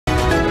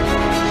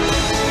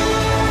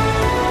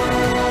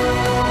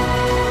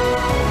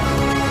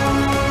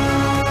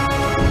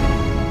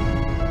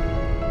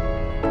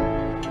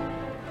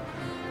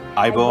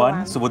Aybowan,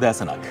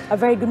 Subodasanak. A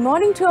very good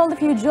morning to all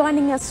of you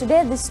joining us today.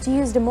 This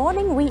Tuesday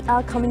morning, we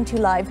are coming to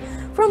you live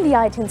from the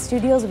ITN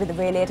studios with the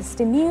very latest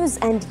news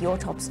and your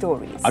top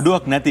stories.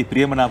 අඩුවක් නැති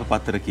ප්‍රියමනාප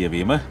පත්තර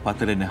කියවීම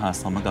පත්තරෙන් එහා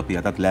සමග අපි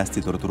අදත්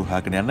ලෑස්ති තොරතුරු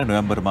හොයාගෙන යන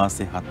නොවැම්බර්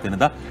මාසයේ 7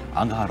 වෙනිදා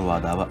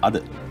අඟහරුවාදාව අද.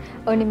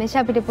 ඔනිමේෂ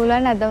අපිට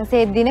පුළුවන් අද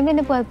දවසේ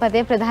දිනවෙන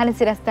පුවත්පතේ ප්‍රධාන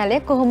සිරස්තලය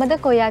කොහොමද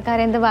කොයි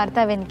ආකාරයෙන්ද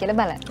වාර්තා වෙන්නේ කියලා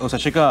බලන්න. ඔව්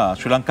සශිකා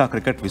ශ්‍රී ලංකා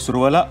ක්‍රිකට්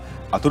විසුරුවල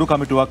අතුරු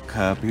කමිටුවක්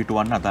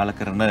පිහිටුවන්න අදාළ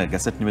කරන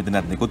ගැසට්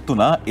නිවේදනයක් නිකුත්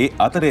වුණා. ඒ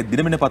අතරේ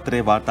දිනවෙන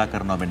පත්‍රයේ වාර්තා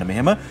කරනවා මෙන්න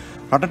මෙහෙම.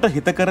 රටට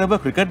හිතකරව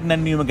ක්‍රිකට්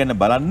නැන්වීම ගැන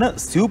බලන්න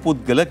සිව්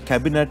පුද්ගල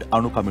කැබිනට්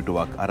අනු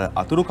කමිටුවක්. අර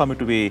අතුරු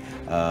කමිටුවේ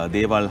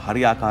දේවල්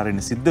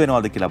හරියාකාරයෙන් සිද්ධ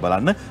වෙනවද කියලා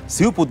බලන්න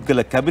සිව්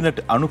පුද්ගල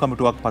කැබිනට් අනු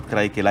කමිටුවක් පත්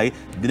කරයි කියලායි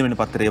දිනවෙන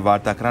පත්‍රයේ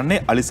වාර්තා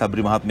කරන්නේ. අලි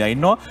සබ්රි මහත්මයා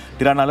ඉන්නවා,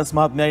 ටිරාන් අලස්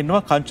මහත්මයා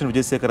ඉන්නවා, කංචන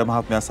විජේසේකර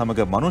මහත්මයා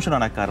සමග මනෝෂ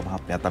නානායක්කාර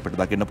මහත්මයාත් අපිට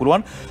දකින්න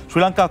පුළුවන්.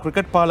 ශ්‍රී ලංකා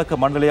ක්‍රිකට් පාලක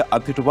මණ්ඩලය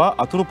අත්හිටුවා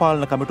අතුරු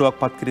පාලන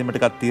කමිටුවක් පත්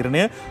කිරීමට ගත්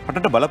තීරණය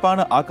රටට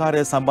බලපාන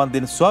ආකාරය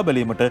සම්බන්ධයෙන් සොයා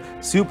බැලීමට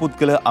සිව්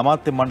පුද්ගල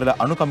අමාත්‍ය මණ්ඩල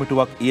අනු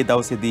කමිටුවක් ඊයේ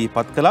දවසේදී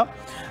පත් කළා.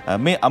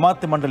 මේ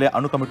අමාත්‍ය මණ්ඩලය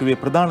අනු කමිටුවේ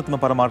ප්‍රධානතම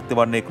පරමාර්ථය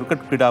වන්නේ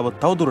ක්‍රිකට් ක්‍රීඩාව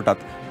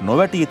තවදුරටත්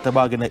නොවැටී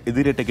තබාගෙන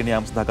ඉදිරියට ගෙන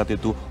යාම සඳහා ගත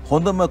යුතු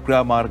හොඳම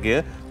ක්‍රියාමාර්ගය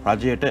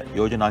රජයට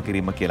යෝජනා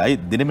කිරීම කියලායි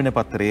දිනමින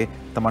පත්‍රයේ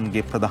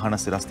තමන්ගේ ප්‍රධාන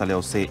සිරස්තලය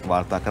ඔස්සේ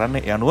වාර්තා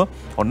කරන්නේ. ඒ අනුව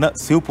ඔන්න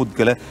සිව්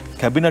පුද්ගල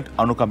කැබිනට්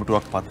අනු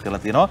කමිටුවක් පත්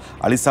කරලා තියෙනවා.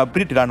 අලි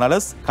සබ්රි, ටිරාන්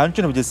අලස්,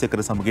 කංචන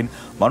විජේසේකර සමගින්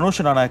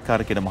මනෝෂ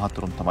නානායක්කාර කියන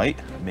මහතුරුන් තමයි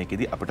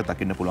මේකෙදි අපිට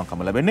දකින්න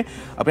පුළුවන්කම ලැබෙන්නේ.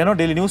 අපි යනවා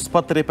ඩේලි නිවුස්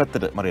පත්‍රයේ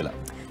පැත්තට මරියලා.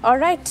 All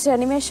right,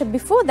 Nimesha,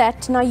 before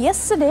that, now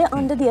yesterday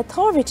under the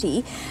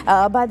authority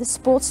by the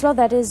sports law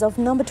that is of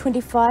number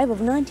 25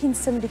 of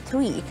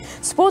 1973,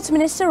 Sports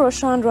Minister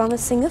Roshan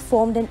Ranasinghe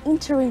formed an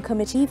interim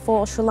committee for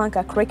Sri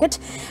Lanka cricket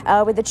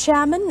with the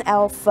chairman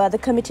of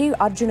the committee,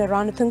 Arjuna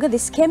Ranatunga.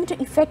 This came into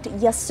effect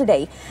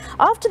yesterday.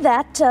 After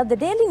that, the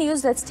Daily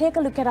News, let's take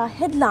a look at our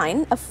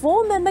headline. A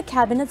 4-member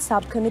cabinet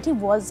subcommittee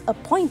was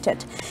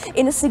appointed.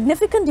 In a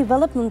significant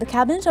development, the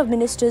cabinet of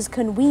ministers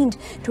convened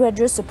to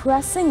address the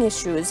pressing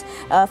issues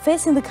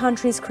facing the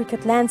country's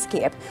cricket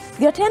landscape.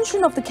 The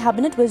attention of the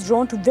cabinet was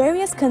drawn to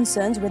various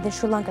concerns within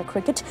Sri Lanka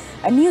cricket,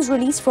 a news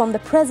release from the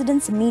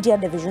president's media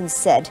division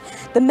said.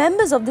 The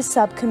members of this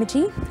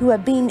subcommittee who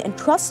have been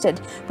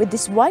entrusted with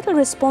this vital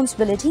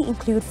responsibility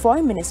include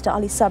Foreign Minister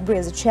Ali Sabri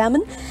as the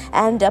chairman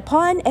and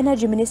Power and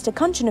Energy Minister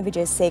Kanchana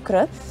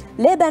Vijayasekara,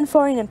 Labour and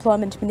Foreign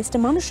Employment Minister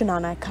Manusha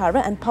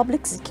Nanayakkara and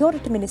Public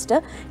Security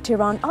Minister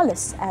Tiran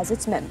Alis as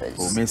its members.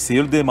 මේ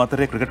සියලු දේ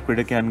මතරේ cricket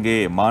ක්‍රීඩකයන්ගේ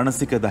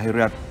මානසික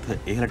ධෛර්යයත්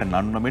ඉහළට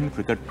නංවමින්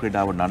cricket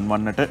ක්‍රීඩාව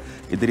නංවන්නට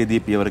ඉදිරියේදී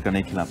පියවර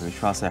ගන්නයි කියලා අපේ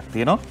විශ්වාසයක්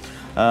තියෙනවා.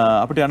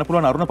 අපිට යන්න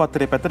පුළුවන් අරුණ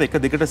පත්‍රයේ පැත්තට එක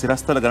දිගට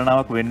සිරස්තල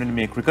ගණනාවක් වෙන්නේ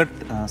මේ ක්‍රිකට්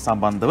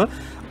සම්බන්ධව.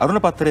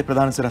 අරුණ පත්‍රයේ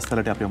ප්‍රධාන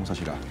සිරස්තලට අපි යමු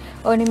සශිකා.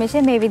 ඕනිමේෂ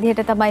මේ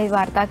විදිහට තමයි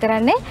වාර්තා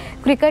කරන්නේ.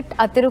 ක්‍රිකට්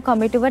අතුරු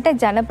කමිටුවට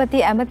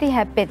ජනපති ඇමති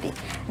හැප්පෙති.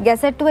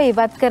 ගැසට්ටුව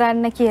ඉවත්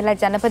කරන්න කියලා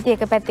ජනපති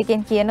එක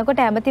පැත්තකින්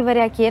කියනකොට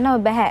ඇමතිවරයා කියනවා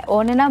බෑ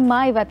ඕනේ නම්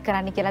මා ඉවත්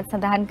කරන්න කියලා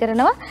සඳහන්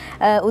කරනවා.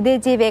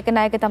 උදේජී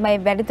වේකනායක තමයි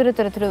වැඩිදුර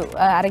තොරතුරු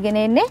අරගෙන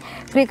එන්නේ.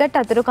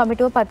 ක්‍රිකට් අතුරු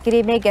කමිටුව පත්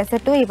කිරීමේ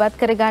ගැසට්ටුව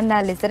ඉවත් කර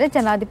ගන්නා ලෙස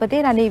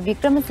ජනාධිපති රනිල්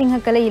වික්‍රමසිංහ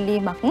කළ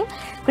ඉල්ලීමක්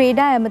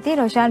ක්‍රීඩා ඇමති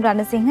රොෂාන්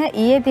රණසිංහ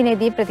ඊයේ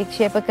දිනේදී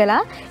ප්‍රතික්ෂේප කළා.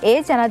 ඒ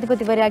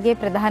ජනාධිපතිවරයාගේ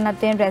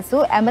ප්‍රධානත්වයෙන්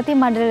රැසූ ඇමති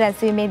මණ්ඩල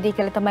රැස්වීමේදී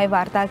කියලා තමයි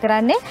වාර්තා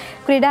කරන්නේ.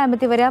 ක්‍රීඩා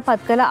ඇමතිවරයා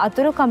පත් කළ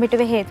අතුරු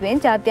කමිටුවේ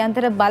හේතුවෙන්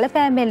ජාත්‍යන්තර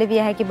බලපෑම්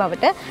එළවිය හැකි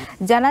බවට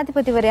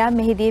ජනාධිපතිවරයා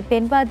මෙහිදී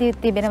පෙන්වා දී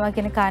තිබෙනවා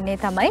කියන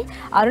කාරණේ තමයි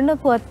අරුණ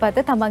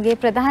පුවත්පත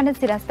තමගේ ප්‍රධාන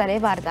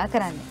සිරස්තලයේ වාර්තා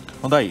කරන්නේ.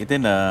 හොඳයි.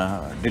 ඉතින්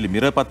ඩෙලි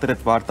මිරර් පත්‍රයේත්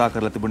වාර්තා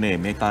කරලා තිබුණේ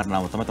මේ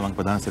කාරණාව තමයි තමන්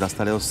ප්‍රධාන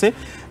සිරස්තලයේ ඔස්සේ.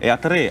 ඒ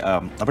අතරේ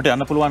අපිට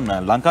යන්න පුළුවන්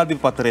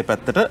ලංකාදීප පත්‍රයේ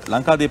පැත්තට.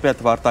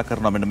 ලංකාදීපයත් වාර්තා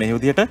කරනවා මෙන්න මේ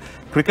විදිහට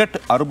ක්‍රිකට්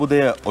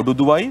අරුබුදය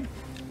ඔඩුදුවයි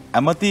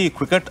ඇමති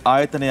ක්‍රිකට්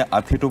ආයතනය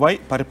අත්හිටුවයි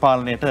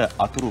පරිපාලනයට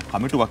අතුරු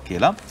කමිටුවක්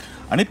කියලා.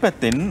 අනිත්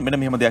පැත්තෙන් මෙන්න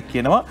මෙහෙම දෙයක්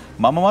කියනවා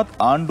මමවත්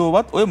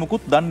ආණ්ඩුවවත් ඔය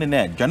මුකුත් දන්නේ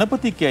නැහැ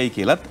ජනපති කියයි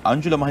කියලත්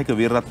අංජුල මහික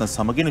වීරරත්න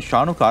සමගින්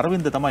ශානුක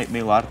අරවින්ද තමයි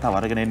මේ වාර්තාව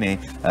අරගෙන එන්නේ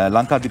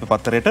ලංකාදීප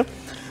පත්‍රයට.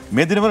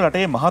 මේ දිනවල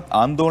රටේ මහත්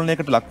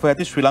ආందోලනයකට ලක්ව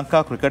ඇති ශ්‍රී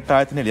ලංකා ක්‍රිකට්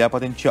ආයතනයේ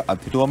ලියාපදිංචිය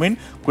අත්හිටුවමින්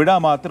ක්‍රීඩා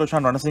මාත්‍ය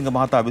රොෂාන් රණසිංහ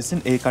මහතා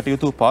විසින් ඒ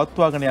කටයුතු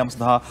පවත්වාගෙන යාම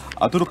සඳහා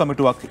අතුරු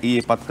කමිටුවක්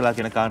ඊයේ පත් කළා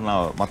කියන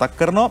කාරණාව මතක්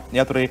කරනවා.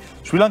 ඒ අතරේ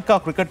ශ්‍රී ලංකා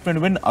ක්‍රිකට්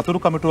වෙනුවෙන්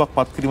අතුරු කමිටුවක්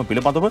පත් කිරීම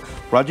පිළිබඳව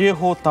රජය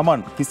හෝ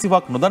තමන්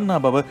කිසිවක්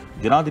නොදන්නා බව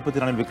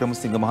ජනාධිපති රනිල්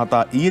වික්‍රමසිංහ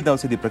මහතා ඊයේ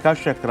දවසේදී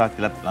ප්‍රකාශ කරා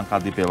කියලා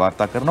ලංකාදීපේ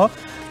වාර්තා කරනවා.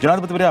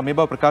 ජනාධිපතිවරයා මේ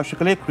බව ප්‍රකාශ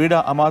කළේ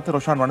ක්‍රීඩා අමාත්‍ය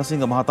රොෂාන්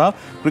රණසිංහ මහතා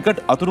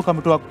ක්‍රිකට් අතුරු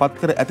කමිටුවක් පත්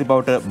කර ඇති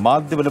බවට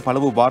මාධ්‍යවල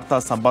පළමු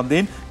වාර්තා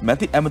සම්බන්ධයෙන්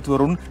මැති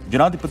ඇමතිවරුන්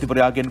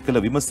ජනාධිපතිවරයාගෙන් කළ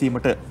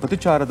විමසීමට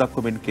ප්‍රතිචාර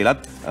දක්වමින්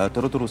කියලත්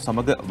තොරතුරු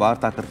සමග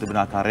වාර්තා කර තිබෙන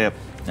ආකාරය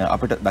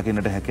අපිට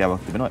දකින්නට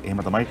හැකියාවක් තිබෙනවා.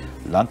 එහෙම තමයි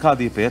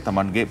ලංකාදීපය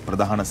තමන්ගේ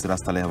ප්‍රධාන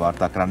සිරස්තලය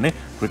වාර්තා කරන්නේ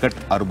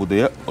ක්‍රිකට්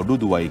අරුබුදය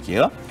ඔඩුදුවයි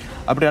කියලා.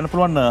 අපිට යන්න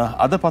පුළුවන්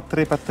අද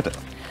පත්‍රයේ පැත්තට.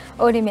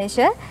 ඕනිමේෂ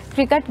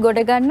ක්‍රිකට්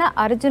ගොඩ ගන්න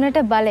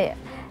අර්ජුනට බලය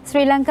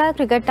ශ්‍රී ලංකා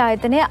ක්‍රිකට්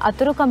ආයතනයේ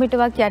අතුරු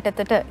කමිටුවක්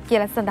යටතට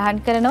කියලා සඳහන්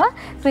කරනවා.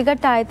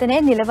 ක්‍රිකට් ආයතනයේ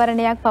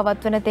නිලවරණයක්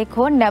පවත්වන තෙක්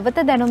හෝ නැවත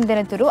දැනුම්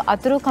දෙනතුරු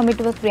අතුරු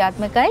කමිටුව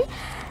ක්‍රියාත්මකයි.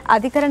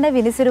 අධිකරණ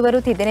විනිසුරුවරු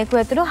තිදෙනෙකු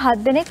ඇතුළු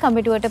 7 දෙනෙක්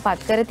කමිටුවට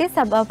පත් කරති.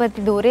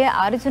 සභාපති ධූරයේ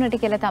ආර්ජුනට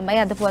කියලා තමයි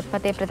අද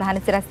පුවත්පතේ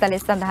ප්‍රධාන සිරස්තලයේ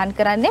සඳහන්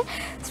කරන්නේ.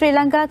 ශ්‍රී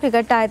ලංකා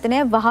ක්‍රිකට් ආයතනය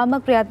වහාම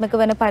ක්‍රියාත්මක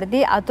වන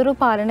පරිදි අතුරු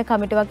පාලන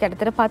කමිටුවක්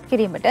යටතට පත්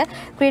කිරීමට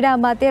ක්‍රීඩා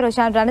අමාත්‍ය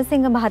රොෂාන්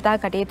රණසිංහ මහතා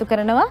කටයුතු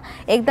කරනවා.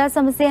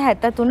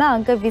 1973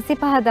 අංක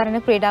 25 දරන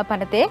ක්‍රීඩා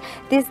පනතේ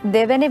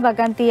 32 වෙනි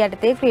වගන්තිය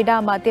යටතේ ක්‍රීඩා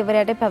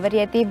අමාත්‍යවරයාට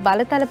පැවරී ඇති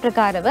බලතල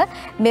ප්‍රකාරව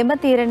මෙම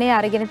තීරණය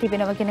අරගෙන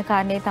තිබෙනවා කියන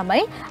කාරණේ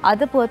තමයි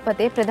අද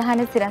පුවත්පතේ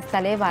ප්‍රධාන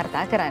සිරස්තලයේ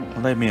වාර්තා කරන්නේ.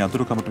 හොඳයි, මේ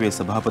අතුරු කමිටුවේ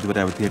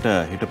සභාපතිවරයා විදිහට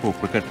හිටපු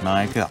ක්‍රිකට්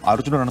නායක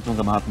අර්ජුන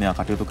රණතුංග මහත්මයා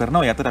කටයුතු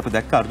කරනවා. ඒ අතර අපි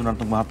දැක්ක අර්ජුන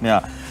රණතුංග මහත්මයා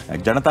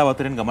ජනතාව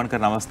අතරින් ගමන්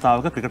කරන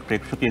අවස්ථාවක ක්‍රිකට්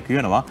ප්‍රේක්ෂකයෙක්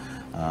කියනවා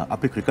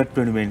අපි ක්‍රිකට්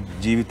වෙනුවෙන්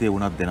ජීවිතේ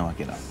වුණත් දෙනවා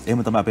කියලා.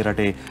 එහෙම තමයි අපේ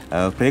රටේ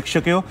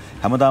ප්‍රේක්ෂකයෝ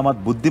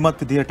හැමදාමත්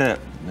බුද්ධිමත් විදිහට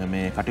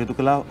මේ කටයුතු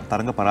කළා.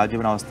 තරඟ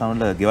පරාජය වෙන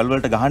අවස්ථාවල ගෙවල්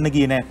වලට ගහන්න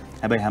ගියේ නෑ.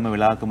 හැබැයි හැම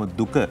වෙලාවකම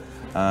දුක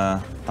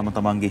තම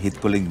තමන්ගේ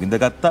හිත්වලින්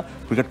විඳගත්තා.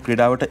 ක්‍රිකට්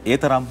ක්‍රීඩාවට ඒ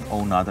තරම්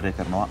ඔවුන් ආදරය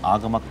කරනවා.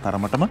 ආගමක්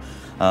තරමටම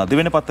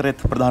දෙවෙනි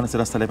පත්තරෙත් ප්‍රධාන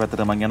සිරස්තලයේ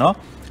පැත්තට මම යනවා.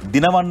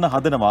 දිනවන්න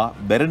හදනවා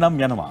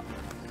බැරිනම් යනවා.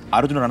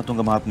 අර්ජුන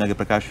රණතුංග මහත්මයාගේ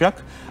ප්‍රකාශයක්.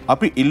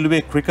 අපි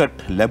ඉල්ලුවේ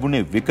ක්‍රිකට්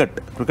ලැබුණේ විකට්.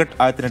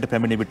 ක්‍රිකට් ආයතනයට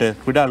පැමිණි විට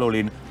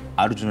ක්‍රීඩාලෝලීන්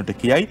අර්ජුනට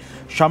කියයි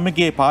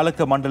ශම්මිගේ පාලක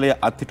මණ්ඩලය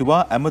අත්හිටුවා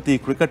ඇමති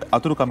ක්‍රිකට්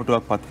අතුරු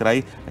කමිටුවක් පත්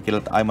කරයි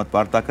කියලා ආයමත්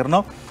වාර්තා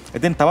කරනවා.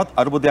 ඉතින් තවත්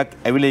අරුබුදයක්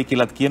ඇවිලේ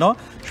කියලාත් කියනවා.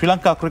 ශ්‍රී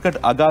ලංකා ක්‍රිකට්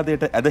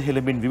අගාධයට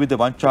ඇදහෙළමින් විවිධ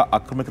වංචා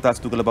අක්‍රමිකතා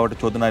සිදු කළ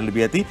බවට චෝදනා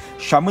ලැබී ඇති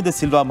ශමිද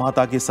සිල්වා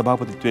මහතාගේ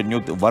සභාපතිත්වයෙන්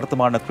යුත්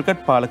වර්තමාන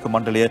ක්‍රිකට් පාලක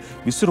මණ්ඩලය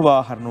විසිරුවා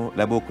හරනු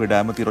ලැබූ ක්‍රීඩා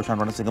ඇමති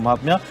රොෂාන් රණසිංහ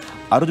මහත්මයා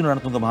අර්ජුන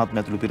රණතුංග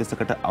මහත්මයා ඇතුළු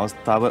පිරිසකට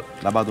අවස්ථාව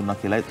ලබා දුන්නා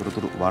කියලායි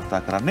තොරතුරු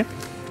වාර්තා කරන්නේ.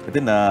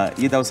 ඉතින්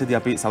ඊ දවසේදී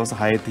අපි සවස්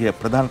 6:30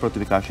 ප්‍රධාන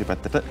ප්‍රතිවිකාශය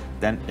පැත්තට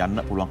දැන්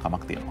යන්න පුළුවන්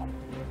කමක් තියෙනවා.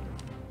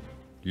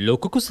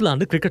 ලෝක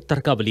කුසලාන ක්‍රිකට්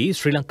තරගාවලියේ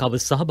ශ්‍රී ලංකාව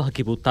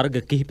සහභාගී වූ තරග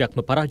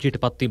කිහිපයක්ම පරාජයට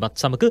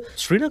පත්වීමත් සමග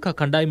ශ්‍රී ලංකා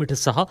කණ්ඩායමට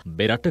සහ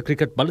මෙරට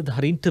ක්‍රිකට්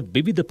බලධාරීන්ට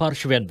විවිධ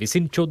පාර්ශවයන්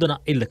විසින් චෝදනා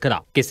එල්ල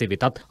කළා. කෙසේ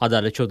වෙතත්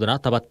අදාළ චෝදනා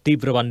තවත්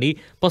තීව්‍ර වන්නේ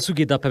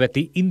පසුගියදා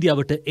පැවැති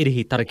ඉන්දියාවට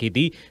එරෙහි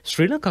තරගයේදී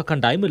ශ්‍රී ලංකා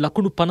කණ්ඩායම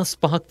ලකුණු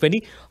 55ක්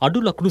වැනි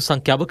අඩු ලකුණු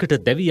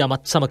සංඛ්‍යාවකට දැවී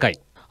යාමත් සමගයි.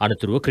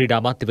 අනතුරුව ක්‍රීඩා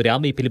අමාත්‍යවරයා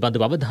මේ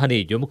පිළිබඳව අවධානය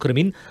යොමු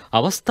කරමින්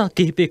අවස්ථා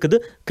කිහිපයකද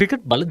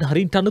ක්‍රිකට්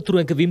බලධාරීන්ට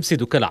අනතුරු ඇඟවීම්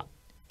සිදු කළා.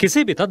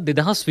 කෙසේ වෙතත්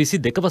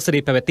 2022 වසරේ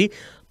පැවැති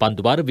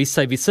පන්දුවාර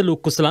 2020 ලෝක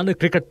කුසලාන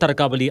ක්‍රිකට්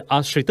තරගාවලිය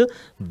ආශ්‍රිත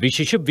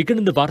විශේෂ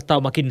විගණන වාර්තාව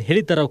මකින්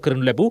හෙළිදරව්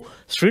කරනු ලැබූ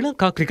ශ්‍රී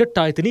ලංකා ක්‍රිකට්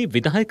ආයතනයේ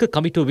විධායක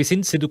කමිටුව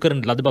විසින් සිදු කරන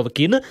ලද බව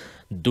කියන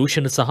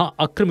දූෂණ සහ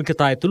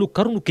අක්‍රමිකතා ඇතුළු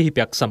කරුණු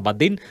කිහිපයක්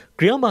සම්බන්ධයෙන්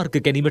ක්‍රියාමාර්ග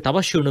ගැනීමට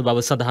අවශ්‍ය වන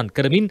බව සඳහන්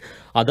කරමින්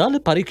අදාළ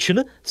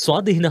පරීක්ෂණ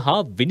ස්වාධීන හා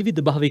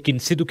විනිවිද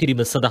භාවයකින් සිදු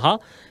කිරීම සඳහා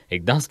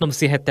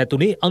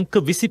 1973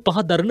 අංක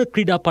 25 දරන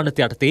ක්‍රීඩා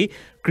පනත යටතේ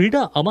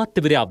ක්‍රීඩා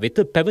අමාත්‍යවරයා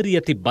වෙත පැවරී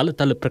ඇති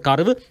බලතල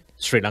ප්‍රකාරව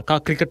ශ්‍රී ලංකා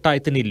ක්‍රිකට්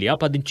ආයතනයේ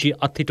ලියාපදිංචිය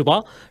අත්හිටුවා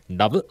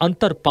නව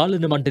අන්තර්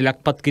පාලන මණ්ඩලයක්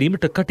පත්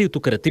කිරීමට කටයුතු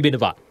කර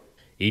තිබෙනවා.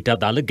 ඊට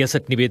අදාළ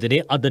ගැසට්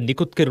නිවේදනයේ අද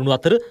නිකුත් කෙරුණු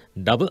අතර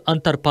නව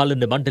අන්තර්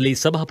පාලන මණ්ඩලයේ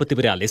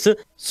සභාපතිවරයා ලෙස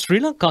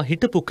ශ්‍රී ලංකා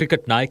හිටපු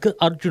ක්‍රිකට් නායක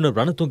අර්ජුන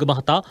රණතුංග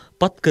මහතා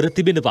පත් කර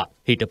තිබෙනවා.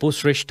 හිටපු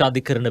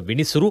ශ්‍රේෂ්ඨාධිකරණ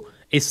විනිසුරු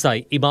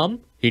එස්.අයි. ඉමාම්,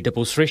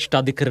 හිටපු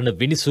ශ්‍රේෂ්ඨාධිකරණ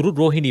විනිසුරු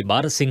රෝහිණී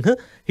මාරසිංහ,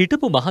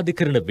 හිටපු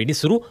මහාධිකරණ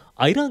විනිසුරු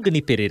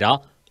අයිරාංගනී පෙරේරා,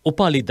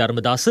 උපාලි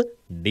ධර්මදාස,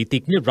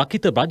 නීතිඥ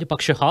රකිත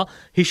රාජපක්ෂ හා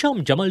හිෂාම්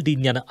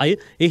ජමල්ඩීන් යන අය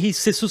එහි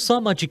සෙසු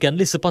සමාජිකයන්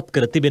ලෙස පත්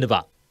කර තිබෙනවා.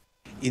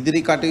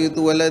 ඉදිරි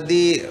කටයුතු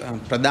වලදී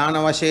ප්‍රධාන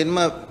වශයෙන්ම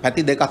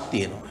පැති දෙකක්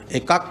තියෙනවා.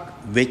 එකක්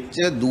වෙච්ච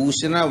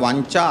දූෂණ,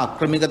 වංචා,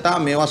 අක්‍රමිකතා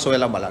මේවා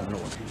සොයලා බලන්න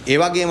ඕන. ඒ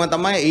වගේම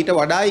තමයි ඊට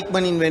වඩා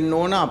ඉක්මනින් වෙන්න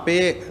ඕන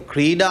අපේ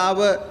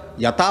ක්‍රීඩාව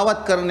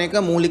යථාවත් කරන එක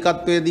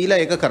මූලිකත්වය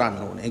දීලා ඒක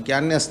කරන්න ඕන. ඒ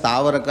කියන්නේ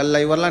ස්ථාවර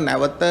කළා ඉවරලා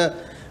නැවත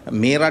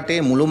මේ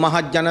රටේ මුළු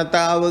මහත්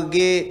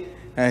ජනතාවගේ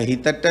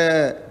හිතට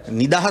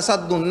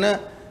නිදහසක් දුන්න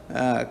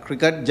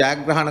ක්‍රිකට්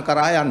ජයග්‍රහණ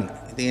කරා යන්න.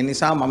 ඉතින් ඒ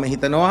නිසා මම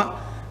හිතනවා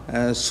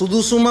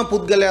සුදුසුම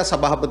පුද්ගලයා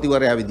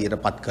සභාපතිවරයා විදියට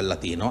පත් කරලා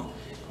තියෙනවා.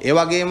 ඒ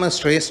වගේම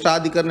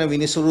ශ්‍රේෂ්ඨාධිකරණ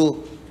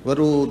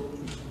විනිසුරුවරු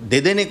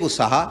දෙදෙනෙකු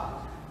සහ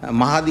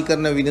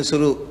මහාධිකරණ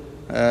විනිසුරු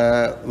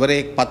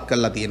වරයෙක් පත්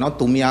කරලා තියෙනවා.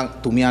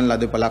 තුමියන්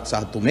ලදපලක්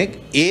සහ තුමෙක්.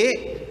 ඒ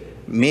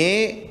මේ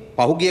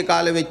පහුගිය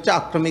කාලේ වෙච්ච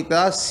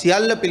අක්‍රමිකතා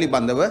සියල්ල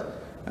පිළිබඳව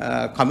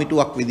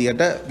කමිටුවක්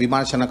විදියට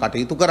විමර්ශන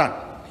කටයුතු කරන්න.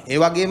 ඒ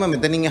වගේම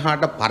මෙතනින්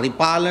එහාට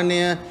පරිපාලනය,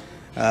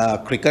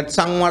 ක්‍රිකට්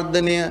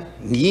සංවර්ධනය,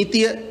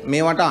 නීතිය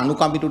මේවට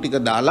අනුකමිටු ටික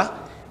දාලා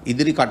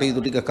ඉදිරි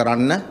කටයුතු ටික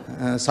කරන්න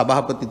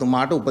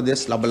සභාපතිතුමාට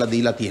උපදෙස් ලබලා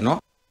දීලා තියෙනවා.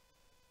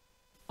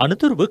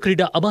 අනතුරුව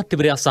ක්‍රීඩා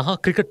අමාත්‍යවරයා සහ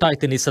ක්‍රිකට්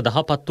ආයතනය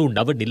සඳහා පත් වූ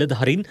නව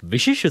නිලධාරීන්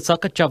විශේෂ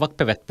සාකච්ඡාවක්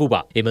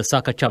පැවැත්වුවා. එම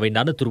සාකච්ඡාවෙන්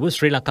අනතුරුව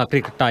ශ්‍රී ලංකා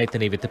ක්‍රිකට්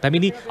ආයතනය වෙත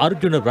පැමිණි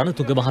අර්ජුන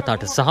රණතුංග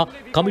මහතාට සහ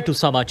කමිටු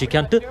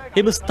සමාජිකයන්ට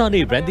එම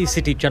ස්ථානයේ රැඳී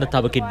සිටි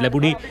ජනතාවකින්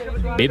ලැබුණේ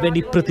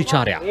මෙවැනි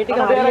ප්‍රතිචාරයක්.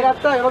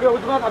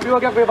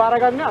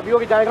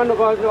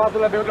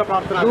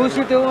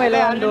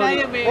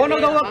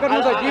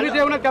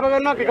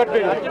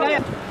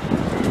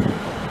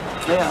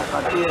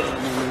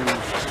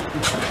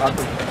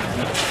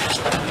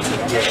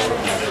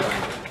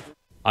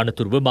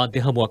 අනතුරුව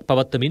මාධ්‍ය හමුවක්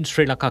පවත්වමින්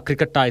ශ්‍රී ලංකා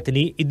ක්‍රිකට්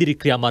ආයතනයේ ඉදිරි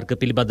ක්‍රියාමාර්ග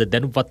පිළිබඳ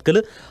දැනුම්පත් කළ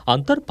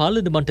අන්තර්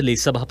පාලන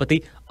මණ්ඩලයේ සභාපති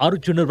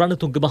අර්ජුන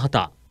රණතුංග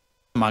මහතා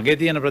මගේ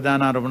තියෙන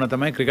ප්‍රධාන අරමුණ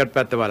තමයි ක්‍රිකට්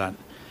පැත්ත බලන්න.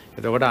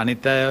 එතකොට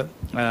අනිත් අය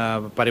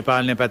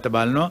පරිපාලනය පැත්ත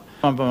බලනවා.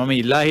 මම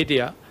ඉල්ලා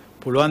හිටියා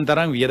පුළුවන්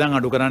තරම් වියදම්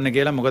අඩු කරන්න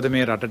කියලා. මොකද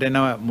මේ රටට එන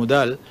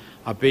මුදල්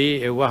අපි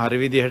එව්වා හරි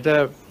විදිහට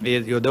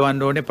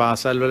යොදවන්න ඕනේ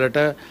පාසල් වලට,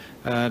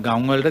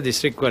 ගම් වලට,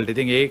 දිස්ත්‍රික් වලට.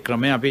 ඉතින් ඒ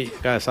ක්‍රමය අපි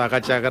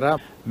සාකච්ඡා කරා.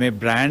 මේ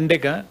බ්‍රෑන්ඩ්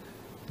එක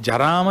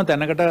ජරාම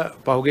තැනකට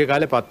පහුගිය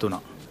කාලේ පත්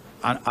වුණා.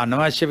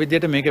 අනවශ්‍ය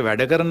විදිහට මේක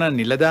වැඩ කරන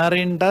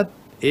නිලධාරීන්ටත්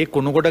ඒ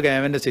කුණුකොට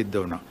ගෑවෙන්න සිද්ධ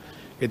වුණා.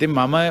 ඉතින්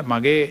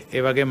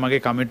මගේ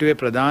කමිටුවේ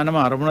ප්‍රධානම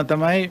අරමුණ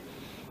තමයි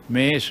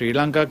මේ ශ්‍රී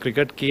ලංකා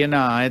ක්‍රිකට් කියන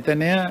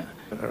ආයතනය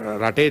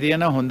රටේ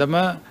තියෙන හොඳම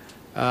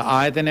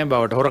ආයතනයක්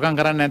බවට, හොරකම්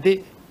කරන්නේ නැති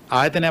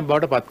ආයතනයක්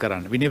බවට පත්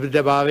කරන්න.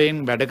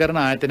 විනිවිදභාවයෙන් වැඩ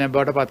කරන ආයතනයක්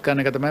බවට පත්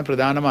කරන එක තමයි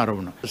ප්‍රධානම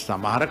අරමුණ.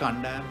 සමහර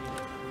කණ්ඩායම්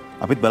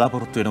අපිත්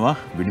බලාපොරොත්තු වෙනවා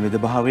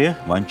විනිවිදභාවය,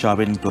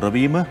 වංචාවෙන්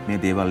තොරවීම,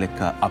 මේ දේවල් එක්ක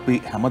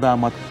අපි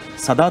හැමදාමත්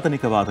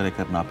සදාතනික වාදනය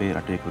කරන අපේ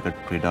රටේ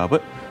ක්‍රිකට්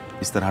ක්‍රීඩාව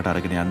ඉස්සරහට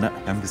අරගෙන යන්න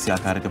යම්කිසි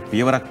ආකාරයක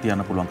පියවරක්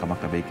තියන්න පුළුවන්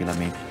කමක් ලැබෙයි කියලා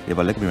මේ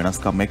දේවල් එක්ක මේ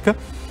වෙනස්කම් එක්ක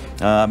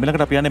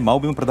මිලකට අපි යන්නේ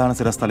මව්බිම ප්‍රධාන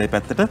සිරස්තලයේ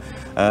පැත්තට.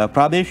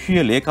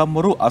 ප්‍රාදේශීය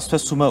ලේකම්වරු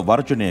අස්වැසුම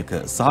වර්ජනයක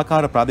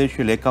සහකාර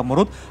ප්‍රාදේශීය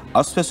ලේකම්වරුත්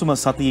අස්වැසුම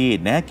සතියේ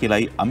නැහැ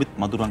කියලායි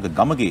අමිත් මදුරංග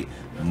ගමගේ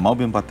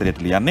මව්බිම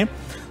පත්තරයට ලියන්නේ.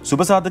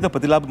 සුබසාධක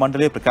ප්‍රතිලාභ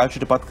මණ්ඩලයේ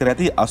ප්‍රකාශයට පත් කර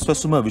ඇති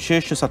අස්වැසුම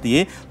විශේෂ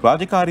සතියේ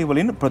රාජකාරී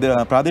වලින්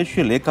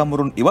ප්‍රාදේශීය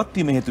ලේකම්වරුන් ඉවත්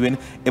වීම හේතුවෙන්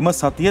එම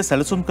සතිය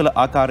සැලසුම් කළ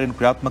ආකාරයෙන්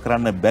ක්‍රියාත්මක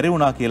කරන්න බැරි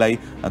වුණා කියලායි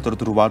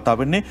තොරතුරු වාර්තා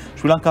වෙන්නේ.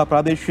 ශ්‍රී ලංකා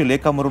ප්‍රාදේශීය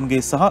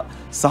ලේකම්වරුන්ගේ සහ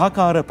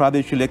සහකාර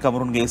ප්‍රාදේශීය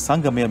ලේකම්වරුන්ගේ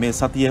සංගමය මේ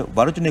සතිය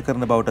වර්ජනය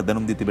කරන බවට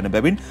දැනුම් දී තිබෙන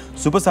බැවින්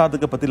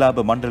සුබසාධක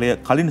ප්‍රතිලාභ මණ්ඩලය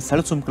කලින්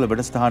සැලසුම් කළ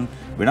වැඩසටහන්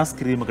වෙනස්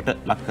කිරීමකට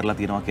ලක් කරලා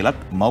තියෙනවා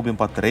කියලත්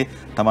මව්බිම පත්තරේ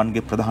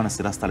Tamanගේ ප්‍රධාන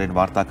සිරස්තලයෙන්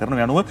වාර්තා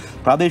කරනවා. යනුව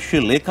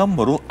ප්‍රාදේශීය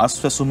ලේකම්වරු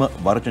අස්වැසුම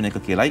වර්ජනයක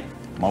කියලායි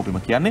මව්බිම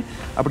කියන්නේ.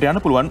 අපිට යන්න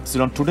පුළුවන්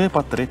සිලොන් ටුඩේ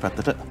පත්තරේ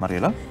පැත්තට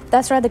මරියලා.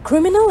 That's right. The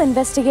Criminal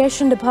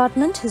Investigation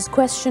Department has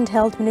questioned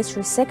Health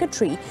Ministry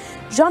Secretary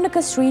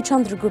Janaka Sri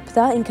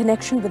Chandragupta in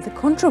connection with the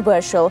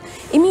controversial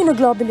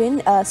immunoglobulin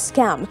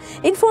scam.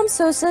 Informed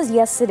sources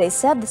yesterday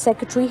said the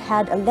secretary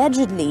had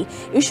allegedly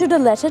issued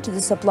a letter to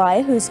the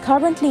supplier, who is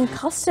currently in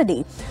custody,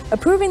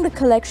 approving the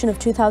collection of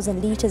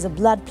 2,000 litres of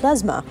blood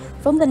plasma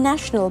from the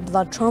National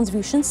Blood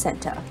Transfusion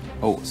Centre.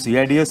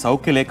 CID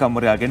සෞඛ්‍ය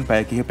ලේකම්වරයාගෙන්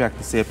පැය කිහිපයක්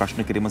තිස්සේ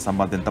ප්‍රශ්න කිරීම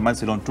සම්බන්ධයෙන් තමයි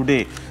Ceylon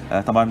today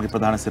තමන්ගේ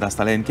ප්‍රධාන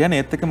සිරස්තලයෙන් කියන්නේ.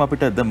 ඒත් එක්කම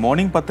අපිට ද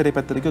මොර්නිං පත්තරේ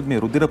පැත්තට ගියොත් මේ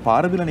රුධිර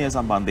පාරවිලණය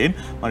සම්බන්ධයෙන්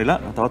මරිලා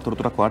තවත්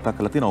තොරතුරක් වාර්තා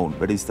කරලා තියෙනවා වුන්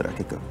වැඩි විස්තරයක්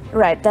එක්ක.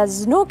 Right,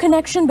 there's no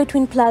connection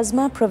between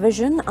plasma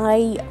provision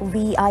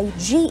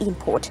IVIG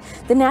import.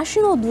 The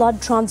National Blood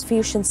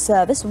Transfusion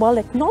Service,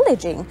 while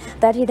acknowledging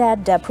that it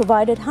had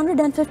provided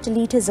 150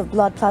 litres of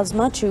blood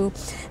plasma to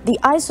the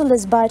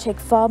Isolis Biotech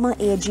Pharma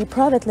AG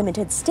Private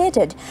Limited,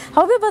 stated,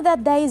 however,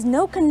 that there is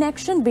no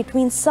connection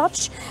between such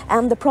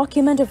and the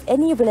procurement of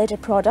any related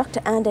product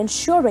and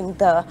ensuring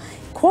the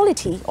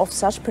quality of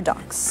such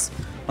products.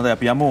 හොඳයි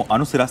අපි යමු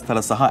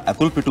අනුසිරස්තල සහ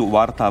ඇතුල්පිටු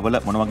වාර්තාවල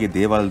මොන වගේ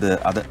දේවල්ද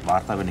අද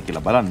වාර්තා වෙන්නේ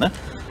කියලා බලන්න.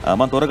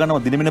 මම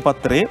තෝරගන්නවා දිනමින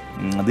පත්තරේ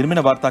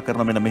දිනමින වාර්තා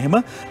කරන මෙන්න මෙහෙම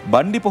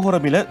බණ්ඩි පොහොර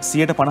මිල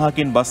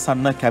 150කින්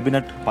බස්සන්න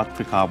කැබිනට්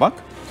පත්‍රිකාවක්.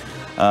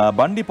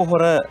 බණ්ඩි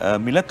පොහොර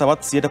මිල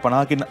තවත්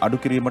 150කින් අඩු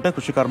කිරීමට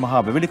කෘෂිකර්ම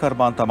හා වැවිලි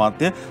කර්මාන්ත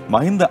අමාත්‍ය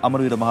මහින්ද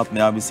අමරවීර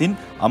මහත්මයා විසින්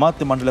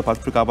අමාත්‍ය මණ්ඩල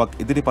පත්‍රිකාවක්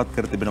ඉදිරිපත්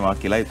කර තිබෙනවා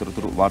කියලා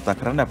ඊතරතුරු වාර්තා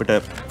කරන්න අපිට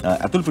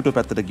ඇතුල් පිටුව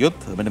පැත්තට ගියොත්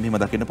මෙන්න මෙහිම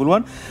දකින්න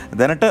පුළුවන්.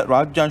 දැනට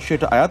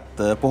රාජ්‍යාංශයට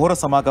අයත් පොහොර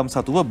සමාගම්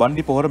සතුව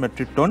බණ්ඩි පොහොර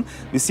මෙට්‍රික් ටොන්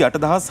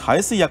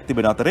 28600ක්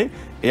තිබෙන අතරේ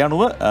ඒ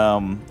අනුව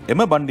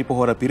එම බණ්ඩි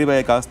පොහොර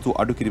පිරිවැය ගාස්තු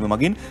අඩු කිරීම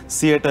මගින්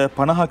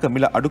 50%ක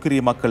මිල අඩු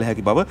කිරීමක් කළ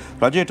හැකි බව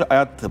රජයට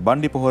අයත්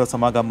බණ්ඩි පොහොර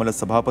සමාගම් වල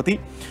සභාපති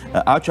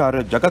ආචාර්ය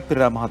ජගත්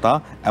පෙරේරා මහතා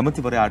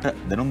ඇමතිවරයාට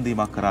දැනුම්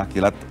දීමක් කරා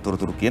කියලත්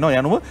තොරතුරු කියනවා.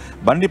 යනුව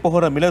බණ්ඩි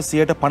පොහොර මිල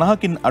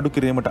 50%කින් අඩු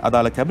කිරීමට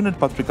අදාළ කැබිනට්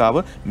පත්‍රිකාව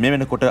මේ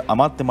වෙනකොට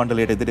අමාත්‍ය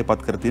මණ්ඩලයට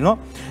ඉදිරිපත් කර තිනවා.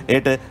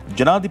 ඒට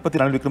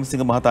ජනාධිපති රනිල්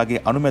වික්‍රමසිංහ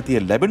මහතාගේ අනුමැතිය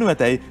ලැබෙනු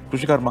ඇතැයි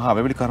කෘෂිකර්ම හා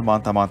වැවිලි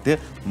කර්මාන්ත අමාත්‍ය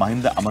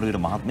මහින්ද අමරවීර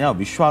මහත්මයා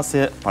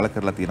විශ්වාසය පළ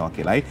කරලා තියෙනවා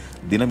කියලායි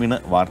දිනමින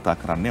වාර්තා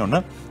කරන්නේ. ඔන්න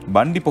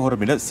බණ්ඩි පොහොර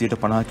මිල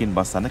 50%කින්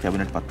බස්සන්න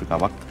කැබිනට්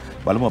පත්‍රිකාවක්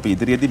බලමු අපි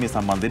ඉදිරියේදී මේ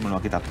සම්බන්ධයෙන් මොන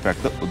වගේ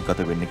තත්ත්වයක්ද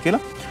උද්ගත වෙන්නේ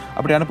කියලා.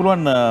 අපිට යන්න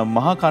පුළුවන්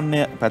මහා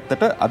කන්නේ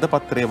පැත්තට අද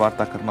පත්තරේ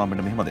වාර්තා කරනවා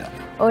මෙන්න මෙහෙම දෙයක්.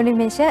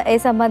 ඕනිමේෂ ඒ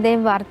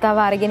සම්බන්ධයෙන්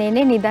වාර්තාව අරගෙන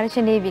ඉන්නේ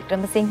නිදර්ශනයේ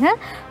වික්‍රමසිංහ.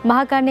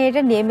 මහා කන්නේට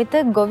නියමිත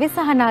ගොවි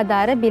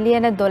සහනාධාර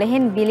බිලියන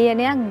 12න්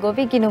බිලියනයක්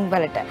ගොවි ගිණුම්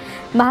වලට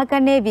මහා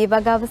කන්නේ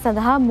විවගාව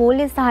සඳහා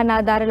මූල්‍ය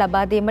සහනාධාර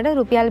ලබා දීමට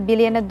රුපියල්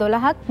බිලියන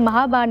 12ක්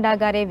මහා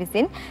භාණ්ඩාගාරය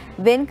විසින්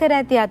වෙන් කර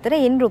ඇති අතර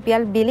ඉන්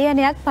රුපියල්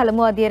බිලියනයක්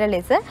පළමු අදියර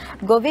ලෙස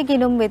ගොවි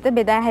ගිණුම් වෙත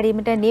බෙදා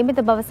හැරීමට නියමිත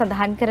බව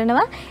සඳහන්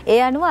කරනවා.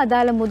 ඒ අනුව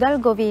අදාළ මුදල්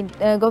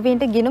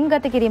ගොවීන්ට ගිණුම්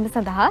ගත කිරීම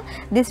සඳහා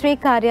දිස්ත්‍රික්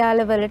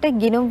කාර්යාලවලට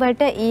ගිණුම්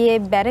වලට ඊයේ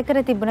බැර කර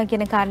තිබුණා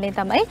කියන කාරණේ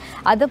තමයි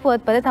අද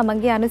පුවත්පත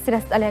තමන්ගේ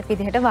අනුසිරස්තලයක්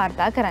විදිහට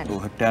වාර්තා කරන්නේ.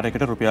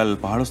 හෙක්ටයාරයකට රුපියල්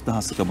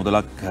 15000ක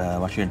මුදලක්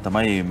වශයෙන්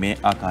තමයි මේ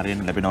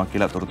ආකාරයෙන් ලැබෙනවා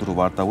කියලා තොරතුරු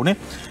වාර්තා වුණේ.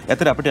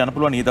 ඒතර අපිට යන්න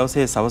පුළුවන් ඊ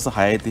දවසේ සවස්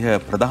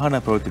 6:30 ප්‍රධාන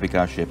ප්‍රවෘත්ති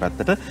විකාශයේ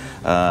පැත්තට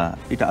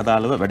ඊට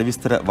අදාළව වැඩි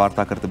විස්තර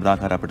වාර්තා කර තිබෙන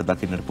ආකාරය අපිට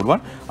දකින්නට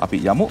පුළුවන්.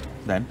 අපි යමු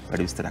දැන්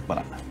වැඩි විස්තරයක්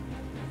බලන්න.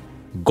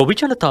 ගොවි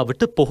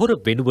ජනතාවට පොහොර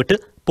වෙනුවට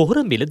පොහොර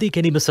මිලදී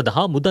ගැනීම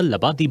සඳහා මුදල්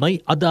ලබා දීමයි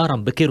අද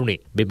ආරම්භ කෙරුණේ.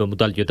 මෙම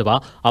මුදල් යොදවා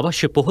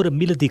අවශ්‍ය පොහොර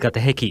මිලදී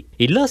ගත හැකි.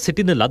 ඉල්ලා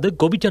සිටින ලද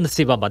ගොවි ජන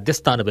සේවා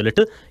මධ්‍යස්ථානවලට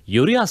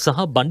යුරියා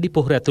සහ බණ්ඩි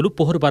පොහොර ඇතුළු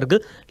පොහොර වර්ග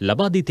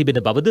ලබා දී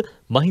තිබෙන බවද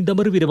මහින්ද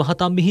අමරවීර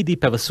මහතා මෙහිදී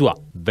පැවසුවා.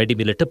 වැඩි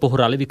මිලට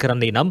පොහොර අලෙවි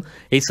කරන්නේ නම්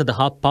ඒ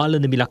සඳහා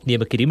පාලන මිලක්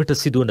නියම කිරීමට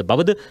සිදුවන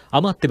බවද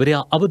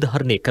අමාත්‍යවරයා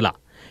අවධාරණය කළා.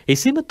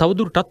 එසේම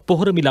තවදුරටත්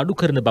පොහොර මිල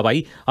අඩු කරන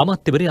බවයි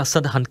අමාත්‍යවරයා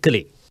සඳහන්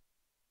කළේ.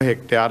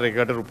 හෙක්ටයාර්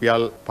එකට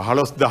රුපියල්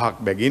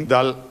 15,000ක් බැගින්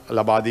දල්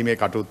ලබාදීමේ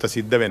කටයුත්ත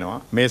සිද්ධ වෙනවා.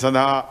 මේ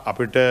සඳහා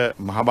අපිට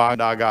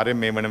මහභාණ්ඩාගාරයෙන්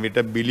මේ වන විට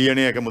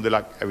බිලියනයක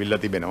මුදලක්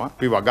ඇවිල්ලා තිබෙනවා.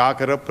 අපි වගා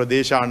කර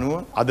ප්‍රදේශ අනුව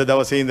අද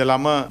දවසේ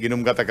ඉඳලම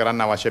ගිණුම්ගත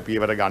කරන්න අවශ්‍ය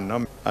පියවර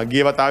ගන්නවා.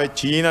 ගිය වතාවේ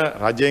චීන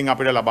රජයෙන්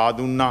අපිට ලබා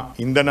දුන්න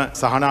ඉන්ධන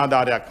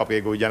සහනාධාරයක්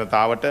අපේ ගොවි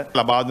ජනතාවට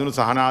ලබා දුණු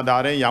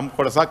සහනාධාරයෙන් යම්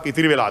කොටසක්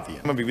ඉතිරි වෙලා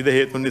තියෙනවා. විවිධ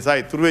හේතුන්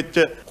නිසා ඉතුරු වෙච්ච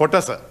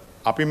කොටස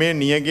අපි මේ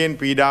නියගෙන්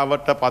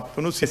පීඩාවට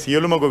පත්වනු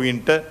සියලුම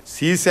ගොවින්ට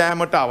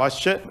සීසෑමට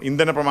අවශ්‍ය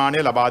ඉන්ධන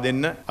ප්‍රමාණය ලබා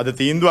දෙන්න අද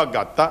තීන්දුවක්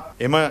ගත්තා.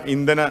 එම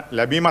ඉන්ධන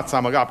ලැබීමත්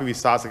සමග අපි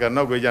විශ්වාස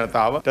කරනවා ගොවි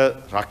ජනතාවට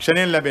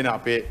රක්ෂණයෙන් ලැබෙන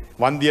අපේ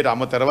වන්දියට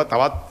අමතරව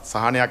තවත්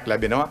සහනයක්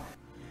ලැබෙනවා.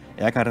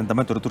 ඒකාරයෙන්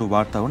තමයි තොරතුරු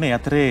වාර්තා වුණේ.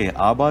 අතරේ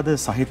ආබාධ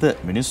සහිත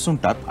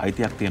මිනිස්සුන්ටත්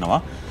අයිතියක්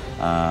තියෙනවා.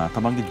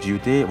 තමන්ගේ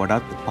ජීවිතේ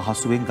වඩාත්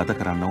පහසුවෙන් ගත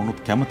කරන්න වුණු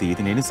කැමති.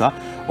 ඉතින් ඒ නිසා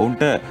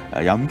ඔවුන්ට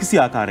යම්කිසි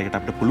ආකාරයකට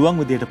අපිට පුළුවන්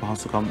විදිහට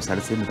පහසුකම්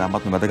සැලසීම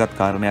තාමත් වැදගත්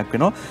කාරණයක්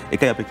වෙනවා.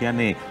 ඒකයි අපි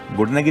කියන්නේ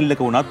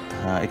ගොඩනැගිල්ලක වුණත්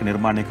ඒක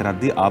නිර්මාණය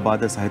කරද්දී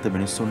ආබාධ සහිත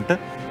මිනිස්සුන්ට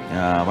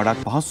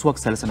වඩාත්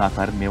පහසුවක් සැලසෙන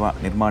ආකාරයෙන් මේවා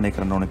නිර්මාණය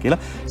කරන්න ඕන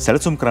කියලා,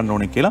 සැලසුම් කරන්න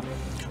ඕන කියලා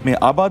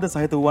මේ ආබාධ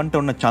සහිත වුවන්ට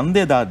ඔන්න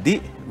ඡන්දය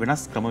දාද්දී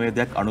වෙනස්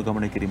ක්‍රමවේදයක්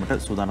අනුගමනය කිරීමට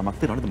සූදානමක්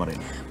තියෙනවද මරේ?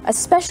 A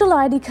special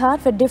ID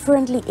card for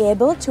differently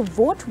able to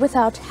vote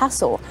without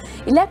hassle.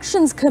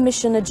 Elections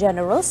Commissioner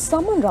General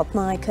Saman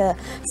Ratnayaka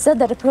said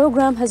that a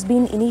program has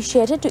been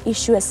initiated to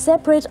issue a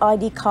separate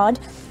ID card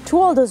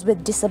to all those with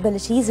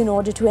disabilities in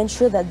order to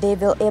ensure that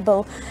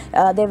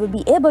they will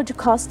be able to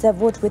cast their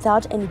vote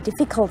without any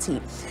difficulty.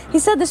 He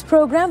said this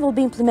program will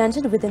be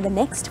implemented within the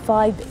next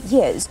 5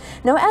 years.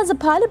 Now, as a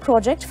pilot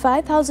project,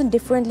 5,000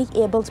 differently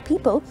abled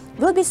people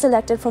will be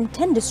selected from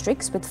 10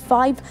 districts with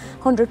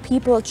 500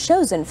 people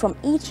chosen from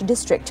each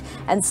district,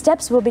 and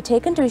steps will be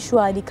taken to issue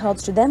ID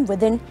cards to them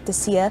within this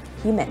year,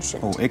 he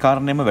mentioned. ඒ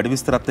කාරණේම වැඩි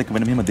විස්තරات එක්ක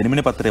වෙන මෙහෙම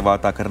දිනමිනේ පත්‍රයේ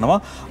වාර්තා කරනවා.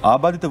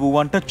 ආබාධිත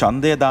වූවන්ට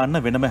ඡන්දය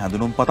දාන්න වෙනම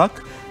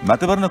හැඳුනුම්පතක්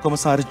මැතිවරණ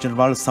කොමසාරිස්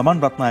ජෙනරාල්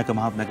සමන් රත්නායක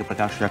මහත්මයාගේ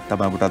ප්‍රකාශයක්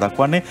තමයි ඔබට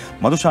දක්වන්නේ.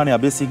 මදුෂානි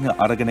අබේසිංහ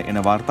අරගෙන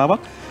එන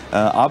වාර්තාවක්.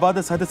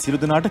 ආබාධ සහිත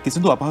සියලු දෙනාට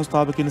කිසිදු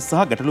අපහසුතාවකින්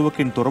සහ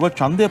ගැටලුවකින් තොරව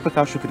ඡන්දය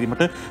ප්‍රකාශ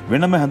කිරීමට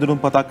වෙනම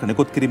හැඳුනුම්පතක්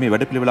නිකුත් කිරීමේ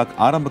වැඩපිළිවෙලක්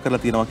ආරම්භ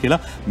කරලා තියෙනවා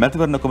කියලා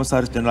මැතිවරණ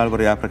කොමසාරිස්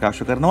ජෙනරාල්වරයා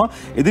ප්‍රකාශ කරනවා.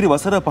 ඉදිරි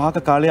වසර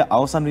 5ක කාලය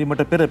අවසන්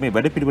වීමට පෙර මේ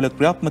වැඩපිළිවෙල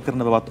ක්‍රියාත්මක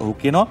කරන බවත් ඔහු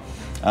කියනවා.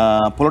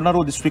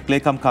 පොළොන්නරුව දිස්ත්‍රික්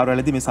ලේකම්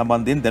කාර්යාලයේදී මේ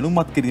සම්බන්ධයෙන්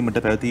දැනුම්මත් කිරීමට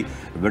පැවති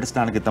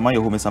වැඩසටහනක තමයි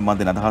ඔහු මේ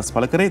සම්බන්ධයෙන් අදහස්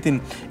පළ කරේ.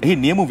 ඉතින් එහි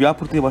නියම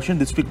ව්‍යාපෘතිය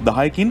වශයෙන් දිස්ත්‍රික්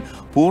 10කින්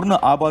පූර්ණ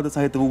ආබාධ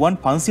සහිත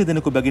වූවන් 500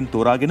 දෙනෙකු බැගින්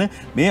තෝරාගෙන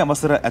මේ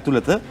අවසර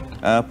ඇතුළත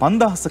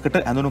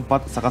 5000කට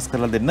හැඳුනුම්පත් සකස්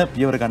කරලා දෙන්න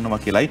පියවර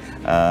ගන්නවා කියලයි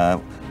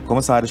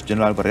කොමසාරිස්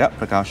ජෙනරාල්වරයා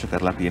ප්‍රකාශ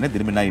කරලා තියෙන.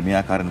 දිනමිනයි මේ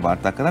ආකාරයෙන්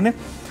වාර්තා කරන්නේ.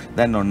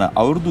 දැන් ඔන්න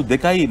අවුරුදු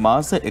 2යි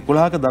මාස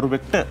 11ක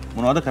දරුවෙක්ට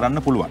මොනවද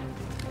කරන්න පුළුවන්?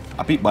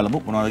 අපි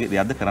බලමු මොනවද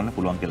දෙයක්ද කරන්න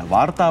පුළුවන් කියලා.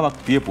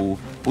 වාර්තාවක් තියපු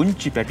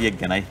පුංචි පැටියෙක්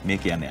ගැනයි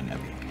මේ කියන්න යන්නේ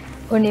අපි.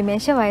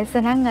 උනිමේෂ වයස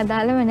නම්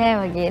අදාළම නෑ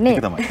වගේ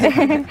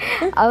නේ.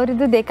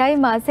 අවුරුදු 2යි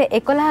මාස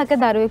 11ක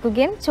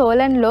දරුවෙකුගෙන්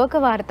චෝලන් ලෝක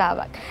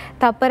වාර්තාවක්.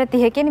 තප්පර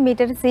 30කින්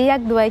මීටර් 100ක්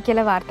දුවයි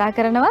කියලා වාර්තා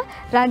කරනවා.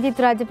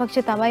 රාජිත් රාජපක්ෂ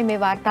තමයි මේ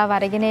වාර්තාව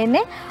අරගෙන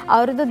එන්නේ.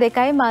 අවුරුදු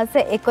 2යි මාස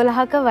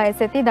 11ක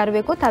වයසති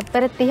දරුවෙකු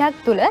තත්පර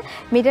 30ක් තුල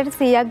මීටර්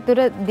 100ක් දුර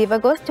දිව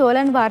ගොස්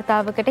චෝලන්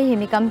වාර්තාවකට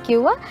හිමිකම්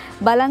කිව්වා.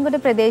 බලංගොඩ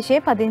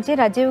ප්‍රදේශයේ පදිංචි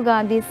රජීව්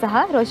ගාන්ධි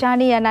සහ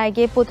රොෂානි යන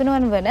අයගේ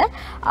පුතුණුවන් වන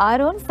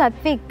ආරෝන්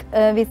සත්වික්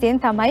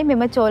විසින් තමයි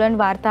මෙම චෝලන්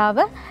වාර්තාව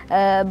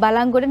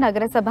බලංගොඩ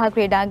නගර සභා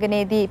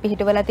ක්‍රීඩාංගණයේදී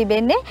පිහිටුවලා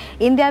තිබෙන්නේ.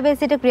 ඉන්දියාවේ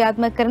සිට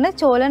ක්‍රියාත්මක කරන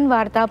චෝලන්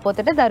වාර්තා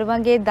පොතට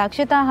දරුවන්ගේ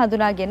දක්ෂතා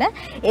හඳුනාගෙන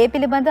ඒ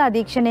පිළිබඳ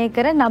අධීක්ෂණය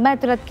කර නම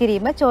ඇතුළත්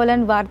කිරීම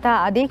චෝලන් වාර්තා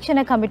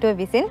අධීක්ෂණ කමිටුව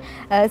විසින්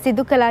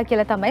සිදු කළා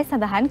කියලා තමයි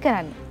සඳහන්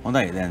කරන්නේ.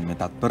 හොඳයි. දැන් මේ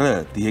තත්පර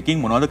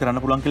 30කින් මොනවද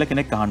කරන්න පුළුවන් කියලා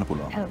කෙනෙක් අහන්න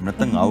පුළුවන්.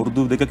 නැත්නම්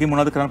අවුරුදු 2කින්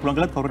මොනවද කරන්න පුළුවන්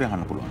කියලා කවුරුරි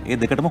අහන්න පුළුවන්. ඒ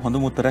දෙකටම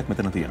හොඳම උත්තරයක්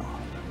මෙතන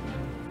තියෙනවා.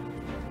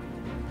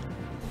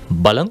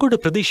 බලංගොඩ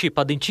ප්‍රදේශයේ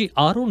පදිංචි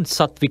ආරෝන්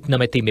සත්වික්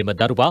නැමැති මෙම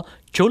දරුවා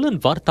චෝලන්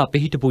වාර්තා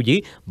පිහිටපුයේ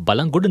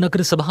බලංගොඩ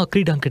නගර සභා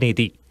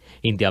ක්‍රීඩාංගණයේදී.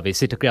 ඉන්දියාවේ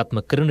සිට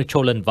ක්‍රියාත්මක කරන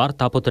චෝලන්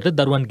වාර්තා පොතට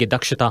දරුවන්ගේ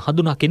දක්ෂතා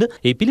හඳුනාගෙන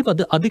ඒ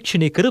පිළිබඳ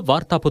අධීක්ෂණය කර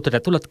වාර්තා පොතට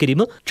ඇතුළත්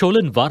කිරීම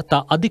චෝලන්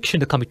වාර්තා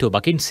අධීක්ෂණ කමිටුව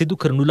බකින් සිදු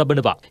කරනු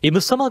ලබනවා.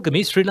 එම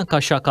සමාගමේ ශ්‍රී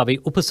ලංකා ශාඛාවේ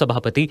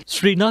උපසභාපති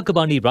ශ්‍රී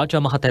නාගවාණී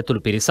රාජා මහතා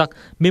ඇතුළු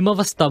පිරිසක් මෙම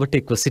අවස්ථාවට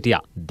එක්ව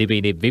සිටියා.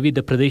 දිවයිනේ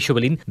විවිධ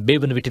ප්‍රදේශවලින්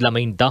බේවන විට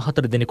ළමයින්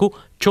 14 දෙනෙකු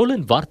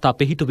චෝලන් වාර්තා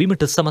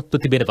පිහිටුවීමට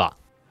සමත්ව තිබෙනවා.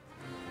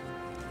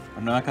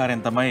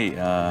 අනාකාරයෙන් තමයි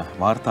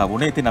වාර්තා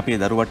වුණේ. ඉතින් අපි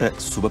දරුවට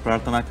සුබ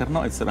ප්‍රාර්ථනා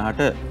කරනවා.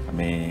 ඉස්සරහට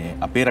මේ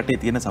අපේ රටේ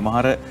තියෙන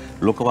සමහර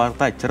ලෝක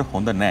වාර්තා එච්චර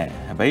හොඳ නැහැ.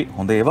 හැබැයි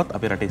හොඳ ඒවත්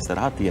අපේ රටේ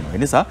ඉස්සරහා තියෙනවා.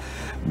 ඒ නිසා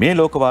මේ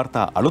ලෝක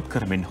වාර්තා අලුත්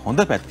කරමින්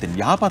හොඳ පැත්තෙන්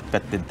යහපත්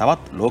පැත්තෙන්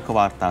තවත් ලෝක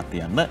වාර්තා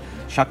තියන්න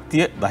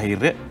ශක්තිය,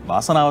 ධෛර්යය,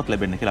 වාසනාවක්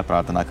ලැබෙන්න කියලා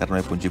ප්‍රාර්ථනා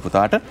කරනවා පුංචි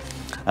පුතාට.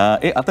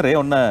 ඒ අතරේ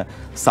ඔන්න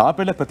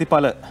සාපෙළ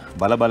ප්‍රතිඵල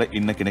බල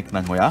ඉන්න කෙනෙක්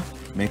නම් ඔයා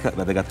මේක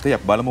වැදගත්.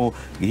 අපි බලමු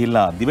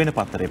ගිහිල්ලා දිවෙන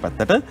පත්තරේ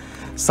පැත්තට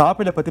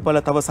සාපෙළ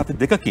ප්‍රතිඵල තව සති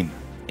දෙකකින්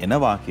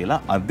එනවා කියලා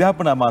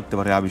අධ්‍යාපන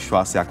අමාත්‍යවරයා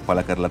විශ්වාසයක්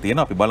පළ කරලා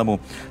තියෙනවා. අපි බලමු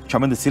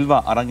චමින්ද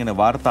සිල්වා අරන් එන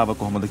වාර්තාව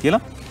කොහොමද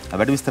කියලා.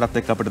 වැඩි විස්තරات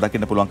එක්ක අපිට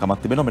දකින්න පුළුවන්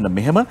කමක් තිබෙනවා. මෙන්න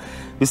මෙහෙම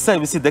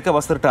 2022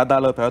 වසරට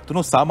අදාළව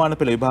පැවැත්වුණු සාමාන්‍ය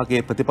පෙළ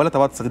විභාගයේ ප්‍රතිඵල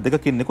තවත් සති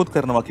දෙකකින් නිකුත්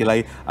කරනවා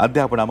කියලායි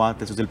අධ්‍යාපන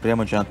අමාත්‍ය සුසිල්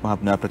ප්‍රේමචන්ද්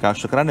මහත්මයා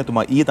ප්‍රකාශ කරන්නේ.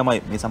 එතුමා ඊයේ තමයි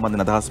මේ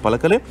සම්බන්ධයෙන් අදහස් පළ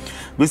කළේ.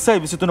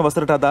 2023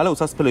 වසරට අදාළ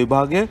උසස් පෙළ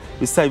විභාගය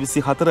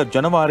 2024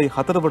 ජනවාරි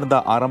 4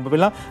 වෙනිදා ආරම්භ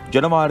වෙලා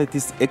ජනවාරි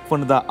 31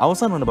 වෙනිදා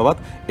අවසන් වන බවත්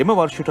එම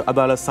වර්ෂයට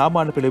අදාළ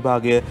සාමාන්‍ය පෙළ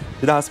විභාගය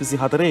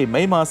 2024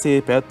 මේ මාසයේ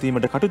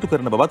පැවැත්වීමට කටයුතු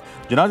කරන බවත්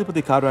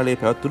ජනාධිපති කාර්යාලයේ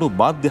පැවැත්වුණු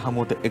මාධ්‍ය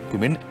හමුවට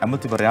එක්වීමෙන්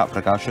ඇමතිවරයා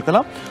ප්‍රකාශ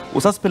කළා.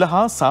 උසස් පෙළ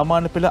හා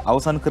සාමාන්‍ය පෙළ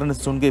අවසන් කරන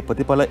සිසුන්ගේ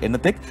ප්‍රතිඵල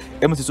එනතෙක්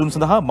එම සිසුන්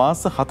සඳහා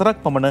මාස 4ක්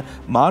පමණ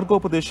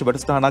මාර්ගෝපදේශ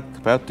වැඩසටහනක්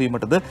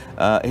පැවැත්වීමටද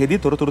එහිදී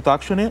තොරතුරු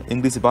තාක්ෂණය,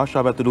 ඉංග්‍රීසි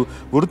භාෂාව ඇතුළු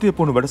වෘත්තීය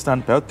පුහුණු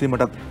වැඩසටහන්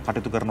පැවැත්වීමට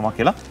කටයුතු කරනවා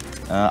කියලා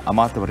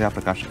අමාත්‍යවරයා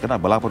ප්‍රකාශ කරන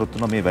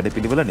බලාපොරොත්තු වන මේ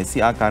වැඩපිළිවෙල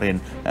නිසි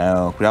ආකාරයෙන්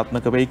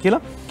ක්‍රියාත්මක වෙයි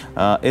කියලා.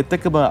 ඒත්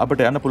එක්කම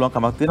අපිට යන්න පුළුවන්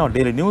කමක් තියෙනවා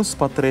ඩේලි නිවුස්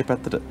පත්තරේ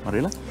පැත්තට.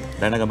 හරියලා?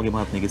 ඩයනාගමගේ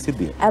මහත්මියගේ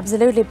සිද්ධිය.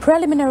 Absolutely.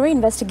 Preliminary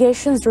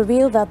investigations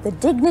reveal that the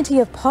dignity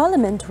of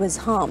Parliament was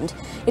harmed.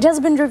 It has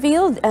been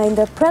revealed in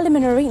the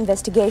preliminary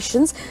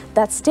investigations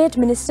that State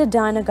Minister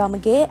Diana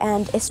Gamage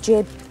and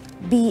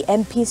SJB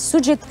MP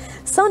Sujit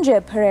Sanjay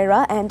Pereira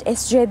and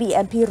SJB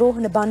MP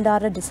Rohana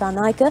Bandara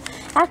Disanaika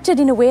acted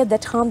in a way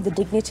that harmed the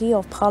dignity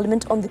of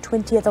Parliament on the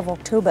 20th of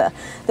October.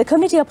 The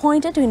committee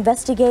appointed to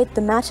investigate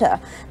the matter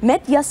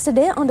met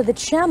yesterday under the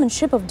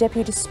chairmanship of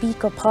Deputy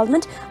Speaker of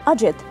Parliament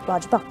Ajit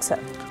Rajapaksa.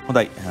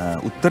 හොඳයි.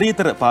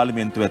 උත්තරීතර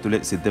පාර්ලිමේන්තුව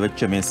ඇතුලේ සිද්ධ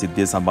වෙච්ච මේ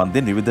සිද්ධිය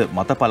සම්බන්ධයෙන් විවිධ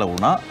මත පළ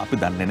වුණා.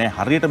 අපි දන්නේ නැහැ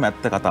හරියටම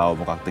ඇත්ත කතාව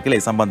මොකක්ද කියලා.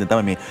 ඒ සම්බන්ධයෙන්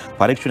තමයි මේ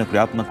පරීක්ෂණ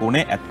ක්‍රියාත්මක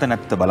වුණේ. ඇත්ත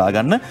නැත්ත බලා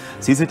ගන්න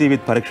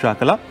CCTVත් පරීක්ෂා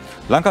කළා.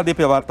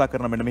 ලංකාදීපය වාර්තා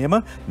කරන මෙන්න මෙහෙම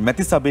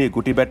මැති සභේ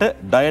ගුටි බැට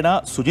ඩයනා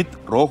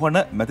සුජිත්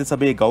රෝහණ මැති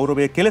සභේ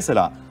ගෞරවය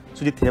කෙලෙසලා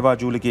සුජිත්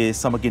හේවාජූලිගේ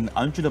සමගින්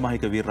අංචුල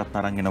මහික වීරරත්න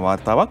අරන් එන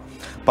වාර්තාවක්.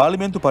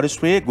 පාර්ලිමේන්තු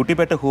පරිශ්‍රයේ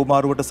ගුටිපැට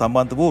හෝමාරුවට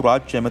සම්බන්ධ වූ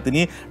රාජ්‍ය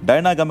ඇමතිනිය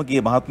ඩයනා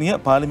ගමගේ මහත්මිය,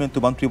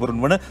 පාර්ලිමේන්තු මන්ත්‍රීවරුන්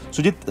වන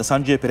සුජිත්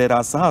සංජය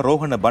පෙරේරා සහ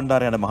රෝහණ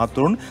බණ්ඩාර යන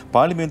මහතුරුන්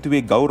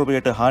පාර්ලිමේන්තුවේ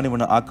ගෞරවයට හානි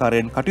වන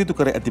ආකාරයෙන් කටයුතු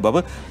කර ඇති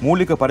බව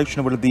මූලික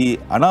පරීක්ෂණවලදී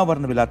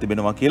අනාවරණ වෙලා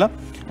තිබෙනවා කියලා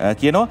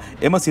කියනවා.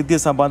 එම සිද්ධිය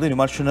සම්බන්ධව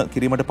විමර්ශන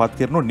කිරීමට පත්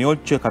කරන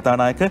නියෝජ්‍ය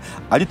කතානායක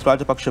අජිත්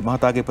රාජපක්ෂ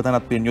මහතාගේ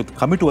ප්‍රධානත්වයෙන් යුත්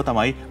කමිටුව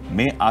තමයි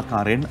මේ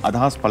ආකාරයෙන්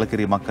අදහස් පළ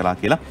කිරීමක් කළා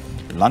කියලා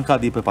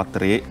ලංකාදීප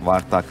පත්තරයේ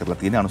වාර්තා කරලා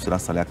තියෙන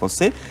අනුසරස්සලයක්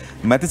ඔස්සේ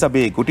මැති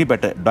සභේ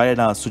ගුටිබැට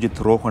ඩයනා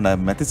සුජිත් රෝහණ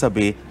මැති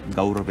සභේ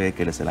ගෞරවය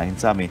කෙලෙසලා.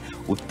 හිංසා මේ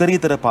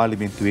උත්තරීතර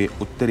පාර්ලිමේන්තුවේ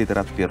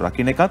උත්තරීතරත්වය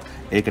රකින්න එකත්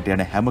ඒකට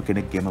යන හැම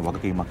කෙනෙක්ගේම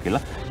වගකීමක්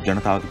කියලා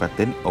ජනතාවගේ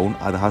පැත්තෙන් ඔවුන්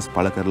අදහස්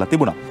පළ කරලා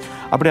තිබුණා.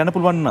 අපිට යන්න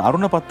පුළුවන්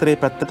අරුණ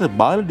පත්තරයේ පැත්තට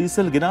බාල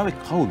ඩීසල් ගෙනාවේ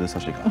කවුද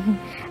සශිකා?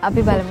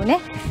 අපි බලමුනේ.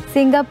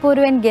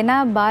 සිංගප්පූරුවෙන් ගෙනා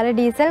බාල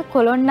ඩීසල්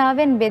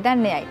කොළොන්නාවෙන්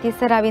බෙදන්නේයි.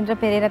 තිස්ස රවීන්ද්‍ර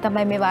පෙරේරා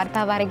තමයි මේ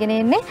වාර්තාව අරගෙන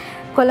එන්නේ.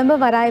 කොළඹ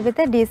වරාය වෙත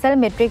ඩීසල්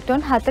මෙට්‍රික්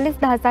ටොන්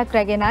 40000ක්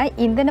රැගෙන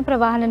ඉන්ධන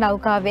ප්‍රවාහන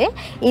නෞකාවේ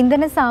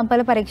ඉන්ධන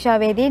සාම්පල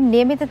පරීක්ෂාවේදී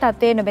නියමිත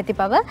තත්ත්වයේ නොමැති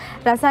බව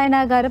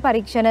රසායනාගාර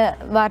පරීක්ෂණ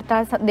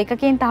වාර්තා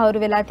දෙකකින්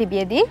තහවුරු වෙලා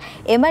තිබියදී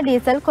එම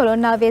ඩීසල්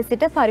කොළොන්නාවේ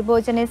සිට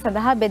පරිභෝජනය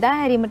සඳහා බෙදා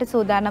හැරීමට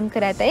සූදානම්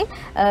කර ඇතැයි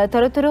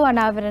තොරතුරු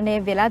අනාවරණය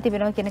වෙලා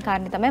තිබෙනවා කියන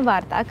කාරණේ තමයි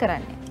වාර්තා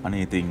කරන්නේ.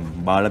 අනේ ඉතින්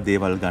බාල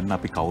දේවල් ගන්න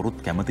අපි කවුරුත්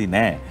කැමති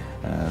නෑ.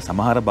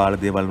 සමහර බාල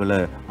දේවල් වල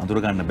අඳුර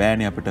ගන්න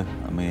බෑනේ අපිට.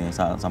 මේ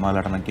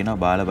සමහරලාට නම් කියනවා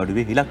බාල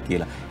බඩුවේ හිලක්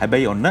කියලා.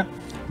 හැබැයි ඔන්න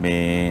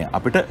මේ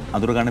අපිට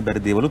අඳුර ගන්න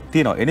බැරි දේවලුත්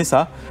තියෙනවා. ඒ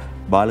නිසා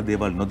බාල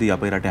දේවල් නොදී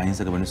අපේ රටේ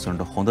අහිංසක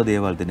මිනිස්සුන්ට හොඳ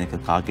දේවල් දෙන එක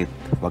කාගෙත්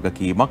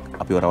වගකීමක්.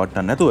 අපිව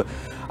රවට්ටන්න නැතුව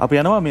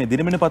අපි යනවා මේ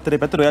දිනමින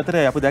පත්තරේ පැත්තට. ඔය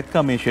අතරේ අපි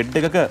දැක්කා මේ ෂෙඩ්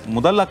එකක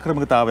මුදල්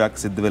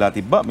අක්‍රමිකතාවයක් සිද්ධ වෙලා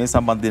තිබ්බා. මේ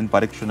සම්බන්ධයෙන්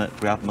පරීක්ෂණ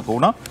ක්‍රියාත්මක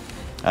වුණා.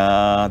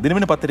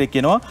 දිනමින පත්තරේ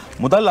කියනවා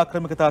මුදල්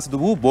අක්‍රමිකතා සිදු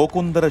වූ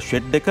බෝකුන්දර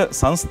ෂෙඩ් එක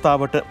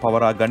සංස්ථාවට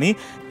පවරා ගනී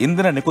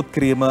ඉන්ධන නිකුත්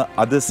කිරීම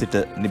අද සිට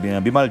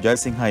බිමල්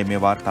ජයසිංහයි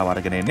මේ වාර්තාව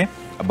අරගෙන එන්නේ.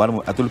 බලමු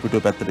අතුල්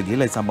පිටුව පැත්තට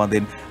ගිහිල්ලා ඒ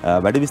සම්බන්ධයෙන්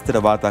වැඩි විස්තර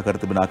වාර්තා කර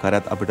තිබෙන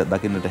ආකාරයත් අපිට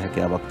දකින්නට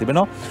හැකියාවක්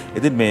තිබෙනවා.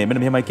 ඉතින් මේ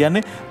මෙන්න මෙහෙමයි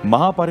කියන්නේ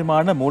මහා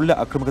පරිමාණ මූල්‍ය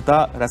අක්‍රමිකතා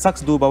රැසක්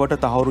සිදු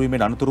බවට තහවුරු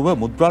වීමෙන් අනතුරුව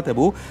මුද්‍රා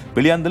තැබූ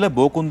පිළියන්දල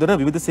බෝකුන්දර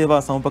විවිධ සේවා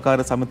සමුපකාර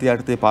සමිතිය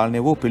යටතේ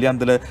පාලනය වූ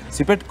පිළියන්දල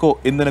සිපෙට්කෝ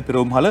ඉන්ධන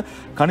පිරවුම්හල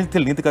khනිජ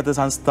තෙල් නීතිගත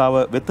සංස්ථාව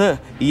වෙත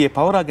ඊයේ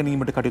පවරා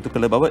ගැනීමට කටයුතු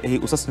කළ බව එහි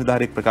උසස්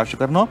නිලධාරියෙක් ප්‍රකාශ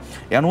කරනවා.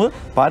 ඒ අනුව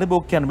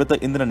පාරිභෝගිකයන් වෙත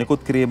ඉන්ධන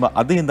නිකුත් කිරීම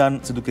අද ඉඳන්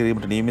සිදු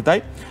කිරීමට නියමිතයි.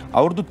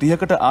 අවුරුදු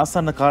 30කට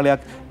ආසන්න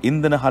කාලයක්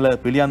ඉන්ධන හල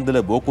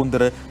පිළියන්දල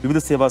බෝකුන්දර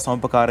විවිධ සේවා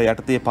සමපකාර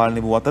යටතේ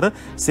පාලනය වූ අතර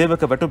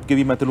සේවක වැටුප්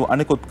ගෙවීම ඇතුළු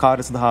අනෙකුත්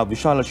කාර්ය සඳහා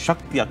විශාල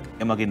ශක්තියක්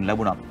එමගින්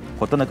ලැබුණා.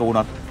 කොතනක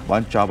වුණත්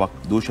වංචාවක්,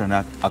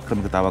 දූෂණයක්,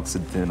 අක්‍රමිකතාවක්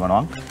සිද්ධ වෙනවා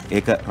නම්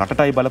ඒක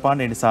රටටයි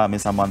බලපාන්නේ. ඒ නිසා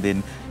මේ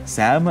සම්බන්ධයෙන්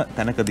සෑම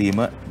තැනකදීම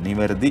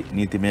නිවැරදි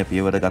නීතිමය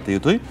පියවර ගත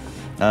යුතුයි.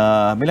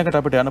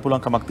 මිලකට අපිට යන්න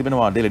පුළුවන් කමක්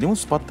තිබෙනවා ඩේලි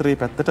නිවුස්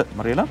පත්‍රයේ පැත්තට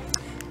මරියලා.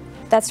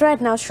 That's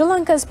right. Now, Sri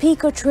Lanka's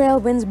Pico Trail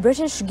wins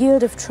British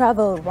Guild of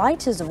Travel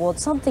Writers Award.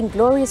 Something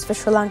glorious for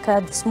Sri Lanka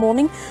this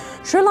morning.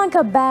 Sri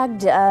Lanka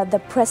bagged the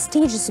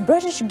prestigious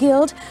British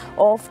Guild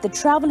of the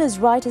Travellers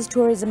Writers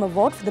Tourism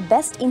Award for the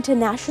best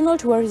international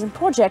tourism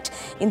project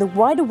in the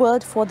wider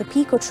world for the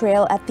Pico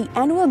Trail at the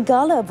annual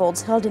Gala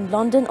Awards held in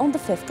London on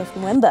the 5th of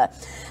November.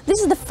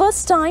 This is the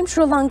first time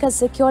Sri Lanka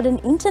secured an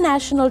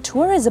international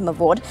tourism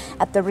award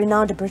at the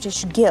renowned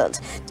British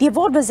Guild. The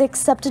award was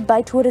accepted by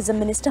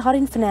Tourism Minister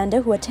Harin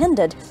Fernando, who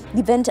attended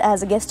the event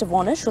as a guest of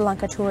honour, Sri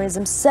Lanka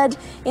Tourism said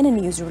in a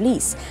news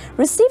release.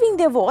 Receiving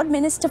the award,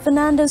 Minister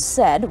Fernando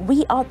said,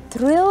 "We are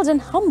thrilled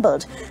and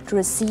humbled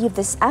to receive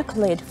this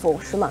accolade for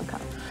Sri Lanka."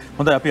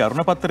 හොඳයි අපි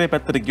අරුණ පත්‍රයේ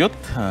පැත්තට ගියොත්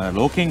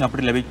ලෝකෙන්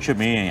අපිට ලැබිච්ච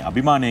මේ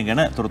අභිමානය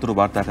ගැන තොරතුරු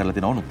වාර්තා කරලා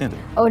තිනව නුත් නේද?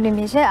 ඔව්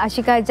නිමිෂ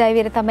අශිකා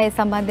ජයවීර තමයි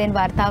සම්බන්ධයෙන්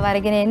වාර්තාව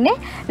අරගෙන එන්නේ.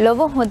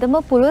 ලොව හොඳම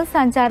පුළුල්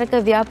සංචාරක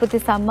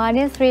ව්‍යාපෘති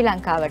සම්මානය ශ්‍රී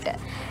ලංකාවට.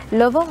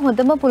 ලොව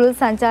හොඳම පුළුල්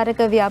සංචාරක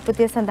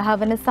ව්‍යාපෘතිය සඳහා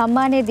වන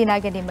සම්මානය දිනා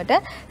ගැනීමට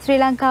ශ්‍රී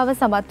ලංකාව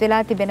සමත් වෙලා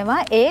තිබෙනවා.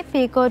 ඒ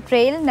පීකෝ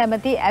ට්‍රේල්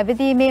නැමැති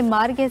ඇවිදීමේ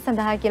මාර්ගය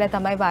සඳහා කියලා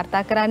තමයි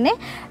වාර්තා කරන්නේ.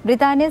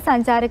 බ්‍රිතාන්‍ය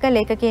සංචාරක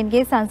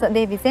ලේඛකයන්ගේ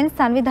සංසදයේ විසින්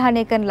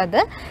සංවිධානය කරන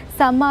ලද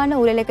සම්මාන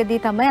උළෙලකදී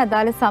තමයි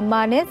අදාළ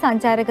සම්මානය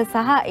සංචාරක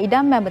සහ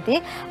ඉඩම්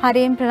ඇමති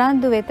හරින්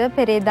ප්‍රනාන්දු වෙත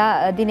පෙරේදා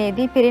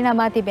දිනේදී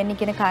පිරිනමා තිබෙන්නේ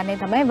කියන කාරණේ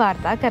තමයි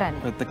වාර්තා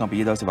කරන්නේ. ඒත් එක්කම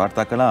ඊයේ දවසේ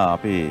වාර්තා කළා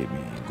අපේ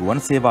මේ ගුවන්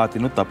සේවා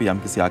අතිනුත් අපි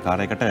යම්කිසි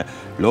ආකාරයකට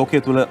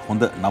ලෝකයේ තුල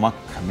හොඳ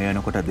නමක් මේ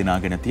වෙනකොට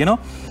දිනාගෙන තියෙනවා.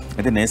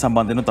 ඉතින් මේ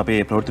සම්බන්ධෙනුත්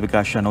අපේ ප්‍රවෘත්ති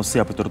විකාශන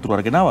ඔස්සේ අපි තොරතුරු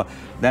අරගෙන ආවා.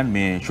 දැන්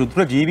මේ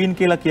ශුද්‍ර ජීවීන්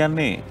කියලා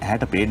කියන්නේ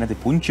ඇහැට පේන්නේ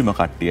නැති පුංචිම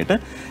කට්ටියට.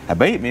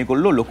 හැබැයි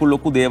මේගොල්ලෝ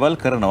ලොකු දේවල්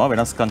කරනවා,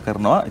 වෙනස්කම්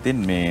කරනවා.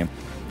 ඉතින් මේ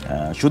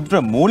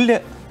ශුද්‍ර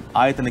මූල්‍ය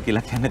ආයතන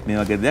කියලා කියන්නේ මේ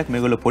වගේ දෙයක්.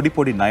 මේගොල්ලෝ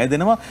පොඩි ණය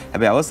දෙනවා.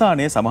 හැබැයි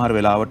අවසානයේ සමහර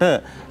වෙලාවට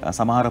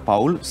සමහර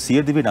පවුල්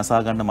සියදිවි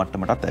නසා ගන්න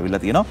මට්ටමටත්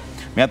ඇවිල්ලා තියෙනවා.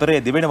 මේ අතරේ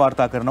දෙවෙනි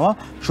වාර්තා කරනවා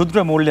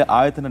ශුද්‍ර මූල්‍ය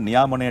ආයතන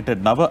නියාමනයට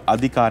නව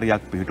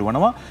අධිකාරියක්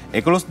පිහිටවනවා.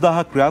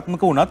 11000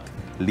 ක්‍රියාත්මක වුණත්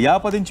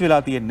ලියාපදිංචි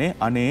වෙලා තියෙන්නේ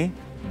අනේ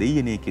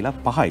දෙයියනේ කියලා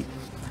 5යි.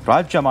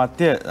 රාජ්‍ය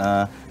අමාත්‍ය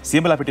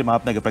සියඹලපිටිය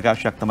මහත්මයාගේ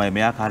ප්‍රකාශයක් තමයි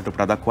මේ ආකාරයට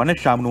ප්‍රදක්වන්නේ.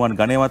 ශාම්නුවන්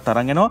ගණේවත්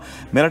අරන් එනවා.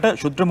 මෙරට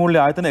ශුද්‍ර මූල්‍ය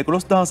ආයතන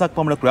 11000ක්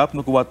පමණ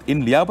ක්‍රියාත්මක වුවත්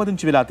ඉන්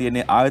ලියාපදිංචි වෙලා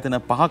තියෙන්නේ ආයතන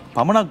 5ක්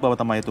පමණක් බව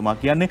තමයි එතුමා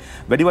කියන්නේ.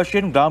 වැඩි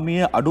වශයෙන්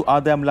ග්‍රාමීය අඩු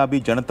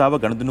ආදායම්ලාභී ජනතාව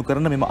ගණදෙනු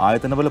කරන මෙම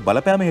ආයතනවල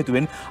බලපෑම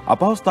හේතුවෙන්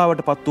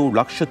අපහසුතාවට පත් වූ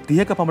ලක්ෂ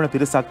 30ක පමණ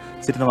පිරිසක්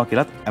සිටිනවා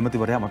කියලත්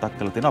ඇමතිවරයා මතක්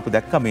කළා තියෙනවා. අපි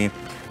දැක්කා මේ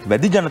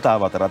වැඩි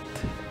ජනතාව අතරත්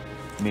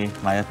මේ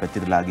ණය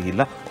පැතිරලා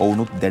ගිහිල්ලා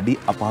ඔවුනුත් දැඩි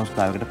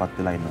අපහසුතාවයකට පත්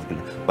වෙලා ඉන්නවා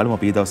කියලා. බලමු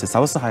අපි ඊ දවසේ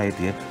සවස්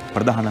 6ට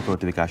ප්‍රධාන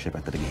ප්‍රවෘත්ති විකාශය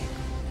පැත්තට ගිහින්.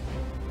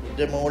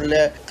 ශුද්ධ මූල්‍ය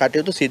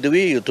කටයුතු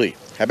සිදුවිය යුතුයි.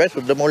 හැබැයි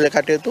ශුද්ධ මූල්‍ය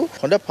කටයුතු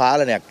හොඳ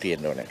පාලනයක්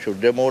තියෙන්න ඕනේ.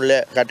 ශුද්ධ මූල්‍ය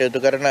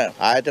කටයුතු කරන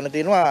ආයතන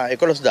තියෙනවා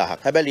 11000ක්.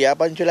 හැබැයි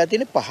ලියාපදිංචි වෙලා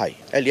තියෙන්නේ 5යි.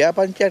 ඒ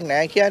ලියාපදිංචියක්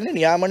නැහැ කියන්නේ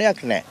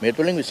නියාමනයක් නැහැ. මේ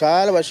තුලින්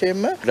විශාල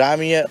වශයෙන්ම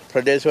ග්‍රාමීය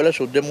ප්‍රදේශවල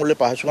ශුද්ධ මූල්‍ය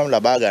පහසුකම්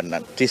ලබා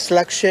ගන්නන් 30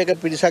 ලක්ෂයක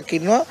පිරිසක්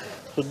ඉන්නවා.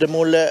 ශුද්ධ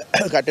මූල්‍ය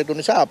කටයුතු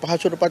නිසා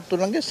අපහසුතාවපත්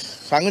තුනගේ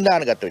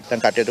සංවිධානගත වෙයි.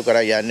 දැන් කටයුතු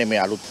කරා යන්නේ මේ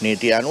අලුත්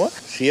නීතිය අනුව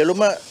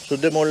සියලුම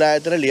ශුද්ධ මූල්‍ය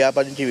ආයතන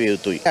ලියාපදිංචි විය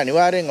යුතුයි.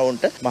 අනිවාර්යෙන්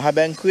වුන්ට මහ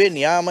බැංකුවේ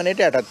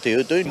නියාමනයට යටත් විය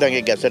යුතුයි. දැන්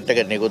ඒ ගැසට්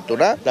එක නිකුත්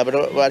වුණා. ලබන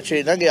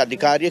වර්ෂයේ ඉඳන් ඒ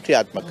අධිකාරිය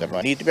ක්‍රියාත්මක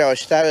කරනවා. නීතිපය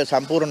අවශ්‍යතාවය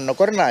සම්පූර්ණ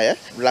නොකරන අය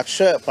ලක්ෂ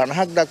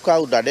 50ක්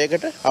දක්වා වූ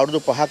දඩයකට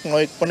අවුරුදු 5ක්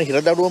නොයෙක් වන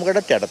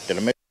හිරදඬුවමකටත් යටත්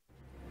වෙනවා.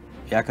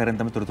 එයාකරෙන්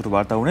තමයි තොරතුරු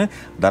වාර්තා වුණේ.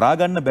 දරා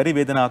ගන්න බැරි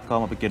වේදනාවක්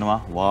ආවම අපි කියනවා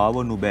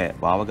වාවනු බෑ,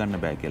 වාව ගන්න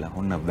බෑ කියලා.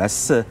 ඔන්න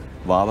වැස්ස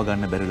වාව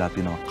ගන්න බැරිලා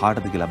තිනවා.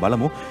 කාටද කියලා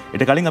බලමු.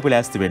 ඊට කලින් අපි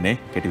ලෑස්ති වෙන්නේ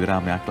කෙටි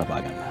විරාමයක්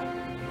ලබා ගන්න.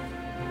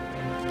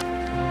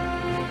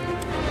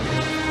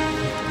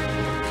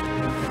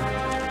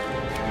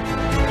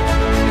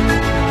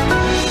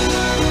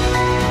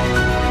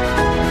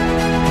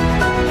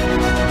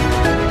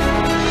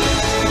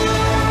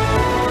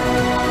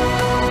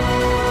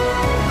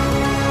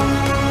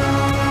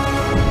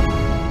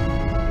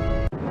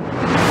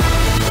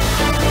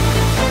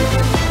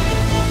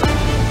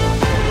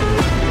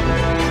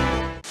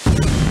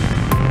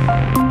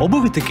 ඔබ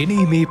වෙත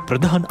ගෙනීමේ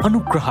ප්‍රධාන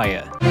අනුග්‍රහය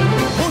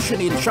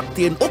පෝෂණයෙන්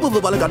ශක්තියෙන් ඔබව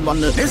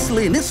බලගන්වන්න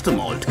නෙස්ලේ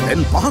නෙස්ටමෝල්ට්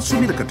දැන්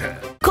පහසු මිලකට.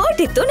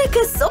 කෝටි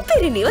 3ක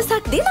සුපිරි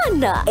නිවසක්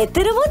දිනන්න.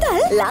 එතර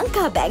මුදල්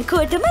ලංකා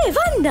බැංකුවටම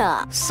එවන්න.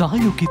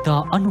 සහයෝගිතා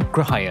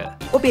අනුග්‍රහය.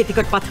 ඔබේ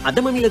ටිකට් පත්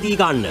අදම මිලදී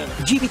ගන්න.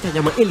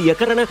 ජීවිතයම එළිය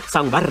කරන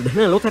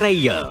සංවර්ධන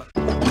ලොතරැයිය.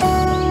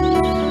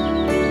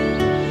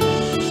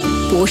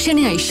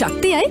 පෝෂණයයි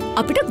ශක්තියයි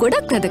අපිට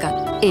ගොඩක් වැදගත්.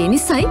 ඒ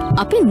නිසායි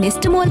අපි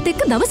නෙස්ටමෝල්ට්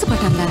එක්ක දවස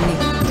පටන්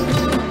ගන්නෙ.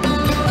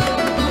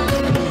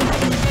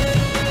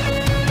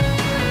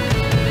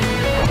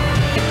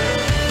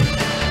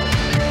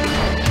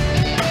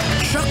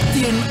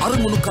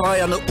 අරමුණු කරා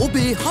යන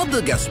ඔබේ හද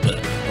ගැස්ම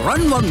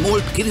රන්වන්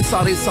මෝල්ට්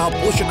කිරිසාරේ සහ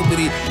පෝෂක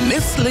පිරි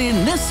නෙස්ලේ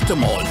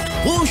නෙස්ටමෝල්ට්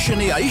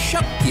පෝෂණයයි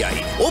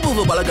ශක්තියයි ඔබව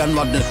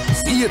බලගන්වන්න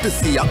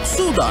 100%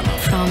 සූදානම්.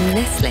 From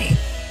Nestle.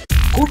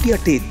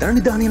 කෝටියටේ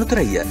ධනනිධානය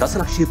නොතරය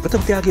දසලක්ෂය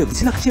ප්‍රථමත්‍යයාගේ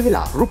 20 ලක්ෂය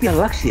වෙලා රුපියල්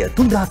ලක්ෂය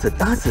 3000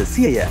 100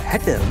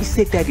 60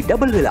 20 තෑගි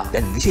ඩබල් වෙලා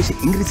දැන් විශේෂ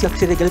ඉංග්‍රීසි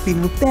අක්ෂරය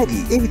ගැලපීමනුත්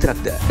තෑගි ඒ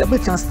විතරක්ද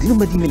ඩබල් chance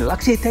දිනුමදීමෙන්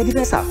ලක්ෂය තෑගි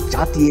රැසක්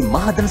ජාතියේ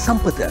මහධන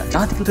සම්පත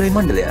ජාතික ලොතරැයි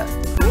මණ්ඩලය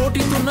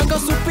කෝටි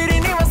 3ක සුපිරි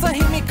නිවස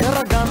හිමි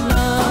කරගන්න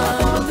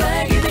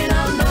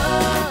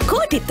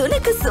කෝටි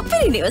 3ක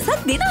සුපිරි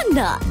නිවසක්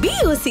දිනන්න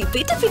BOC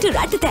පිට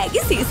රට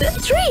තෑගි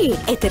සීසන් 3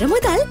 එතර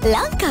මුදල්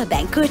ලංකා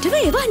බැංකුවටම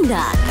එවන්න.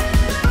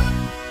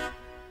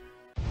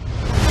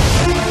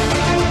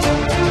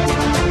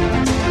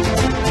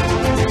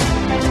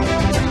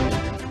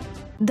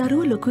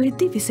 දරුවෝ ලොකු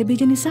වෙද්දී විස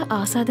බීජ නිසා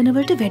ආසාදන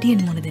වලට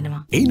වැඩියෙන් මුහුණ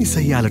දෙනවා. ඒ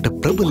නිසා යාලට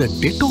ප්‍රබල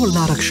ඩෙටෝල්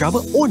ආරක්ෂාව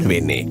ඕන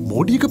වෙන්නේ.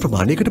 මෝඩියක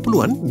ප්‍රමාණයකට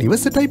පුළුවන්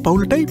නිවසටයි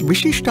පවුලටයි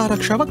විශිෂ්ට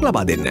ආරක්ෂාවක්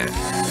ලබා දෙන්න.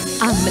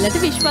 අම්මලට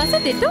විශ්වාස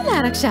ඩෙටෝල්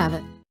ආරක්ෂාව.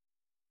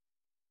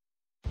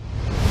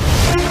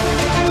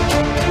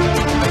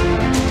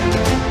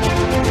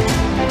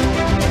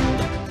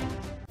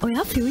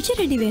 ඔයා ෆියුචර්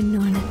රෙඩි වෙන්න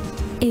ඕන.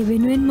 ඒ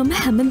වෙනුවෙන් මම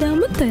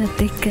හැමදාමත්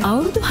ඔයත් එක්ක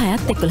අවුරුදු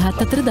 6ත්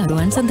 11ත් අතර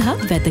දරුවන් සඳහා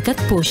වැදගත්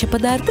පෝෂ්‍ය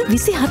පදාර්ථ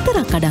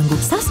 24ක් අඩංගු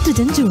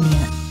සස්ට්‍රජන්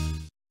ජූනියර්.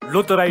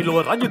 ලොතරැයි ලොව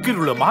රජ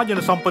කිරුළ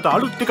මහජන සම්පත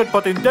අලුත් ටිකට්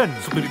පතෙන් දැන්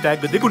සුපිරි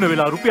තෑග්ග දෙගුණ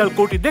වෙලා රුපියල්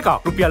කෝටි 2ක්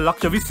රුපියල්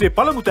ලක්ෂ 20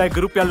 පළමු තෑග්ග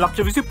රුපියල්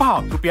ලක්ෂ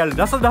 25ක් රුපියල්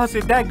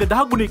දසදහසේ තෑග්ග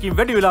 10 ගුණයකින්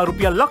වැඩි වෙලා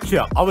රුපියල්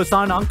ලක්ෂයක්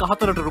අවසාන අංක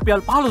 4ට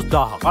රුපියල්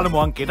 15000ක්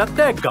පළමු අංකයටත්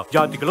තෑග්ගක්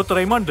ජාතික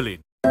ලොතරැයි මණ්ඩලයෙන්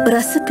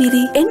රසපිරි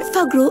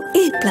එන්ෆග්‍රෝ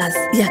A+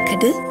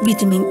 යකඩ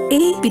vitamin A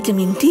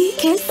vitamin D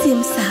calcium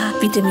සහ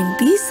විටමින්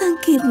B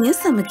සංකීර්ණය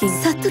සමගින්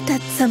සතුටත්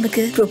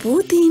සමග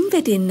ප්‍රබෝධීන්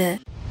වැඩෙන්න.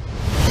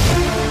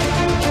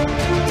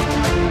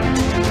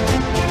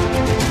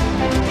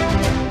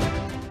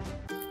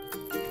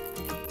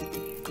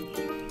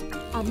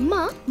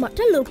 අම්මා මට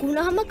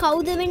ලොකුණහම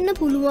කවුද වෙන්න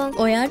පුළුවන්?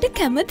 ඔයාට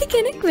කැමති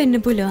කෙනෙක් වෙන්න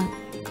පුළුවන්.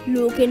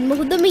 ලෝකෙන්ම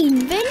හොඳම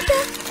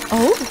ඉන්වෙන්ටර්?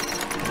 ඔව්.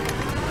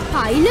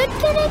 පයිලට්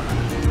කෙනෙක්?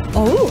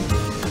 ඔව්.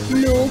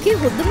 ලෝකෙ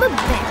හොඳම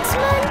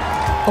බැට්ස්මන්?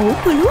 ඔව්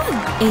පුළුවන්.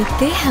 ඒත්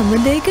ඒ හැම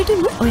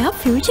දෙයකටම ඔයා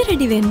ෆියුචර්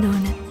රෙඩි වෙන්න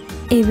ඕන.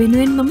 ඒ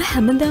වෙනුවෙන් මම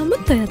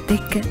හැමදාමත් ඔයත්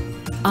එක්ක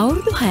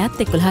අවුරුදු 6ත්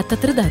 11ත්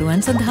අතර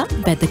දරුවන් සඳහා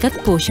වැදගත්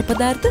පෝෂ්‍ය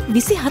පදාර්ථ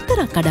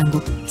 24ක් අඩංගු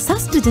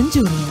සස්ට්‍රජන්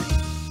ජූනියර්.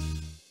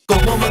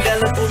 කොහොම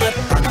ගැලපුණත්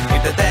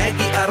අන්තිට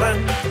තෑගි අරන්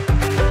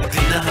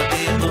දින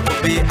හතේම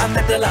ඔබේ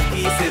අතට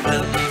ලකී 7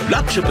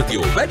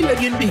 ලක්ෂපතියෝ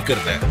වැඩියෙන් බිහි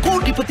කරන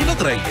කෝටිපති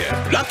ලොතරැයිය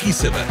ලකී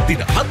 7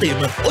 දින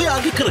හතේම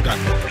ඔයාගේ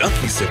කරගන්න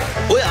ලකී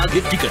 7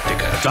 ඔයාගේ ටිකට්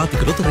එක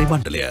ජාතික ලොතරැයි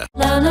මණ්ඩලය.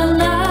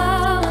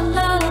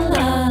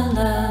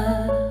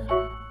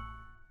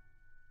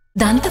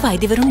 දන්ත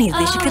වෛද්‍යවරුන්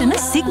නිර්දේශ කරන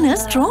සිග්නල්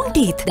ස්ට්‍රෝං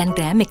ටීත් දැන්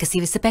ග්‍රෑම්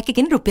 120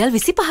 පැකකින් රුපියල්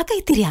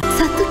 25ක ඉතිරියක්.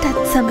 සතුටත්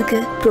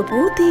සමග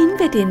ප්‍රබෝධීන්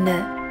වැඩෙන්න.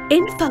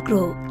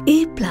 එන්ෆග්‍රෝ A+.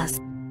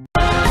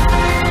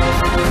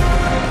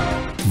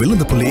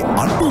 වෙළඳපොලේ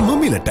අල්පම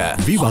මිලට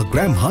විවා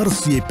ග්‍රෑම්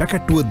 400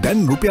 පැකට්ටුව දැන්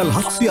රුපියල්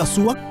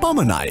 780ක්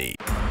පමණයි.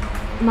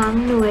 මං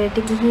නුවරට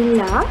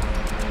ගිහිල්ලා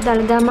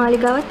දළදා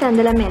මාලිගාවත්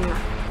ඇඳලා මෙන්න.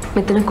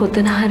 මෙතන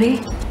කොතන හරි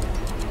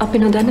අපි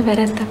නොදන්න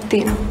වැරැද්දක්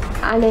තියෙනවා.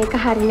 අනේක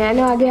හරි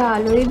නෑනේ වගේ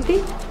යාළුවෝ ඉද්දි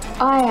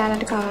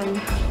ආයාලට කවන්න.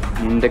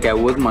 මුන්ට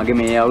කැව්වොත් මගේ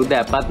මේ අවුරුද්ද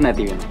ඇපත්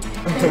නැති වෙනවා.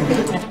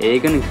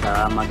 ඒක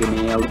නිසා මගේ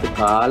මේ අවුරුද්ද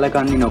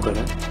කාලකන්ණි නොකර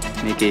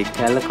මේක එක්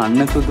කැල්ල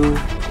කන්න සුදු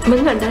මම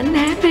නඩන්නේ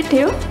නැහැ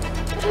පෙටියෝ.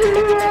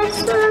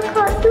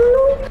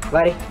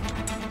 වරි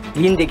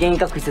ගින් දෙකෙන්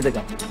එකක්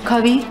විසඳගමු.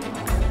 කවි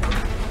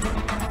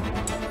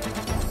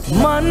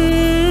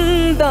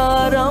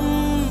මන්දාරම්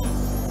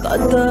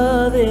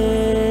කතාවේ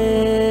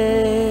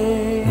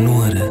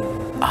නුවර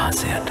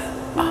ආසයට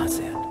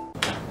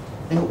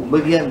උඹ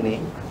කියන්නේ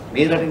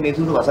මේ රටේ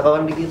මිනිස්සුන්ට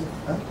වසකවන්නේ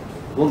කියලා.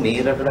 ඔව්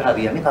මේ රටට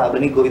හරියන්නේ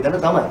කාබනික් ගොවිතැන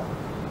තමයි.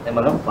 දැන්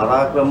මම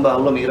පරාක්‍රම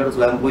බහුල මේ රට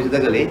ස්වයං පෝෂිත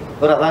කළේ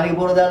ඔය රසායනික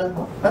පොර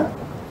දාලා.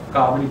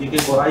 කාබනික්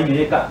එකේ පොරයි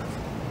මේක.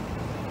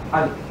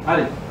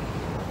 හරි.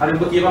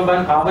 ඔබ කියපන්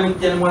බලන්න කාබනික්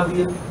කියන්නේ මොකක්ද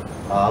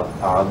කියලා?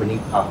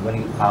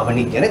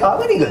 කාබනික් කියන්නේ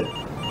කාබනික.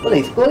 ඔල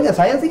ඉස්කෝලේ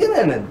සයන්ස් ඉගෙන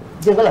ගන්න.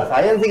 ඉතින්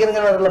ඔයාලා සයන්ස් ඉගෙන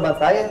ගන්නවද බා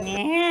සයන්ස්?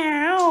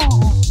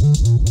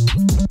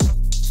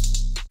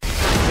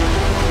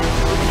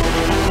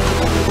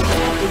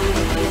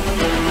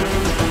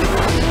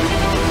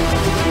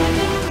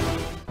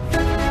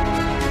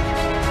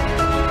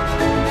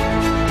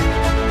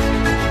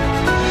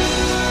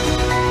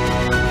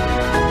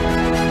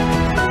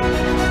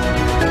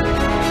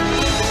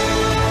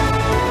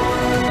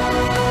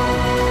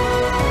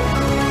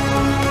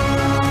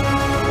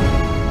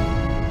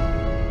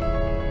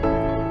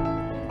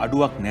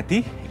 අඩුවක් නැති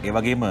ඒ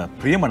වගේම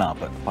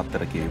ප්‍රියමනාප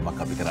පත්තර කියවීමක්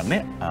අපි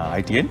කරන්නේ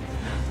ITN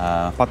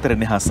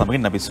පත්තරෙන් එහා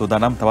සමගින් අපි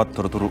සූදානම් තවත්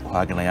තොරතුරු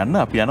හොයාගෙන යන්න.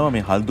 අපි යනවා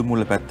මේ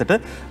හල්දුමුල්ල පැත්තට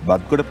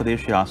බත්ගොඩ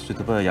ප්‍රදේශයේ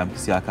ආශ්‍රිතව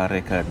යම්කිසි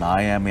ආකාරයක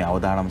නායෑමේ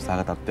අවදානම්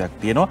සහගත තත්ත්වයක්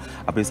තියෙනවා.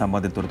 අපි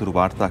සම්බන්ධයෙන් තොරතුරු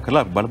වාර්තා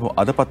කළා. බලමු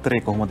අද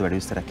පත්තරේ කොහොමද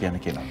වැඩි විස්තරයක්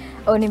කියන්නේ කියලා.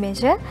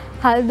 ඕනිමේෂ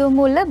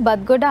හල්දුමුල්ල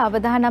බත්ගොඩ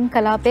අවදානම්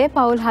කලාපයේ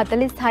පවුල්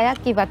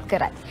 46ක් ඉවත්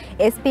කරයි.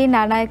 SP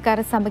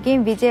නානායකකාර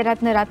සමගින්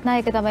විජේරත්න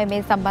රත්නායක තමයි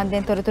මේ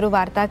සම්බන්ධයෙන් තොරතුරු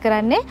වාර්තා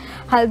කරන්නේ.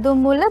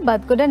 හල්දුම්මුල්ල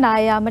බත්ගොඩ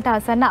නායාමට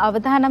ආසන්න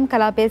අවදානම්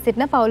කලාපයේ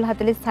සිටින පවුල්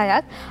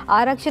 46ක්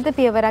ආරක්ෂිත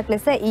පියවරක්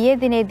ලෙස ඊයේ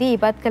දිනේදී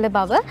ඉවත් කළ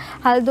බව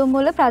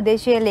හල්දුම්මුල්ල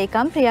ප්‍රාදේශීය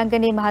ලේකම්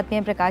ප්‍රියංගනී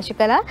මහත්මිය ප්‍රකාශ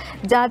කළා.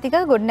 ජාතික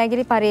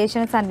ගොඩනැගිලි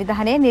පර්යේෂණ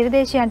සංවිධානයේ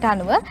නිර්දේශයන්ට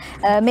අනුව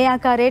මේ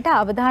ආකාරයට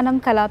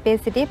අවදානම් කලාපයේ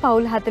සිටි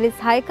පවුල්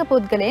 46ක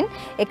පුද්ගලයන්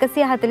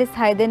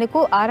 146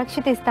 දෙනෙකු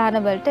ආරක්ෂිත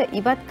ස්ථානවලට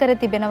ඉවත් කර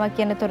තිබෙනවා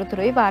කියන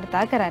තොරතුරුයි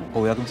වාර්තා කරන්නේ.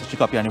 ඔය යතුම්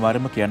සුචික අපි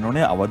අනිවාර්යයෙන්ම කියන්න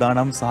ඕනේ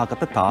අවදානම්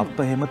සහගත තාප්ප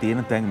එහෙම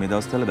තියෙන තැන් මේ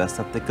දවස්වල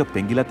වැස්සත් එක්ක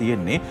පෙඟිලා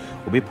තියෙන්නේ.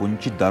 ඔබේ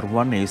පුංචි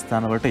දරුවන් ඒ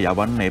ස්ථානවලට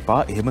යවන්න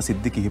එපා. එහෙම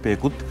සිද්ධි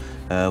කිහිපයකුත්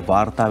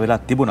වාර්තා වෙලා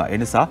තිබුණා. ඒ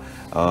නිසා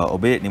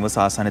ඔබේ නිවස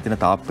ආසන්නයේ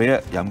තියෙන තාප්පය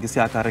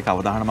යම්කිසි ආකාරයක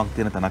අවධානමක්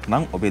තියෙන තැනක්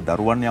නම් ඔබේ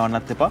දරුවන්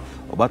යවන්නත් එපා.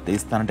 ඔබත් ඒ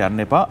ස්ථානට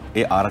යන්න එපා.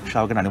 ඒ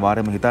ආරක්ෂාව ගැන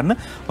අනිවාර්යයෙන්ම හිතන්න.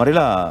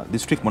 මරිලා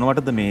දිස්ත්‍රික්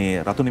මොනවටද මේ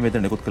රතු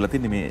නිවේදන නිකුත් කරලා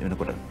තින්නේ මේ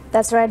වෙනකොට?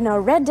 That's right. Now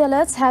red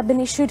alerts have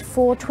been issued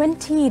for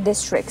 20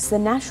 districts.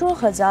 The National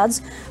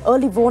Hazards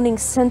Early Warning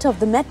Center of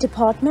the Met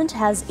Department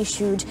has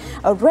issued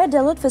a red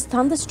alert for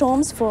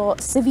thunderstorms for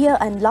severe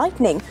and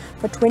lightning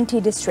for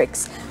 20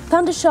 districts.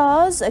 Thunder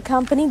showers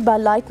accompanied by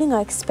lightning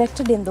are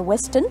expected in the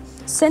western,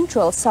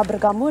 central,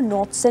 Sabaragamu,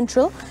 north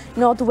central,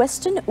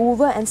 northwestern,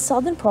 Uva and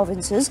southern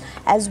provinces,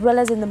 as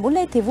well as in the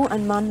Mullaitivu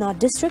and Manna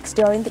districts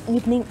during the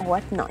evening or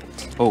at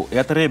night. ඔව්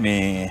ඒ අතරේ මේ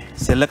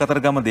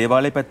සෙල්ලකතරගම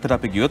දේවාලය පැත්තට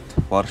අපි ගියොත්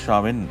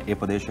වර්ෂාවෙන් ඒ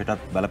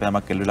ප්‍රදේශයටත්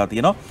බලපෑමක් එල්ල වෙලා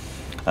තියෙනවා.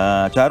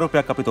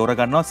 ඡායාරූපයක් අපි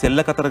තෝරගන්නවා.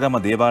 සෙල්ලකතරගම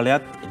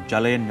දේවාලයත්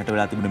ජලයෙන් යට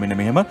වෙලා තිබුණේ මෙන්න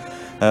මෙහෙම.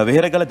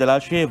 වෙහෙරගල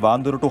ජලාශයේ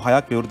වාන්දුරුටු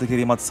 6ක් විවෘත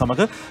කිරීමත්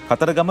සමග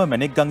කතරගම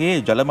මැණික් ගඟේ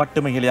ජල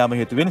මට්ටම ඉහළ යාම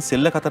හේතුවෙන්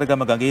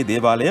සෙල්ලකතරගම ගඟේ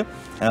දේවාලය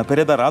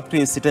පෙරේදා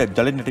රාත්‍රියේ සිට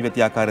ජලයෙන් යට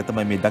වෙති ආකාරය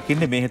තමයි මේ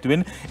දකින්නේ. මේ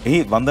හේතුවෙන් එහි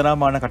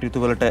වන්දනාමාන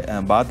කටයුතු වලට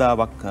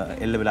බාධාවක්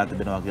එල්ල වෙලා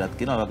තිබෙනවා කියලාත්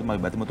කියනවා. ඒ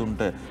වගේම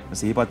බැතිමතුන්ට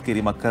සිහිපත්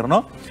කිරීමක්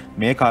කරනවා.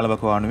 මේ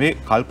කාලවකවානුවේ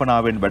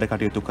කල්පනාවෙන් වැඩ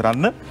කටයුතු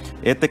කරන්න.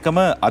 ඒත්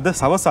එක්කම අද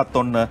සවසත්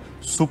ඔන්න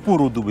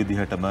සුපුරුදු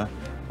විදිහටම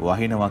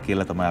වහිනවා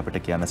කියලා තමයි අපිට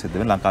කියන්න සිද්ධ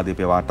වෙන්නේ.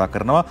 ලංකාදීපේ වාර්තා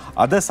කරනවා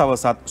අද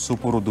සවසත්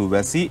සුපුරුදු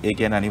වැසි. ඒ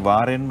කියන්නේ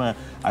අනිවාර්යෙන්ම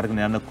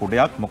අරගෙන යන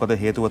කුඩයක්. මොකද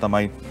හේතුව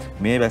තමයි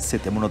මේ වැස්සේ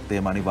තෙමුණොත්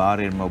එහෙම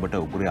අනිවාර්යෙන්ම ඔබට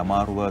උගුරේ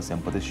අමාරුව,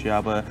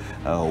 සම්පතිශ්‍යාව,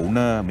 උණ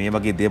මේ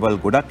වගේ දේවල්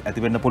ගොඩක්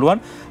ඇති වෙන්න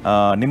පුළුවන්.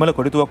 නිමල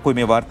කොඩිතුවක්කුයි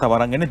මේ වාර්තාව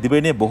අරන් එන්නේ.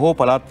 දිවයිනේ බොහෝ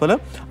පළාත්වල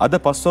අද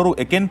පස්වරු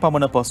එකෙන්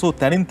පමණ පසු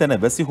තැනින් තැන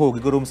වැසි හෝ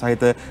ගිගුරුම්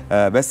සහිත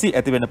වැසි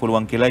ඇති වෙන්න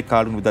පුළුවන් කියලායි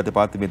කාලුණු විද්‍යා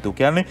දෙපාර්තමේන්තුව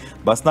කියන්නේ.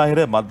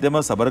 බස්නාහිර,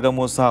 මධ්‍යම,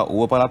 සබරගමුව සහ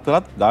ඌව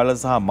පළාත්වලත්, ගාල්ල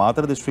සහ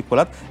මාතර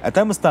දිස්ත්‍රික්කවලත්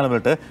ඇතැම්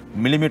ස්ථානවලට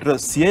මිලිමීටර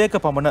 100ක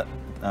පමණ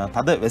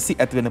තද වැසි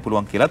ඇති වෙන්න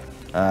පුළුවන් කියලත්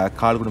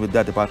කාලගුණ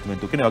විද්‍යා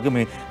දෙපාර්තමේන්තුව කියන්නේ. ඒ වගේම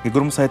මේ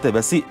ගිගුරුම් සහිත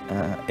වැසි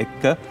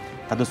එක්ක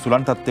තද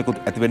සුළං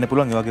තත්ත්වයකුත් ඇති වෙන්න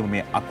පුළුවන්. ඒ වගේම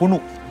මේ අකුණු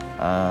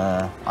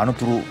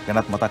අනුතුරු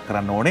ගැනත් මතක්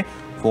කරන්න ඕනේ.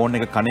 ෆෝන්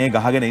එක කනේ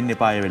ගහගෙන ඉන්න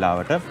එපා ඒ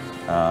වෙලාවට.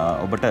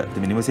 ඔබට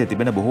නිවසේ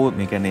තිබෙන බොහෝ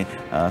මේ කියන්නේ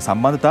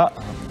සම්බන්ධතා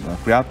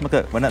ක්‍රියාත්මක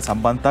වන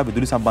සම්බන්ධතා,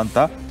 විදුලි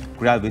සම්බන්ධතා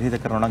ක්‍රියා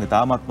විරහිත කරනවා නම්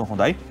ඉතාමත්ම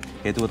හොඳයි.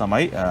 හේතුව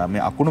තමයි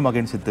මේ අකුණු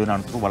මගෙන් සිද්ධ වෙන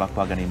අනුතුරු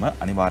වළක්වා ගැනීම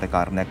අනිවාර්ය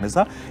කාරණයක්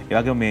නිසා. ඒ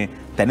වගේම මේ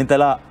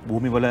තැනිතලා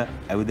භූමිවල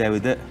ඇවිද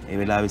ඒ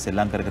වෙලාවේ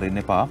සෙල්ලම් කර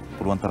ඉන්න එපා.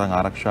 පුළුවන් තරම්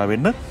ආරක්ෂා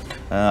වෙන්න.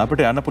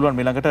 අපිට යන්න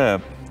පුළුවන් ඊළඟට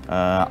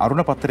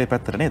අරුණ පත්තරේ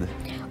පැත්තට නේද?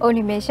 ඔව්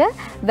නිමේෂ.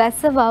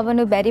 වැස්ස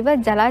වවනු බැරිව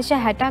ජලාශය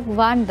 60ක්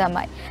වාන්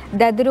දමයි.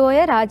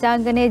 දැදුරෝය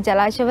රාජාංගනයේ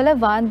ජලාශවල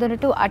වාන්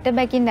දොරටු 8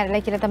 බැගින්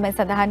නැරලා කියලා තමයි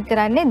සඳහන්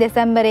කරන්නේ.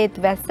 දෙසැම්බරයේත්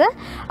වැස්ස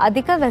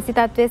අධික වැසි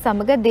තත්ත්වයේ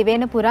සමග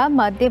දිවයින පුරා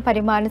මධ්‍ය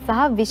පරිමාණ සහ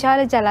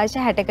විශාල ජලාශ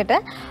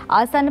 60කට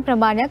ආසන්න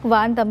ප්‍රමාණයක්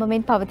වාන්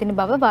දමමින් පවතින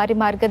බව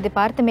වාරිමාර්ග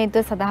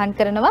දෙපාර්තමේන්තුව සඳහන්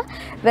කරනවා.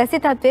 වැසි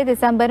තත්ත්වය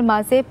දෙසැම්බර්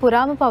මාසයේ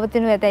පුරාම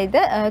පවතිනු ඇතැයිද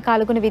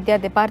කාලගුණ විද්‍යා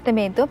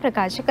දෙපාර්තමේන්තුව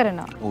ප්‍රකාශ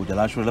කරනවා. ඔව්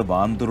ජලාශවල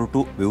වාන්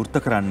දොරටු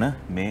විවෘත කරන්න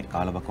මේ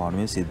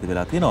කාලවකවානුවේ සිද්ධ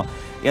වෙලා තියෙනවා.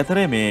 ඒ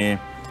අතරේ මේ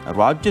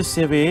රාජ්‍ය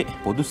සේවයේ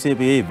පොදු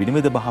සේවයේ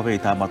විනිවිද භාවය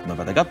ඉතාමත්ම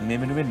වැදගත්.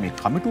 මේ වෙනුවෙන් මේ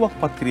කමිටුවක්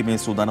පත් කිරීමේ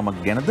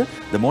සූදානමක් ගැනද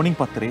ද මෝර්නිං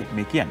පත්තරේ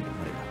මේ කියන්නේ.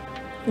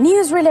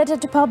 News related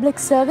to public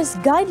service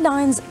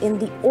guidelines in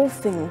the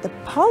offing. The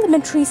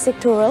Parliamentary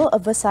Sectoral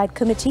Oversight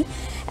Committee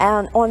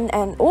on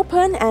an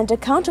open and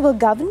accountable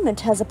government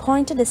has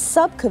appointed a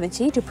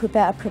subcommittee to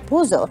prepare a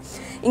proposal,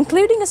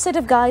 including a set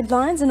of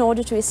guidelines in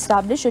order to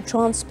establish a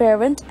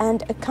transparent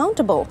and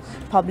accountable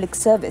public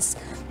service.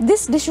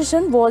 This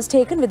decision was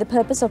taken with the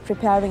purpose of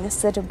preparing a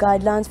set of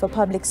guidelines for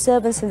public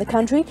servants in the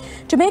country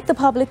to make the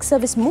public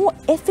service more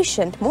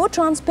efficient, more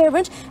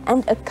transparent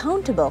and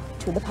accountable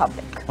to the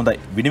public. හොඳයි.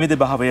 විනිවිද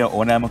භාවය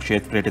ඕනෑම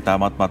ක්ෂේත්‍රයට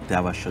ඉතාමත්ම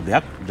අත්‍යවශ්‍ය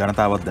දෙයක්.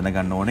 ජනතාවත්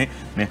දැනගන්න ඕනේ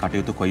මේ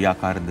කටයුතු කොයි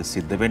ආකාරයෙන්ද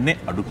සිද්ධ වෙන්නේ,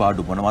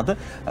 අඩුපාඩු මොනවද,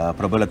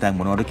 ප්‍රබල තැන්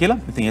මොනවද කියලා.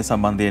 ඉතින් ඒ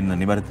සම්බන්ධයෙන්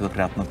නිවැරදිව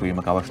ක්‍රියාත්මක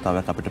වීමක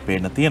අවස්ථාවක් අපිට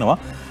පේන්න තියෙනවා.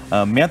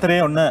 මේ අතරේ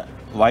ඔන්න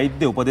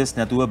වෛද්‍ය උපදෙස්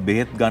නැතුව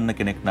බෙහෙත් ගන්න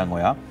කෙනෙක් නම්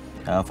ඔයා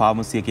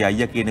ෆාමසි එකේ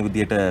අයියා කියන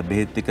විදිහට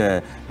බෙහෙත් ටික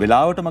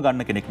වෙලාවටම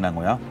ගන්න කෙනෙක් නම්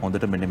ඔයා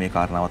හොඳට මෙන්න මේ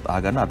කාරණාවත්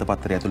අහගන්න. අද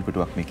පත්‍රයේ ඇතුල්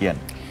පිටුවක් මේ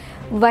කියන්නේ.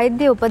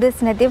 වෛද්‍ය උපදෙස්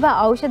නැතිව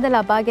ඖෂධ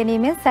ලබා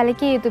ගැනීමෙන්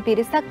සැලකිය යුතු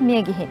පිරිසක්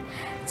මිය ගිහින්.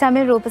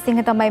 චමිල්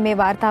රූපසිංහ තමයි මේ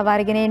වාර්තාව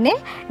අරගෙන එන්නේ.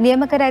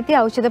 නියම කර ඇති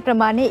ඖෂධ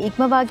ප්‍රමාණය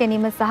ඉක්මවා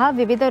ගැනීම සහ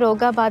විවිධ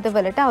රෝගාබාධ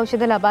වලට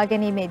ඖෂධ ලබා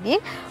ගැනීමේදී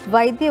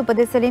වෛද්‍ය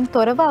උපදෙස් වලින්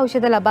තොරව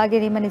ඖෂධ ලබා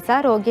ගැනීම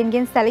නිසා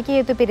රෝගීන්ගෙන් සැලකිය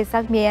යුතු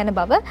පිරිසක් මිය යන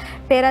බව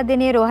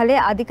පේරාදෙණිය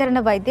රෝහලේ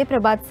අධිකරණ වෛද්‍ය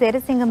ප්‍රභාත්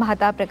සේරසිංහ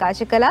මහතා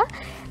ප්‍රකාශ කළා.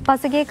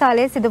 පසුගිය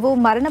කාලයේ සිදු වූ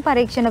මරණ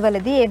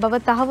පරීක්ෂණවලදී ඒ බව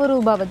තහවුරු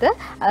බවද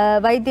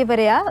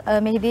වෛද්‍යවරයා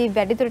මෙහිදී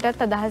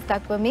වැඩිදුරටත් අදහස්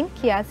දක්වමින්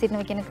කියා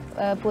සිටිනවා කියන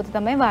පුවත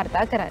තමයි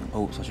වාර්තා කරන්නේ.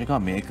 ඔව් සශිකා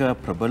මේක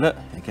ප්‍රබල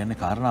ඒ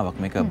කියන්නේ කාරණාවක්.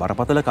 මේක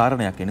බරපතල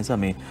කාරණයක්. ඒ නිසා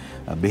මේ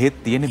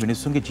බෙහෙත් තියෙන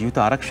මිනිස්සුන්ගේ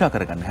ජීවිත ආරක්ෂා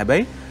කරගන්න.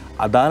 හැබැයි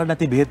අදාළ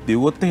නැති බෙහෙත්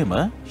දෙවුවොත් එහෙම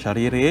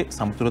ශරීරයේ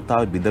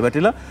සමතුලිතතාවය බිඳ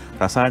වැටිලා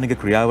රසායනික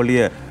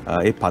ක්‍රියාවලිය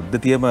ඒ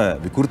පද්ධතියම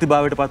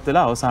විකෘතිභාවයට පත්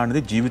වෙලා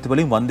අවසානයේදී ජීවිත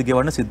වලින් වන්දි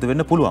ගෙවන්න සිද්ධ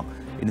වෙන්න පුළුවන්.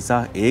 ඒ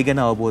නිසා ඒ ගැන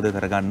අවබෝධ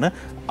කරගන්න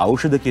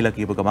ඖෂධ කියලා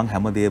කියපු ගමන්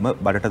හැමදේම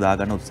බඩට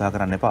දාගන්න උත්සාහ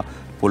කරන්න එපා.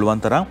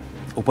 පුළුවන් තරම්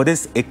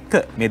උපදෙස් එක්ක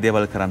මේ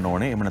දේවල් කරන්න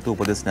ඕනේ. එහෙම නැතුව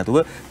උපදෙස් නැතුව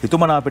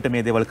හිතුමනාපෙට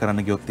මේ දේවල්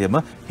කරන්න ගියොත් එම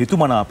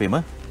හිතුමනාපෙම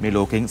මේ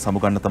ලෝකෙන්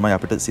සමුගන්න තමයි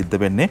අපිට සිද්ධ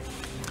වෙන්නේ.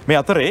 මේ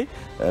අතරේ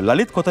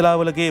ලලිත්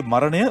කොතලාවලගේ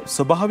මරණය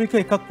ස්වභාවික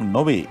එකක්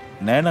නොවේ.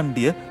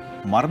 නෑනන්ඩිය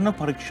මරණ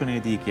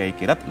පරීක්ෂණයේදී කියයි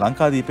කියලත්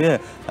ලංකාදීපය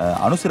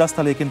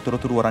අනුසිරස්ථලයකින්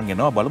තොරතුරු අරන්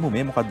එනවා. බලමු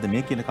මේ මොකද්ද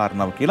මේ කියන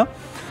කාරණාව කියලා.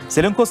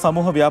 සෙලෙන්කෝ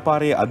සමූහ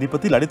ව්‍යාපාරයේ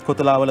අධිපති ලලිත්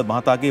කොතලාවල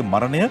මහතාගේ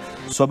මරණය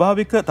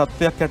ස්වභාවික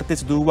තත්ත්වයක් යටතේ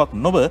සිදුවුවක්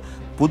නොව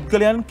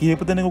පුද්ගලයන්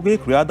කිහිප දෙනෙකුගේ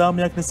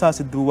ක්‍රියාදාමයක් නිසා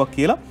සිද්ධ වූවක්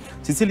කියලා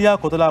සිසිලියා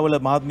කොතලාවල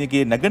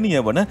මහත්මියගේ නැගණිය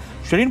වන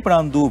ශ්‍රීන්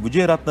ප්‍රනාන්දු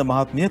විජේරත්න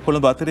මහත්මිය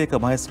කොළඹ අතිරේක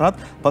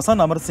මහේස්ත්‍රාත්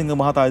පසන් අමරසිංහ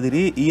මහතා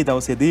ඉදිරියේ ඊයේ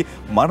දවසේදී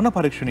මරණ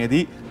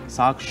පරීක්ෂණයේදී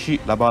සාක්ෂි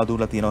ලබා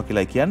දුන්නා තියෙනවා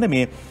කියලා කියන්නේ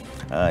මේ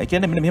ඒ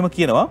කියන්නේ මෙන්න මෙහෙම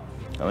කියනවා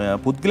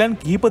පුද්ගලයන්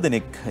කිහිප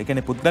දෙනෙක් ඒ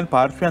කියන්නේ පුද්ගලයන්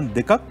පාර්ශ්වයන්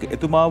දෙකක්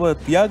එතුමාව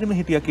තියාගෙන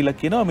හිටියා කියලා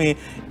කියනවා. මේ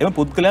එම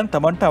පුද්ගලයන්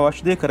Tamanට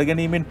අවශ්‍ය දේ කර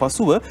ගැනීමෙන්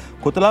පසුව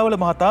කොතලාවල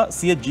මහතා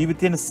සිය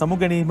ජීවිතයෙන් සමු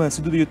ගැනීම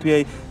සිදු විය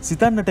යුතුයයි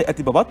සිතන්නට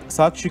ඇති බවත්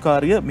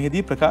සාක්ෂිකාරිය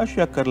මෙහිදී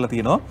ප්‍රකාශයක් කරලා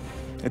තියෙනවා.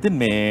 ඉතින්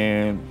මේ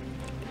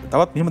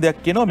තවත් මෙහෙම දෙයක්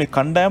කියනවා මේ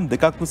කණ්ඩායම්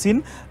දෙකක් විසින්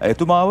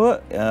එතුමාව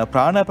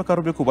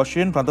ප්‍රාණාපකරුවෙකු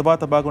වශයෙන් රඳවා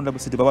තබා ගන්න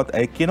සිටි බවත්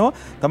ඇය කියනවා.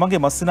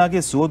 තමන්ගේ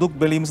මස්සිනාගේ සුවදුක්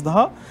බැලීම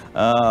සඳහා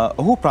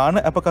ඔහු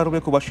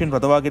ප්‍රාණාපකරුවෙකු වශයෙන්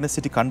රඳවාගෙන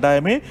සිටි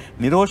කණ්ඩායමේ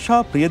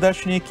නිරෝෂා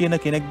ප්‍රියදර්ශනී කියන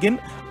කෙනෙක්ගෙන්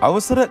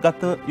අවසර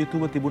ගත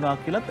යුතුව තිබුණා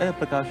කියලත් ඇය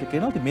ප්‍රකාශ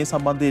කරනවා. ඉතින් මේ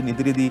සම්බන්ධයෙන්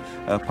ඉදිරියේදී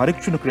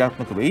පරීක්ෂණ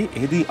ක්‍රියාත්මක වෙයි.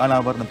 එහිදී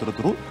අනාවරණ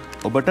තොරතුරු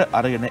ඔබට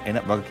අරගෙන එන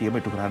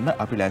වගකීම ඉටු කරන්න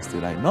අපි ලෑස්ති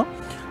වෙලා ඉන්නවා.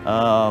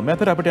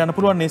 මෙතන අපිට යන්න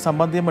පුළුවන් මේ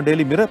සම්බන්ධයෙන්ම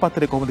ඩේලි මිරර්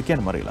පත්‍රය කොහොමද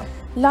කියන්නේ මරිලා?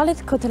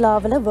 Lalit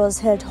Kotalawala was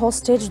held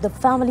hostage, the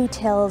family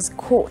tells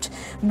court.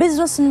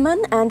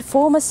 Businessman and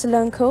former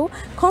Sri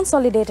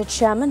Consolidated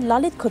Chairman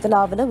Lalit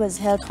Kotalawala was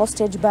held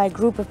hostage by a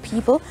group of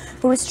people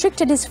who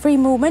restricted his free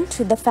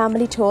movement, the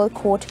family told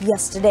court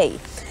yesterday.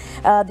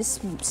 This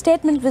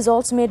statement was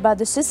also made by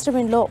the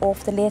sister-in-law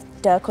of the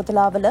late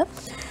Kotalawala.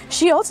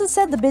 She also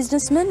said the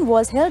businessman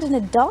was held in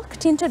a dark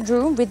tinted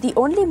room with the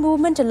only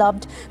movement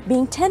allowed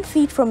being 10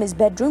 feet from his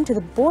bedroom to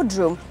the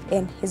boardroom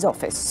in his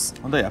office.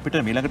 හොඳයි අපිට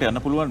ඊළඟට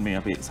යන්න පුළුවන් මේ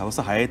අපේ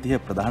සවස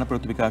 6:30 ප්‍රධාන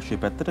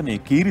ප්‍රතිවිකාශයේ පැත්තට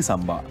මේ කීරි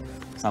සම්බා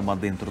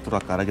සම්බන්ධයෙන්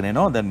තොරතුරක් අරගෙන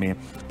එනවා. දැන් මේ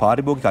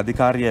පාරිභෝගික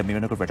අධිකාරිය මේ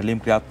වෙනකොට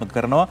වැටලීම් ක්‍රියාත්මක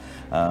කරනවා.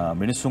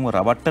 මිනිස්සුන්ව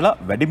රවට්ටලා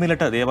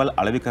වැඩිමිලට දේවල්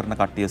අලෙවි කරන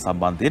කට්ටිය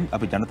සම්බන්ධයෙන්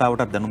අපි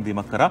ජනතාවටත් දැනුම්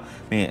දීමක් කරා.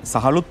 මේ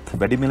සහලුත්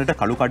වැඩිමිලට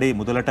කළු කඩේ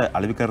මුදලට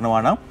අලෙවි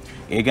කරනවා නම්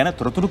ඒ ගැන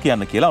තොරතුරු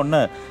කියන්න කියලා ඔන්න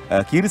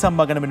කීරි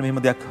සම්බා ගැන මෙන්න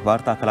මෙහෙම දෙයක්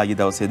වාර්තා කළා ඊයේ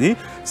දවසේදී.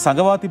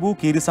 සංගවා තිබූ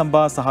කීරි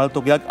සම්බා සහල්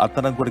තොගයක්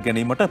අත්අඩංගුවට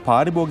ගැනීමට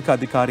පාරිභෝගික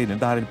අධිකාරිය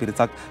නිලධාරීන්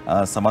පිරිසක්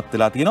සමත්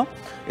වෙලා තියෙනවා.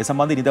 ඒ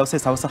සම්බන්ධයෙන් ඊ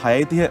දවසේ සවස්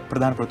 6:30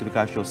 ප්‍රධාන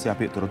ප්‍රතිවිකාශය ඔස්සේ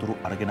අපි තොරතුරු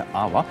අරගෙන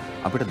ආවා.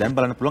 අපිට දැන්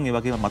බලන්න පුළුවන් ඒ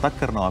වගේම මතක්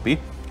කරනවා අපි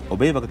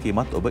ඔබේ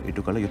වගකීමත් ඔබ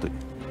ඉටු කළ යුතුයි.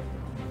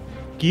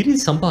 කීරි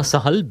සම්බා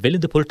සහල්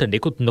වෙළඳ පොළට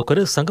නිකුත් නොකර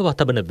සංගවා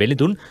තබන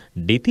වෙළඳුන්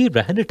නීති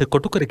රැහැනට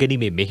කොටු කර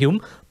ගැනීමේ මෙහෙයුම්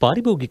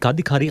පාරිභෝගික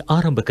අධිකාරිය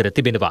ආරම්භ කර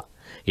තිබෙනවා.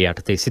 ඒ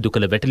යටතේ සිදු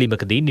කළ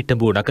වැටලීමකදී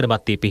නිට්ටඹුව නගර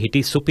මැත්තේ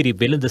පිහිටි සුපිරි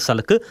වෙළඳ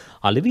සලක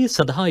අලෙවිය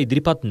සඳහා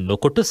ඉදිරිපත්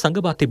නොකොට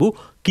සංගවා තිබූ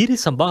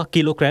කීරි සම්බා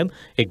කිලෝග්‍රෑම්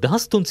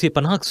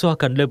 1350ක්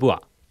සොයාගන්න ලැබුවා.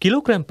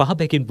 කිලෝග්‍රෑම් 5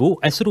 බැගින් වූ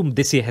ඇසුරුම්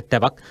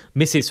 270ක්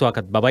මෙසේ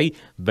සොයාගත් බවයි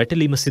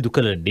වැටලීම සිදු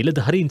කළ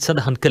නිලධාරීන්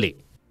සඳහන් කළේ.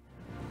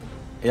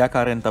 ඒ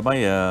ආකාරයෙන්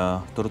තමයි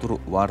තොරතුරු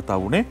වාර්තා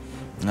වුණේ.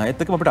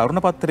 ඒත් එක්කම අපිට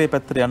අරුණ පත්‍රයේ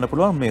පැත්තට යන්න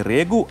පුළුවන් මේ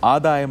රේගු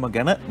ආදායම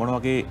ගැන මොන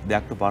වගේ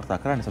දෙයක්ද වාර්තා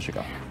කරන්නේ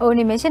සශිකා? ඔව්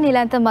නිමේෂ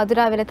නිලන්ත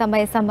මදුරාවිල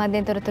තමයි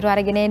සම්බන්ධයෙන් තොරතුරු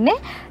අරගෙන එන්නේ.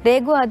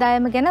 රේගු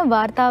ආදායම ගැන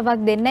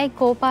වාර්තාවක් දෙන්නයි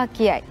කෝපා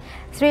කියයි.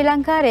 ශ්‍රී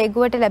ලංකා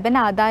රේගුවට ලැබෙන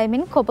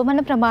ආදායමින්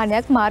කොපමණ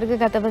ප්‍රමාණයක්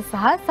මාර්ගගතව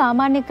සහ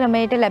සාමාන්‍ය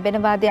ක්‍රමයට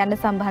ලැබෙනවාද යන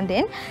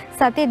සම්බන්ධයෙන්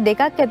සති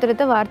දෙකක්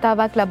ඇතුළත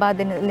වාර්තාවක් ලබා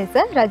දෙන ලෙස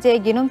රජයේ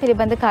ගිණුම්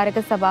පිළිබඳ කාරක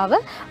සභාව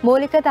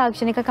මූලික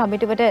තාක්ෂණික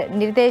කමිටුවට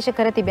නිර්දේශ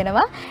කර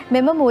තිබෙනවා.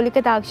 මෙම මූලික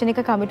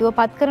තාක්ෂණික කමිටුව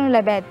පත් කරනු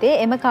ලැබ ඇත්තේ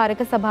එම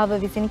කාරක සභාව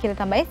විසින්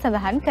කියලා තමයි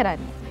සඳහන්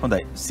කරන්නේ.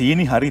 හොඳයි.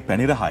 සීනි හරි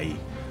පැණිරහයි.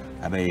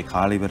 හැබැයි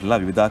කාලය ඉවරලා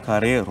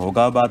විවිධාකාරයේ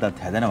රෝගාබාධත්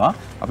හැදෙනවා.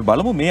 අපි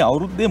බලමු මේ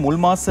අවුරුද්දේ මුල්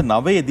මාස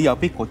 9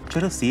 අපි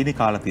කොච්චර සීනි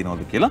කාලා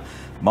තියෙනවද කියලා.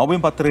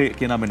 මව්බිම් පත්‍රයේ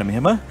කියනවා මෙන්න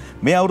මෙහෙම.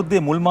 මේ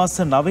අවුරුද්දේ මුල් මාස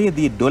 9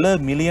 ඩොලර්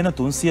මිලියන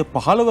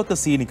 315ක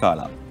සීනි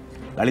කාලා.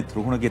 ලලිත්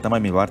රුහුණගේ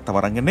තමයි මේ වාර්තාව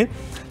අරන් එන්නේ.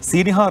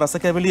 සීනි හා රස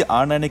කැවිලි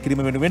ආනයනය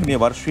කිරීම වෙනුවෙන්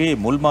මේ වර්ෂයේ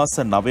මුල් මාස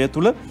 9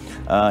 තුල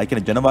ඒ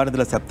කියන්නේ ජනවාරි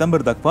ඉඳලා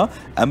සැප්තැම්බර් දක්වා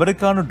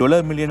ඇමරිකානු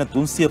ඩොලර් මිලියන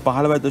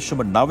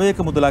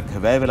 315.9ක මුදලක්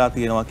වැය වෙලා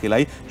තියෙනවා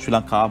කියලායි ශ්‍රී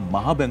ලංකා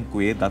මහ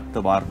බැංකුවේ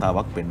දත්ත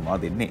වාර්තාවක් පෙන්වා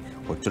දෙන්නේ.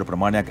 කොච්චර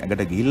ප්‍රමාණයක්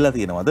ඇඟට ගිහිල්ලා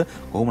තියෙනවද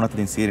කොහොම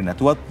නැත්නම් සීරි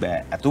නැතුවත් බෑ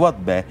ඇතුවත්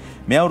බෑ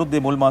මේ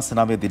අවුරුද්දේ මුල් මාස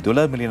 9 දී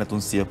ඩොලර් මිලියන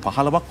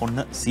 315ක්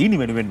ඔන්න සීනි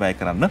වෙනුවෙන් වැය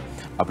කරන්න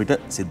අපිට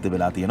සිද්ධ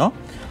වෙලා තියෙනවා.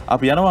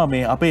 අපි යනවා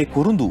මේ අපේ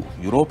කුරුඳු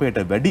යුරෝපයට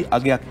වැඩි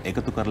අගයක්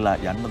එකතු කරලා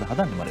යන්නද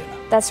හදන්නේ මරේලා.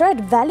 That's right,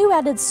 value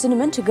added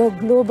cinnamon to go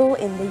global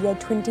in the year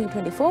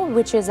 2024,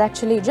 which is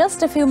actually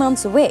just a few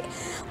months away.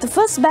 The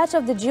first batch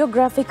of the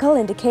geographical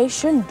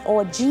indication or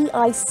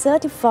GI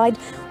certified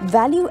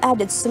value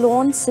added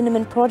Ceylon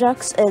cinnamon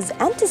products is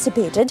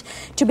anticipated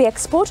to be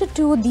exported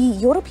to the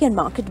European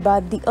market by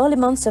the early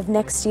months of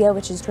next year,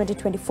 which is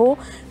 2024,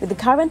 with the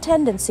current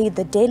tendency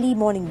the Daily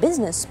Morning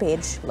Business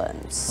page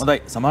learns. හොඳයි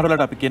සමහර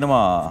වෙලාවට අපි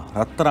කියනවා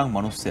රත්තරන්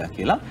මිනිස්සයා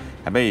කියලා.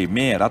 හැබැයි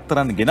මේ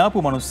රත්තරන්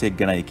ගෙනාපු මිනිස්සෙක්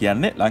ගැනයි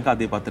කියන්නේ.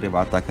 ලංකාදීප පත්‍රයේ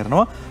වාර්තා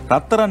කරනවා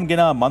රත්තරන්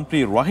ගෙනා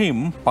මන්ත්‍රී රහීම්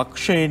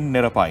පක්ෂයෙන්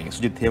නිරපයි.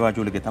 සුජිත්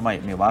හේවාජුලගේ තමයි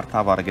මේ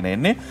වාර්තාව අරගෙන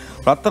එන්නේ.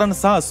 රත්තරන්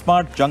සහ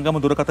ස්මාර්ට්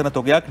ජංගම දුරකථන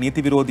තොගයක්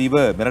නීති විරෝධීව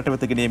මෙරට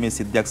වෙත ගෙනීමේ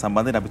සිද්ධියක්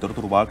සම්බන්ධයෙන් අපි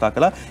තොරතුරු වාර්තා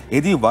කළා.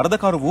 එදී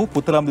වරදකරු වූ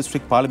පුත්තලම්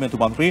දිස්ත්‍රික්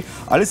පාර්ලිමේන්තු මන්ත්‍රී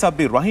අලි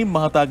සබ්බි රහීම්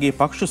මහතාගේ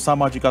පක්ෂ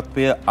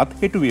සමාජිකත්වය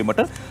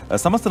අත්හිටුවීමට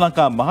සමස්ත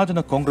ලංකා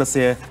මහජන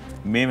කොංග්‍රසය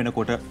මේ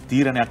වෙනකොට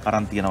තීරණයක්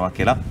අරන් තියනවා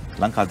කියලා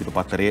ලංකාදීප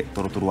පත්තරයේ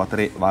තොරතුරු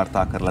අතරේ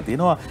වාර්තා කරලා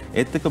තියෙනවා.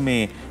 ඒත් එක්ක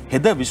මේ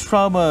හෙද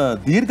විශ්‍රාම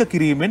දීර්ඝ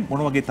කිරීමෙන්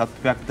මොන වගේ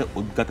තත්ත්වයක්ද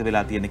උද්ගත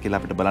වෙලා තියෙන්නේ කියලා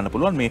අපිට බලන්න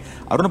පුළුවන්. මේ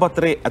අරුණ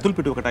පත්තරයේ ඇතුල්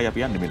පිටුවකටයි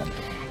අපි යන්නේ මෙලන්ට.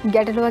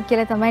 ගැටලුවක්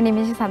කියලා තමයි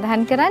නිමිෂ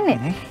සඳහන්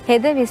කරන්නේ.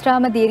 හෙද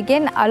විශ්‍රාම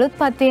දීර්ඝයෙන් අලුත්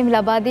පත්වීම්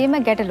ලබා දීම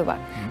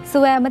ගැටලුවක්.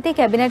 සුව ඇමති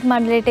කැබිනට්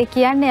මණ්ඩලයට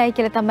කියන්නේ අය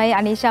කියලා තමයි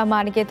අනීෂා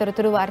මානිකේ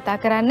තොරතුරු වාර්තා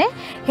කරන්නේ.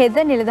 හෙද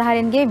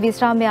නිලධාරීන්ගේ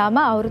විශ්‍රාම යාම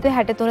අවුරුදු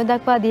 63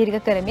 දක්වා දීර්ඝ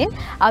කරමින්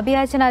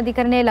අභියාචන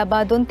අධිකරණයේ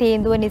ලබා දුන්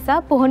තීන්දුව නිසා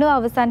පුහුණුව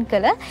අවසන්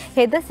කළ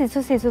හෙද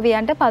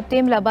සිසුවියන්ට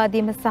පත්වීම් ලබා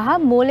දීම සහ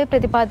මූල්‍ය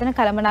ප්‍රතිපාදන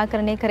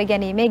කළමනාකරණය කර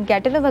ගැනීමේ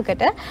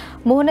ගැටලුවකට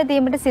මුහුණ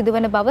දීමට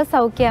සිදුවන බව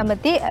සෞඛ්‍ය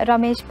ඇමති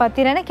රමේෂ්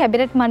පතිරණ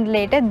කැබිනට්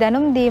මණ්ඩලයට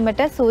දැනුම්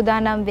දීමට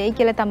සූදානම් වෙයි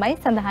කියලා තමයි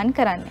සඳහන්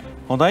කරන්නේ.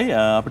 හොඳයි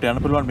අපිට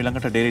යන්න පුළුවන්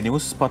ඊළඟට ඩේලි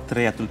නිවුස්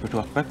පත්‍රයේ ඇතුල්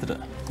පිටුවක් පැත්තට.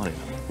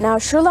 Now,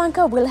 Sri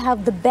Lanka will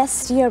have the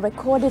best year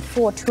recorded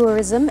for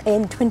tourism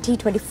in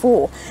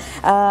 2024.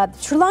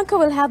 Sri Lanka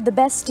will have the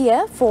best year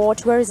for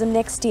tourism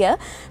next year.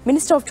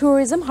 Minister of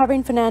Tourism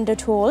Harin Fernando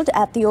told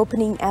at the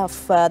opening of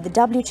the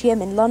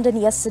WTM in London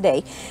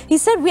yesterday. He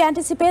said we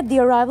anticipate the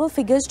arrival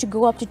figures to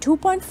go up to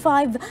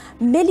 2.5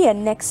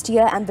 million next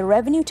year and the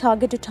revenue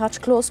target to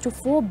touch close to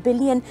 $4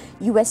 billion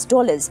US.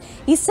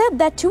 He said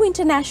that 2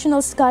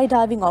 international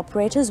skydiving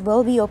operators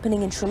will be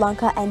opening in Sri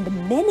Lanka and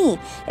many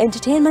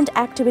entertainment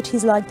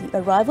activities like the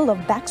arrival of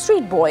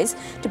Backstreet Boys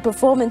to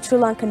perform in Sri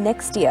Lanka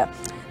next year.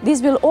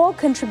 These will all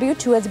contribute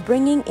towards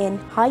bringing in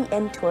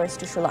high-end tourists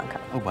to Sri Lanka.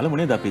 බලමු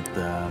නේද අපිත්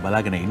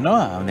බලාගෙන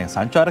ඉන්නවා. දැන්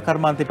සංචාර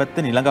කර්මාන්තයේ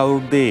පැත්තෙන් ඊළඟ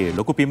අවුරුද්දේ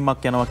ලොකු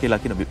පිම්මක් යනවා කියලා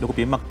කියන ලොකු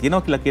පිම්මක්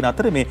තියෙනවා කියලා කියන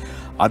අතරේ මේ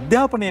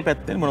අධ්‍යාපනයේ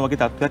පැත්තෙන් මොන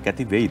වගේ තත්ත්වයක්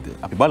ඇති වෙයිද?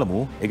 අපි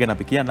බලමු. ඒ ගැන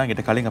අපි කියන්නම්.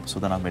 ඊට කලින් අපි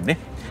සූදානම් වෙන්නේ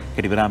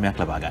කෙටි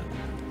විරාමයක් ලබා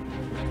ගන්න.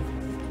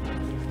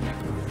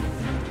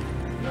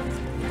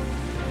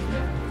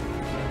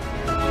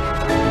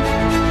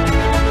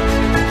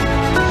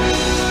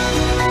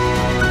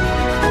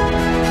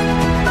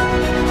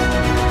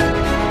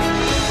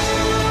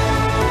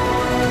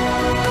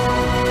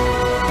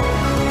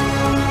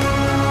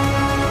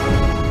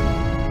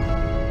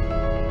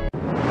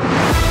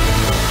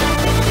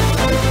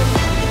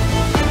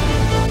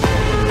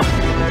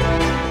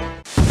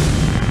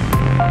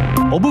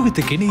 ඔබ වෙත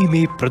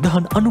ගෙනීමේ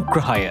ප්‍රධාන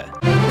අනුග්‍රහය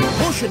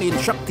පෝෂණයෙන්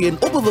ශක්තියෙන්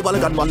ඔබව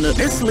බලගන්වන්න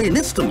නෙස්ලේ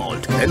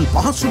නිස්ටමෝල්ට් දැන්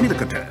පහසු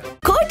මිලකට.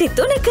 කෝටි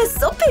 3ක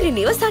සුපිරි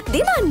නිවසක්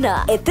දිනන්න.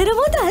 එතර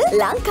මුදල්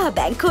ලංකා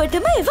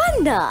බැංකුවටම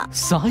එවන්න.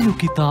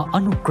 සහයෝගිතා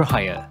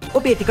අනුග්‍රහය.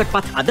 ඔබේ ටිකට්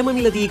පත් අදම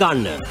මිලදී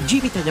ගන්න.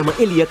 ජීවිතයම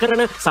එළිය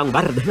කරන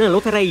සංවර්ධන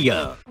ලොතරැයිය.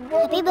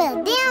 Happy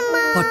birthday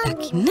අම්මා.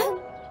 පොඩ්ඩක් ඉන්න.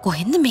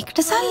 කොහෙන්ද මේකට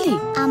සල්ලි?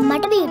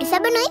 අම්මට බියුටි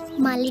සබනුයි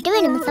මල්ලිට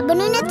වෙනම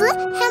සබනුයි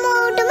නැතුව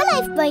හැමෝටම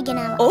ලයිෆ් බොයි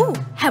ගෙනාවා. ඔව්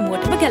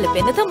හැමෝටම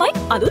ගැලපෙන්න තමයි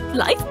අලුත්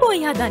ලයිෆ්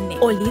බොයි හදන්නේ.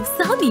 ඔලිව්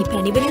සහ මී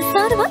පැණි වලින්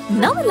සාරවත්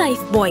නව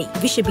ලයිෆ් බොයි.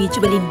 විෂ බීජ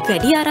වලින්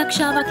වැඩි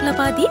ආරක්ෂාවක්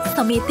ලබා දී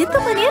සමේ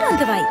තෙතමනය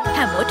රඳවයි.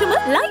 හැමෝටම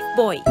ලයිෆ්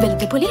බොයි.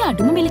 වෙළඳ පොලේ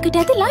අඩුම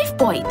මිලකට ඇති ලයිෆ්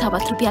බොයි.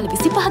 තවත් රුපියල්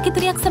 25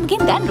 ගෙතරයක්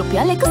සමගින් දැන්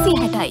රුපියල්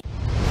 160යි.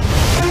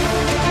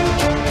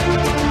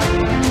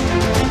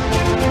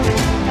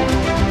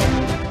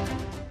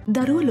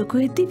 දරුවෝ ලොකු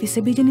වෙද්දී විස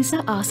බීජ නිසා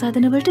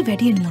ආසාදන වලට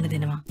වැඩියෙන් මුහුණ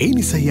දෙනවා. ඒ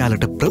නිසා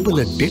යාලට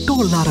ප්‍රබල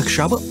ඩෙටෝල්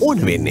ආරක්ෂාව ඕන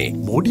වෙන්නේ.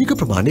 මෝඩියක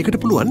ප්‍රමාණයකට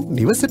පුළුවන්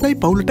නිවසටයි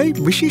පවුලටයි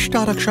විශිෂ්ට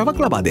ආරක්ෂාවක්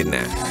ලබා දෙන්න.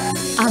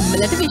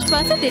 අම්මලට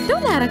විශ්වාස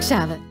ඩෙටෝල්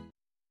ආරක්ෂාව.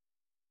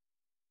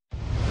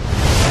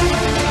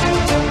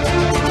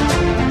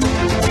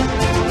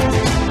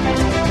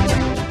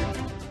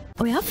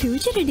 ඔයා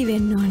ෆියුචර් රෙඩි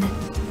වෙන්න ඕන.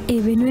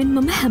 ඒ වෙනුවෙන්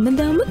මම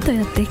හැමදාමත්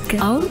ඔයත් එක්ක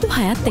අවුරුදු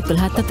 6ත්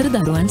 11ත් අතර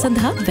දරුවන්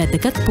සඳහා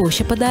වැදගත්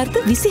පෝෂ්‍ය පදාර්ථ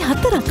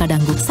 24ක්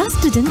අඩංගු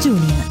සස්ටජන්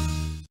ජූනියර්.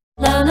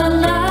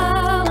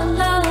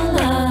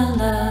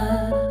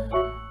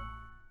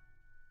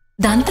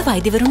 දන්ත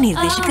වෛද්‍යවරුන්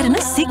නිර්දේශ කරන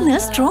සිග්නල්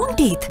ස්ට්‍රෝං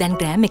ටීත්. දැන්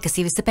ග්‍රෑම්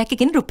 120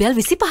 පැකකින් රුපියල්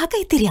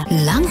 25ක ඉතිරියක්.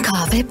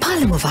 ලංකාවේ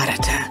පළමු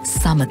වරට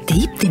සම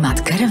දීප්තිමත්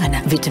කරවන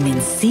විටමින්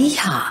C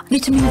හා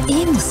විටමින් E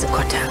මුසු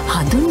කොට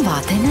හඳුන්වා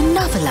දෙන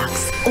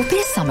නවලක්ස්.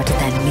 ඔබේ සමට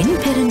දැන්මින්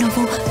පෙර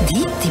නොවූ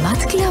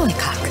දීප්තිමත් ග්ලෝ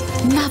එකක්.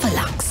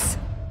 නවලක්ස්.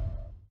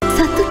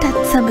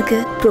 සතුටත්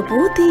සමග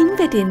ප්‍රබෝධයෙන්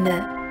වැඩෙන්න.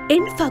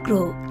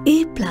 එන්ෆග්‍රෝ A+.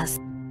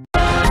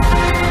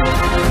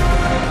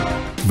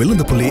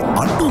 වෙළඳපොලේ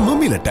අඩු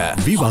නොමිලට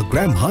විවා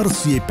ග්‍රෑම්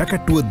 400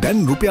 පැකට්ටුව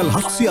දැන් රුපියල්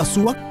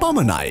 780ක්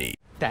පමණයි.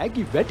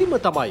 තෑගි වැඩිම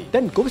තමයි.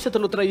 දැන් ගොවිසත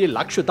ලොතරැයේ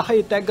ලක්ෂ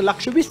 10 තෑග්ග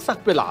ලක්ෂ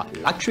 20ක් වෙලා,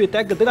 ලක්ෂයේ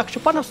තෑග්ග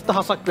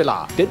 2,50,000ක්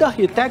වෙලා,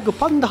 2000 තෑග්ග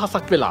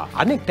 5000ක් වෙලා,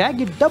 අනෙක්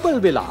තෑගි ඩබල්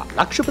වෙලා.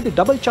 ලක්ෂපති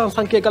ඩබල්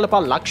chance අංකය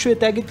ගලපා ලක්ෂයේ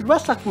තෑගි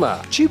රසක්ම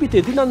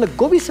ජීවිතේ දිනන්න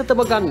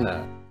ගොවිසතම ගන්න.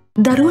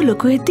 දරුවෝ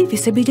ලොකු වෙද්දී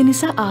විස බීජ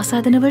නිසා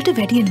ආසාදන වලට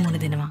වැඩියෙන්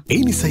මුහුණ දෙනවා. ඒ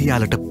නිසා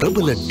යාලට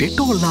ප්‍රබල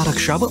ඩෙටෝල්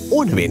ආරක්ෂාව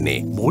ඕන වෙන්නේ.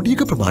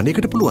 මෝඩියක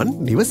ප්‍රමාණයකට පුළුවන්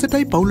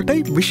නිවසටයි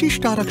පවුලටයි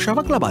විශිෂ්ට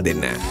ආරක්ෂාවක් ලබා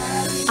දෙන්න.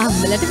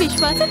 අම්මලට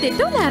විශ්වාස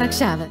ඩෙටෝල්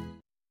ආරක්ෂාව.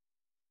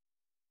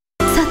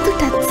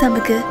 සතුටත්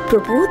සමග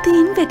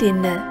ප්‍රබෝධයෙන්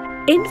වැඩෙන්න.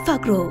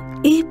 එන්ෆග්‍රෝ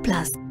A+.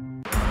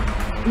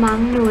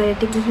 මං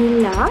නුවරට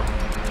ගිහිල්ලා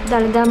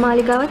දළදා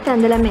මාලිගාවත්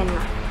ඇඳලා මෙන්න.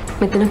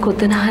 මෙතන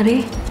කොතන හරි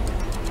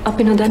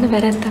අපි නොදන්න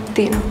වැරැද්දක්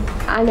තියෙනවා.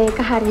 අනේ ඒක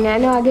හරි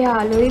නෑනේ වගේ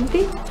යාළුවෝ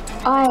ඉද්දි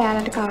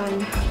ආයාලට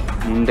කවන්න.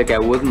 මුන්ට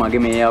කැව්වොත්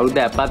මගේ මේ අවුරුද්ද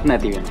ඇපත්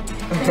නැති වෙනවා.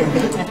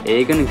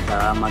 ඒක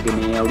නිසා මගේ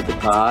මේ අවුරුද්ද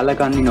කාලා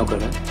කන්නේ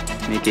නොකර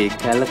මේක එක්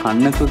කැල්ල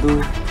කන්න සුදු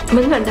මම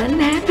හදන්නේ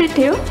නැහැ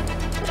පෙට්ටියෝ.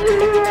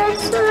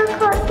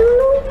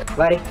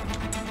 වරි.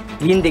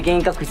 ඊන් දෙකෙන්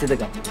එකක්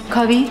විසඳගමු.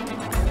 කවි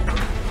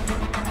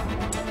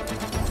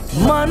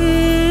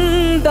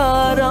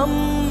මන්දාරම්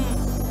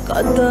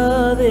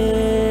කතාවේ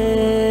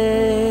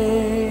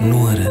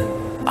නුවර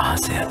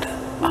ආසයට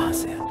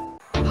ආසයට.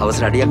 හවස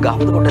රඩියක්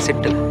ගහමුද පොඩ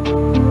සෙට් එක.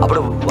 අපිට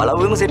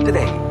බලවෙම සෙට් එක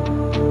දැයි.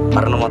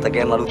 පරණ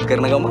මතකයන් අලුත්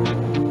කරන ගම.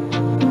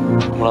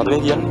 මොනවද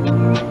මේ කියන්නේ?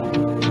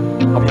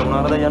 අපි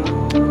මොනවාද යන්නේ?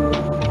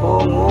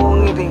 ඕන්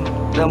ඉතින්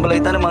දම්බල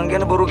හිතන්නේ මං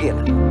කියන බොරු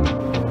කියලා.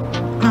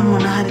 මම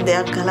මොන හරි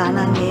දෙයක් කළා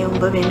නම් ඒ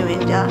උඹ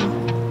වෙනුවෙන් ජානු.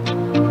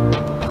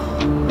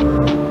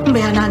 උඹ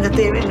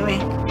අනාගතේ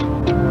වෙනුවෙන්.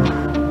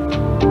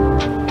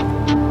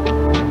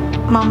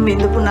 මම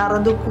විඳපු නර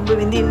දුක් උඹ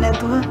විඳින්න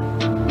නැතුව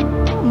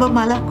උඹ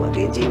මලක්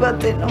වගේ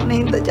ජීවත් වෙන්න ඕනේ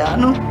හින්ද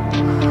ජානු.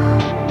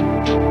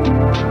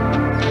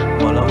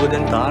 බලව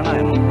දැන්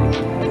තානායම.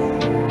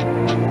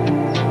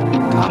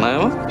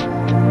 තානායම?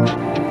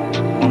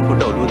 මම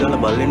පොඩ ඔළුව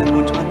දාලා බල්ලෙන්න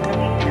පුංචි මත්තේ.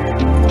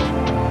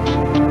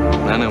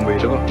 නෑ නෑ උඹ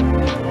හිටපන්.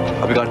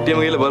 අපි කට්ටියම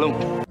ගිහලා බලමු.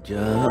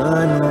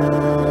 ජානු.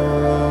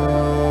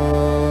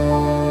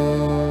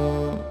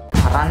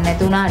 කරන්න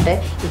නැතුණාට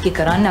ඒක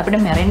කරන්න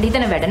අපිට මැරෙන්න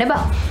හිතන වැඩනේ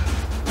බා.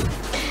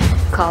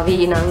 කවි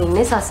නම්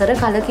ඉන්නේ සසර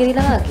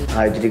කලකිරිලා වගේ.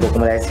 ආයෙත් ටික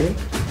ඔක්කොම ලෑස්තිනේ.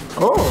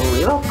 ඕ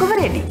ඒ ඔක්කොම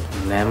රෙඩි.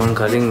 නෑ මං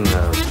කලින්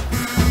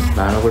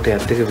නානකොට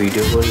ඇත්ත එක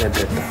වීඩියෝ කෝල් එකක්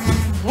ගත්තා.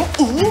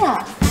 ඊයා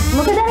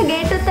මොකද අර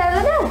ගේට්ටුත්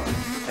ඇරලාද?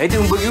 ඇයිද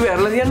උඹ කිව්වේ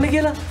ඇරලා තියන්න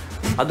කියලා?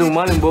 අද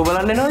උමාලෙන් බෝ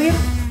බලන්න එනවා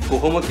කියලා.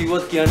 කොහොම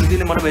කිව්වත් කියන්න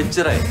තියෙන්නේ මට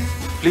මෙච්චරයි.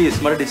 ප්ලීස්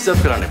මට ඩිස්ටර්බ්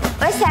කරන්න එපා.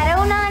 ඔය සැර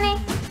වුණානේ.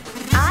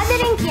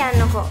 ආදරෙන්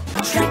කියන්නකෝ.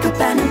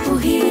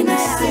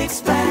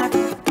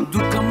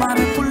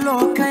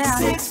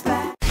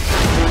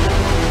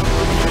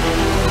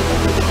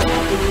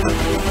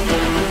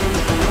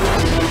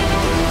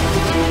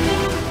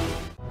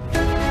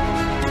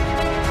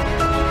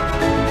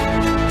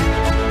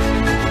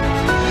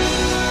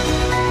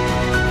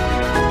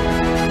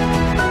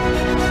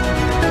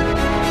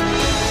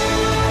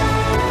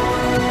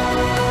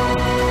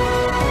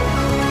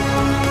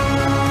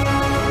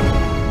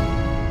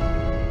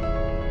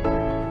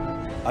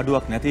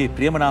 අඩුවක් නැති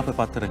ප්‍රියමනාප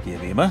පත්තර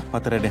කියවීම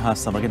පත්තරේ එහා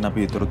සමගින්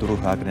අපි තොරතුරු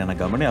හොයාගෙන යන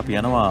ගමනේ අපි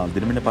යනවා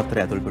දිනමින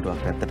පත්තරයේ ඇතුළු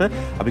පිටුවක් පැත්තට.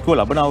 අපි කෝ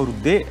ලබන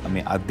අවුරුද්දේ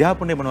මේ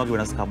අධ්‍යාපනයේ මොන වගේ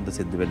වෙනස්කම්ද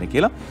සිද්ධ වෙන්නේ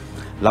කියලා.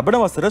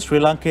 ලබන වසර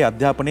ශ්‍රී ලංකාවේ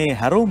අධ්‍යාපනයේ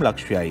හැරවුම්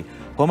ලක්ෂ්‍යයි.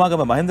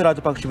 කොමාගම මහින්ද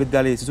රාජපක්ෂ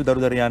විද්‍යාලයේ සිසු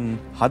දරුදරියන්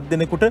 7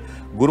 දෙනෙකුට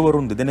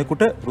ගුරුවරුන් 2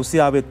 දෙනෙකුට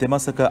රුසියාවේ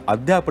තෙමසක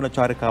අධ්‍යාපන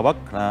චාරිකාවක්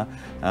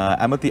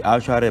ඇමති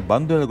ආචාර්ය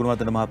බන්දුල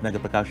ගුණවර්ධන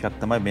මහත්මයාගේ ප්‍රකාශයක්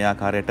තමයි මේ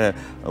ආකාරයට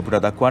ඔබට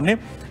දක්වන්නේ.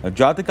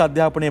 ජාතික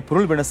අධ්‍යාපනයේ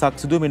පුරුල්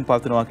වෙනසක් සිදුවමින්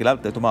පවතිනවා කියලා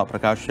එතුමා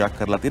ප්‍රකාශයක්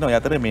කරලා තිනවා. ඒ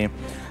අතරේ මේ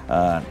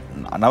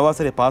නව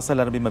වසරේ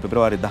පාසල් ආරම්භීම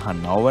පෙබරවාරි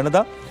 19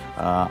 වෙනිදා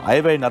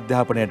අයවැයෙන්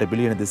අධ්‍යාපනයට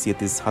බිලියන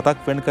 237ක්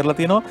වෙන් කරලා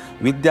තියෙනවා.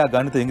 විද්‍යා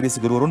ගණිත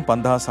ඉංග්‍රීසි ගුරුවරුන්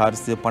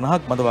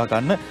 5450ක් මදවා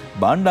ගන්න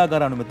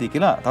භාණ්ඩාගාර අනුමැතිය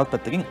කියලා තවත්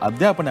පැත්තකින්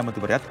අධ්‍යාපන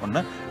ඇමතිවරයාත් ඔන්න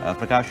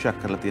ප්‍රකාශයක්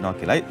කරලා තියෙනවා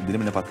කියලායි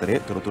දිනමින පත්තරයේ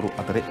තොරතුරු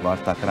අතරේ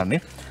වාර්තා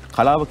කරන්නේ.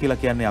 කලාව කියලා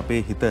කියන්නේ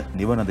අපේ හිත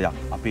නිවන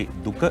දෙයක්. අපේ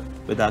දුක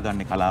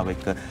බෙදාගන්නේ කලාව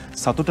එක්ක,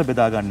 සතුට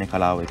බෙදාගන්නේ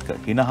කලාව එක්ක,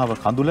 හිනහව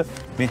කඳුල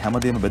මේ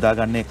හැමදේම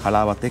බෙදාගන්නේ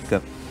කලාවත් එක්ක.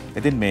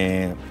 ඉතින්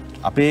මේ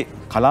අපේ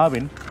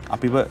කලාවෙන්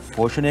අපිව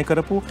පෝෂණය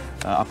කරපු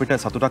අපිට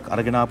සතුටක්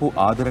අරගෙන ආපු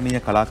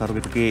ආදරණීය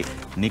කලාකරුවෙකුගේ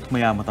නික්ම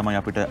යාම තමයි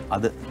අපිට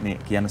අද මේ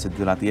කියන්න සිද්ධ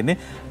වෙලා තියෙන්නේ.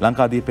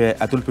 ලංකාදීපයේ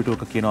ඇතුල්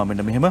පිටුවක කියනවා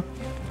මෙන්න මෙහෙම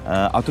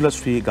අතුල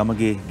ශ්‍රී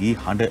ගමගේ ගී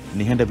හඬ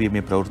නිහඬ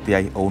වීමේ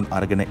ප්‍රවෘත්තියයි ඔවුන්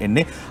අරගෙන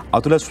එන්නේ.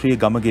 අතුල ශ්‍රී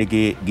ගමගේ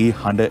ගී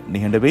හඬ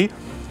නිහඬ වෙයි.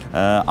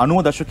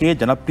 90 දශකයේ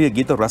ජනප්‍රිය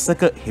ගීත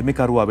රසක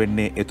හිමිකරුවා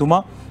වෙන්නේ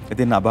එතුමා.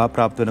 ඉතින්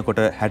අභාප්‍රාප්ත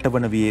වෙනකොට 60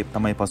 වන වියේ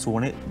තමයි පසු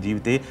වුණේ.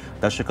 ජීවිතේ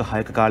දශක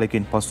 6ක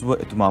කාලයකින් පසුව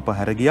එතුමා අප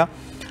හැර ගියා.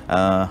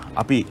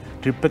 අපි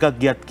ට්‍රිප් එකක්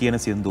ගියත් කියන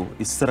සින්දු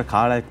ඉස්සර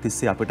කාලයක්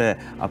තිස්සේ අපිට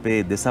අපේ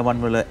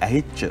දෙසවන් වල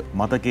ඇහිච්ච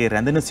මතකයේ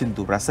රැඳෙන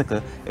සින්දු රසක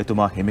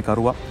එතුමා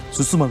හිමිකරුවා.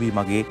 සුසුම වී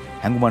මගේ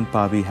හැඟුමන්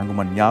පාවී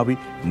හැඟුමන් යාවි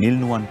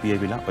නිල්නුවන්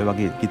පියවිලා ඔය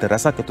වගේ ගීත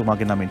රසක්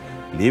එතුමාගේ නමින්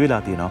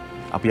ලියවිලා තියෙනවා.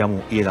 අපි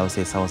යමු ඊයේ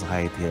දවසේ සවස්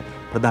 6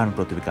 ප්‍රධාන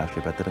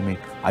ප්‍රතිවිකාශය පැත්තට මේ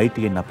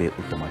ITN අපේ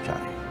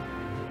උත්තමාචාර්ය.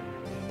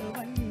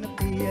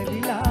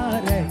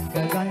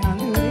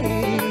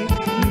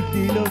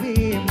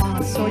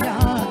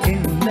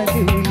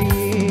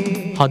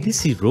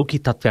 හදිසි රෝගී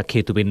තත්ත්වයක්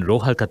හේතුවෙන්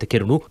රෝහල්ගත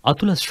කෙරුණු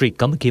අතුල ශ්‍රී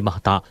ගමගේ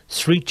මහතා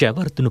ශ්‍රී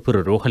ජයවර්ධනපුර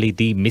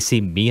රෝහලේදී මෙසේ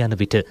මිය යන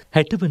විට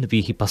 60 වන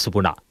වීහි පසු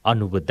වුණා.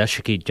 90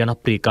 දශකයේ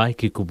ජනප්‍රිය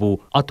ගායකයෙකු වූ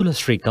අතුල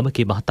ශ්‍රී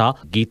ගමගේ මහතා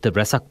ගීත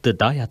රසක්ද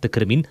දායාද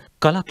කරමින්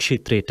කලා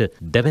ක්ෂේත්‍රයට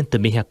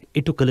දැවැන්ත මෙහෙයක්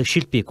ඉටු කළ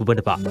ශිල්පියෙකු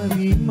වනවා.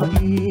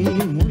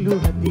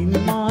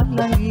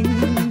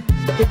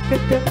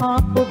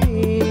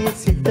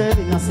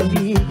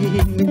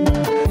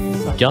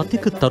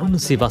 ජාතික තරුණ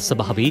සේවා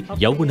සභාවේ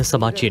යෞවන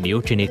සමාජය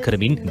නියෝජනය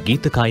කරමින්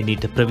ගීත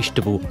ගායනයට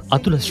ප්‍රවිෂ්ඨ වූ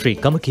අතුල ශ්‍රී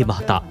ගමගේ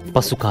මහතා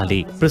පසු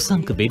කාලේ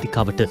ප්‍රසංග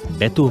වේදිකාවට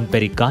නැතුවම්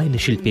පෙරි ගායන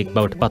ශිල්පියෙක්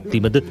බවට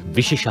පත්වීමද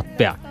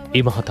විශේෂත්වයක්.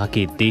 ඒ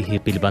මහතාගේ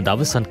දේහය පිළිබඳ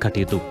අවසන්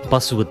කටයුතු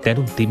පසුව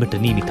දැනුම්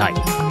දීමට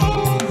නියමිතයි.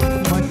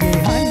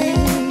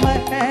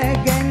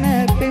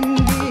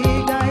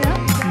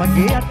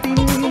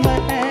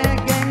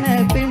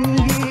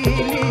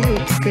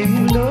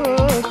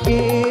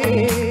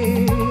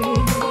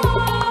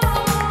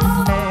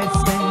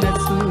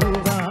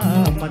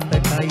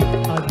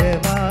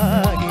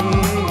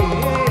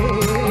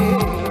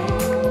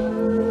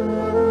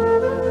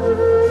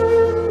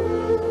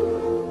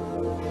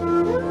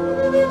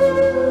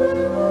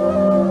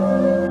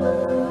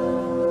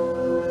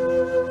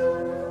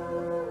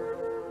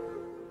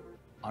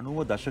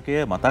 දශකය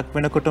මතක්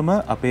වෙනකොටම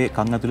අපේ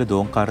කන් ඇතුලේ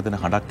දෝංකාර දෙන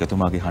හඬක්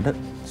එතුමාගේ හඬ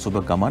සුබ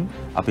ගමන්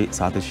අපේ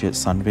සාදේශීය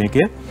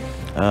සංවේගය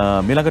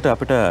ඊළඟට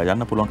අපිට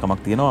යන්න පුළුවන්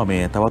කමක් තියෙනවා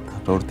මේ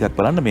තවත් ප්‍රවෘත්තියක්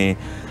බලන්න මේ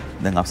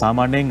දැන්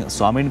සාමාන්‍යයෙන්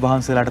ස්වාමීන්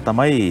වහන්සේලාට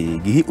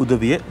තමයි ගිහි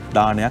උදවිය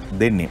දානයක්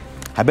දෙන්නේ.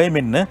 හැබැයි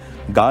මෙන්න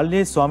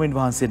ගාල්ලේ ස්වාමීන්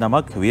වහන්සේ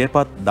නමක්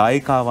වියපත්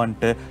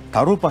දායකාවන්ට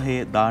තරු පහේ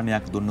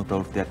දානයක් දුන්නු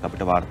ප්‍රවෘත්තියක්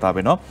අපිට වාර්තා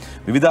වෙනවා.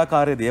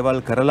 විවිධාකාරයේ දේවල්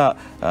කරලා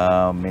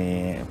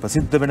මේ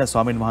ප්‍රසිද්ධ වෙන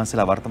ස්වාමීන්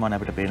වහන්සේලා වර්තමානයේ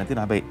අපිට පේන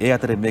තියෙනවා. හැබැයි ඒ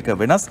අතරින් මේක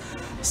වෙනස්.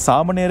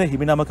 සාමණේර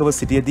හිමිනමකව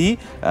සිටියේදී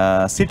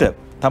සිට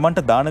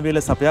තමන්ට දාන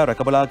වේල සපයා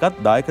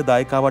රැකබලාගත් දායක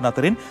දායිකාවන්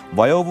අතරින්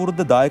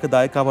වයෝවෘද්ධ දායක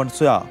දායිකාවන්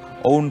සොයා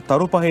ඔවුන්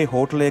තරු පහේ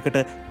හෝටලයකට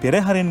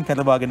පෙරහැරින්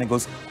කැඳවාගෙන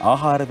ගොස්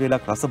ආහාර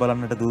වේලක් රස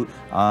බලන්නට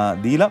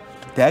දීලා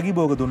තෑගි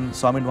භෝග දුන්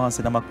ස්වාමීන්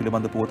වහන්සේ නමක්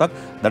පිළිබඳ පුවතක්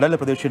දඩල්ල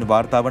ප්‍රදේශයෙන්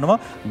වාර්තා වනවා.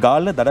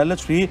 ගාල්ල දඩල්ල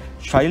ශ්‍රී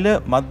ශෛල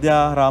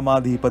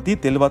මධ්‍යාරාමාධිපති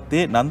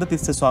තෙල්වත්තේ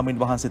නන්දතිස්ස ස්වාමීන්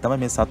වහන්සේ තමයි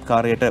මේ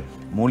සත්කාරයට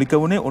මූලික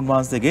වුණේ.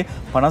 උන්වහන්සේගේ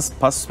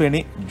 55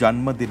 වෙනි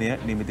ජන්මදිනය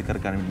නිමිති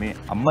කරගනිමින් මේ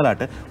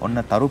අම්මලාට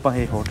ඔන්න තරු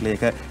පහේ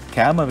හෝටලයක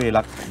කෑම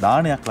වේලක්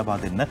දානයක් ලබා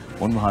දෙන්න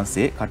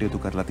උන්වහන්සේ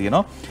කටයුතු කරලා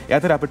තියෙනවා. ඒ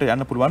අතර අපිට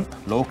යන්න පුළුවන්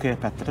ලෝකයේ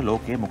පැත්තට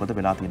ලෝකයේ මොකද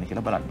වෙලා තියෙන්නේ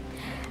කියලා බලන්න.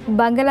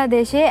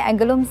 බංගලාදේශයේ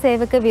ඇඟලුම්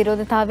සේවක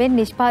විරෝධතාවෙන්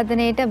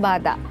නිෂ්පාදනයට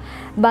බාධා.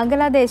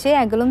 බංගලාදේශයේ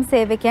ඇඟලුම්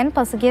සේවකයන්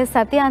පසුගිය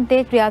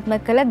සතියාන්තයේ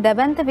ක්‍රියාත්මක කළ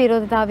දැවැන්ත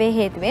විරෝධතාවයේ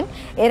හේතුවෙන්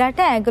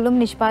එරට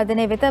ඇඟලුම්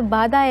නිෂ්පාදනය වෙත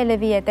බාධා එල්ල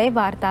වී ඇතැයි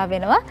වාර්තා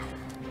වෙනවා.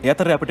 ඒ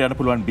අතර අපිට යන්න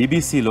පුළුවන්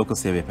BBC ලෝක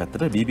සේවය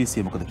පැත්තට.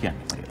 BBC මොකද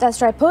කියන්නේ? That's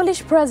right.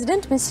 Polish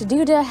President Mr.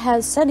 Duda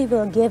has said he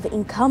will give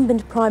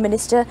incumbent Prime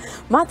Minister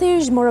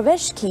Mateusz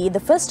Morawiecki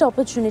the first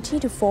opportunity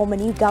to form a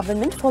new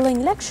government following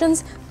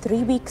elections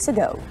 3 weeks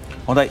ago.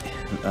 හොඳයි.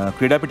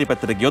 ක්‍රීඩා පිටි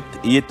පැත්තට ගියොත්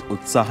ඊයේත්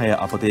උත්සාහය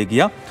අපතේ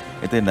ගියා.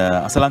 ඉතින්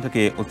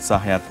අසලංකකේ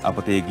උත්සාහයත්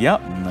අපතේ ගියා.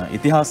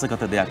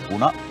 ඉතිහාසගත දෙයක්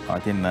වුණා.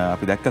 ඉතින්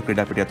අපි දැක්ක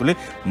ක්‍රීඩා පිටිය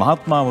ඇතුලේ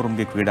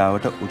මහත්මාවරුන්ගේ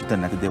ක්‍රීඩාවට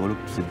උචිත නැති දේවල්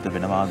සිද්ධ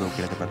වෙනවාදෝ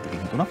කියලා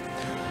පැත්තකින් හිතුණා.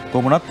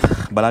 කොමුණත්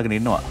බලාගෙන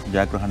ඉන්නවා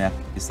ජයග්‍රහණයක්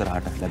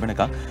ඉස්සරහට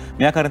ලැබෙනකම්.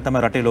 මේ ආකාරයෙන්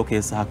තමයි රටේ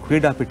ලෝකයේ සහ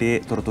ක්‍රීඩා පිටියේ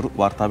තොරතුරු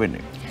වාර්තා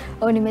වෙන්නේ.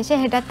 ඔව් නිමේෂ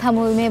හෙටත්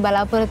හමු මේ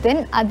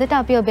බලාපොරොත්තුෙන් අදට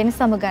අපි ඔබෙන්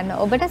සමගන්න.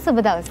 ඔබට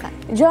සුබ දවසක්.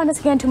 Join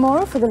us again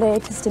tomorrow for the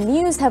latest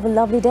news. Have a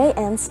lovely day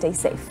and stay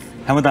safe.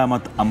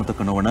 හැමදාමත්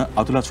අමතක නොවන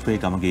අතුල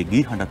ශ්‍රී ගමගේ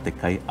ගී හඬත්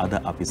එක්කයි අද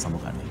අපි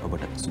සමගන්නේ.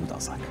 ඔබට සුබ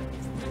දවසක්.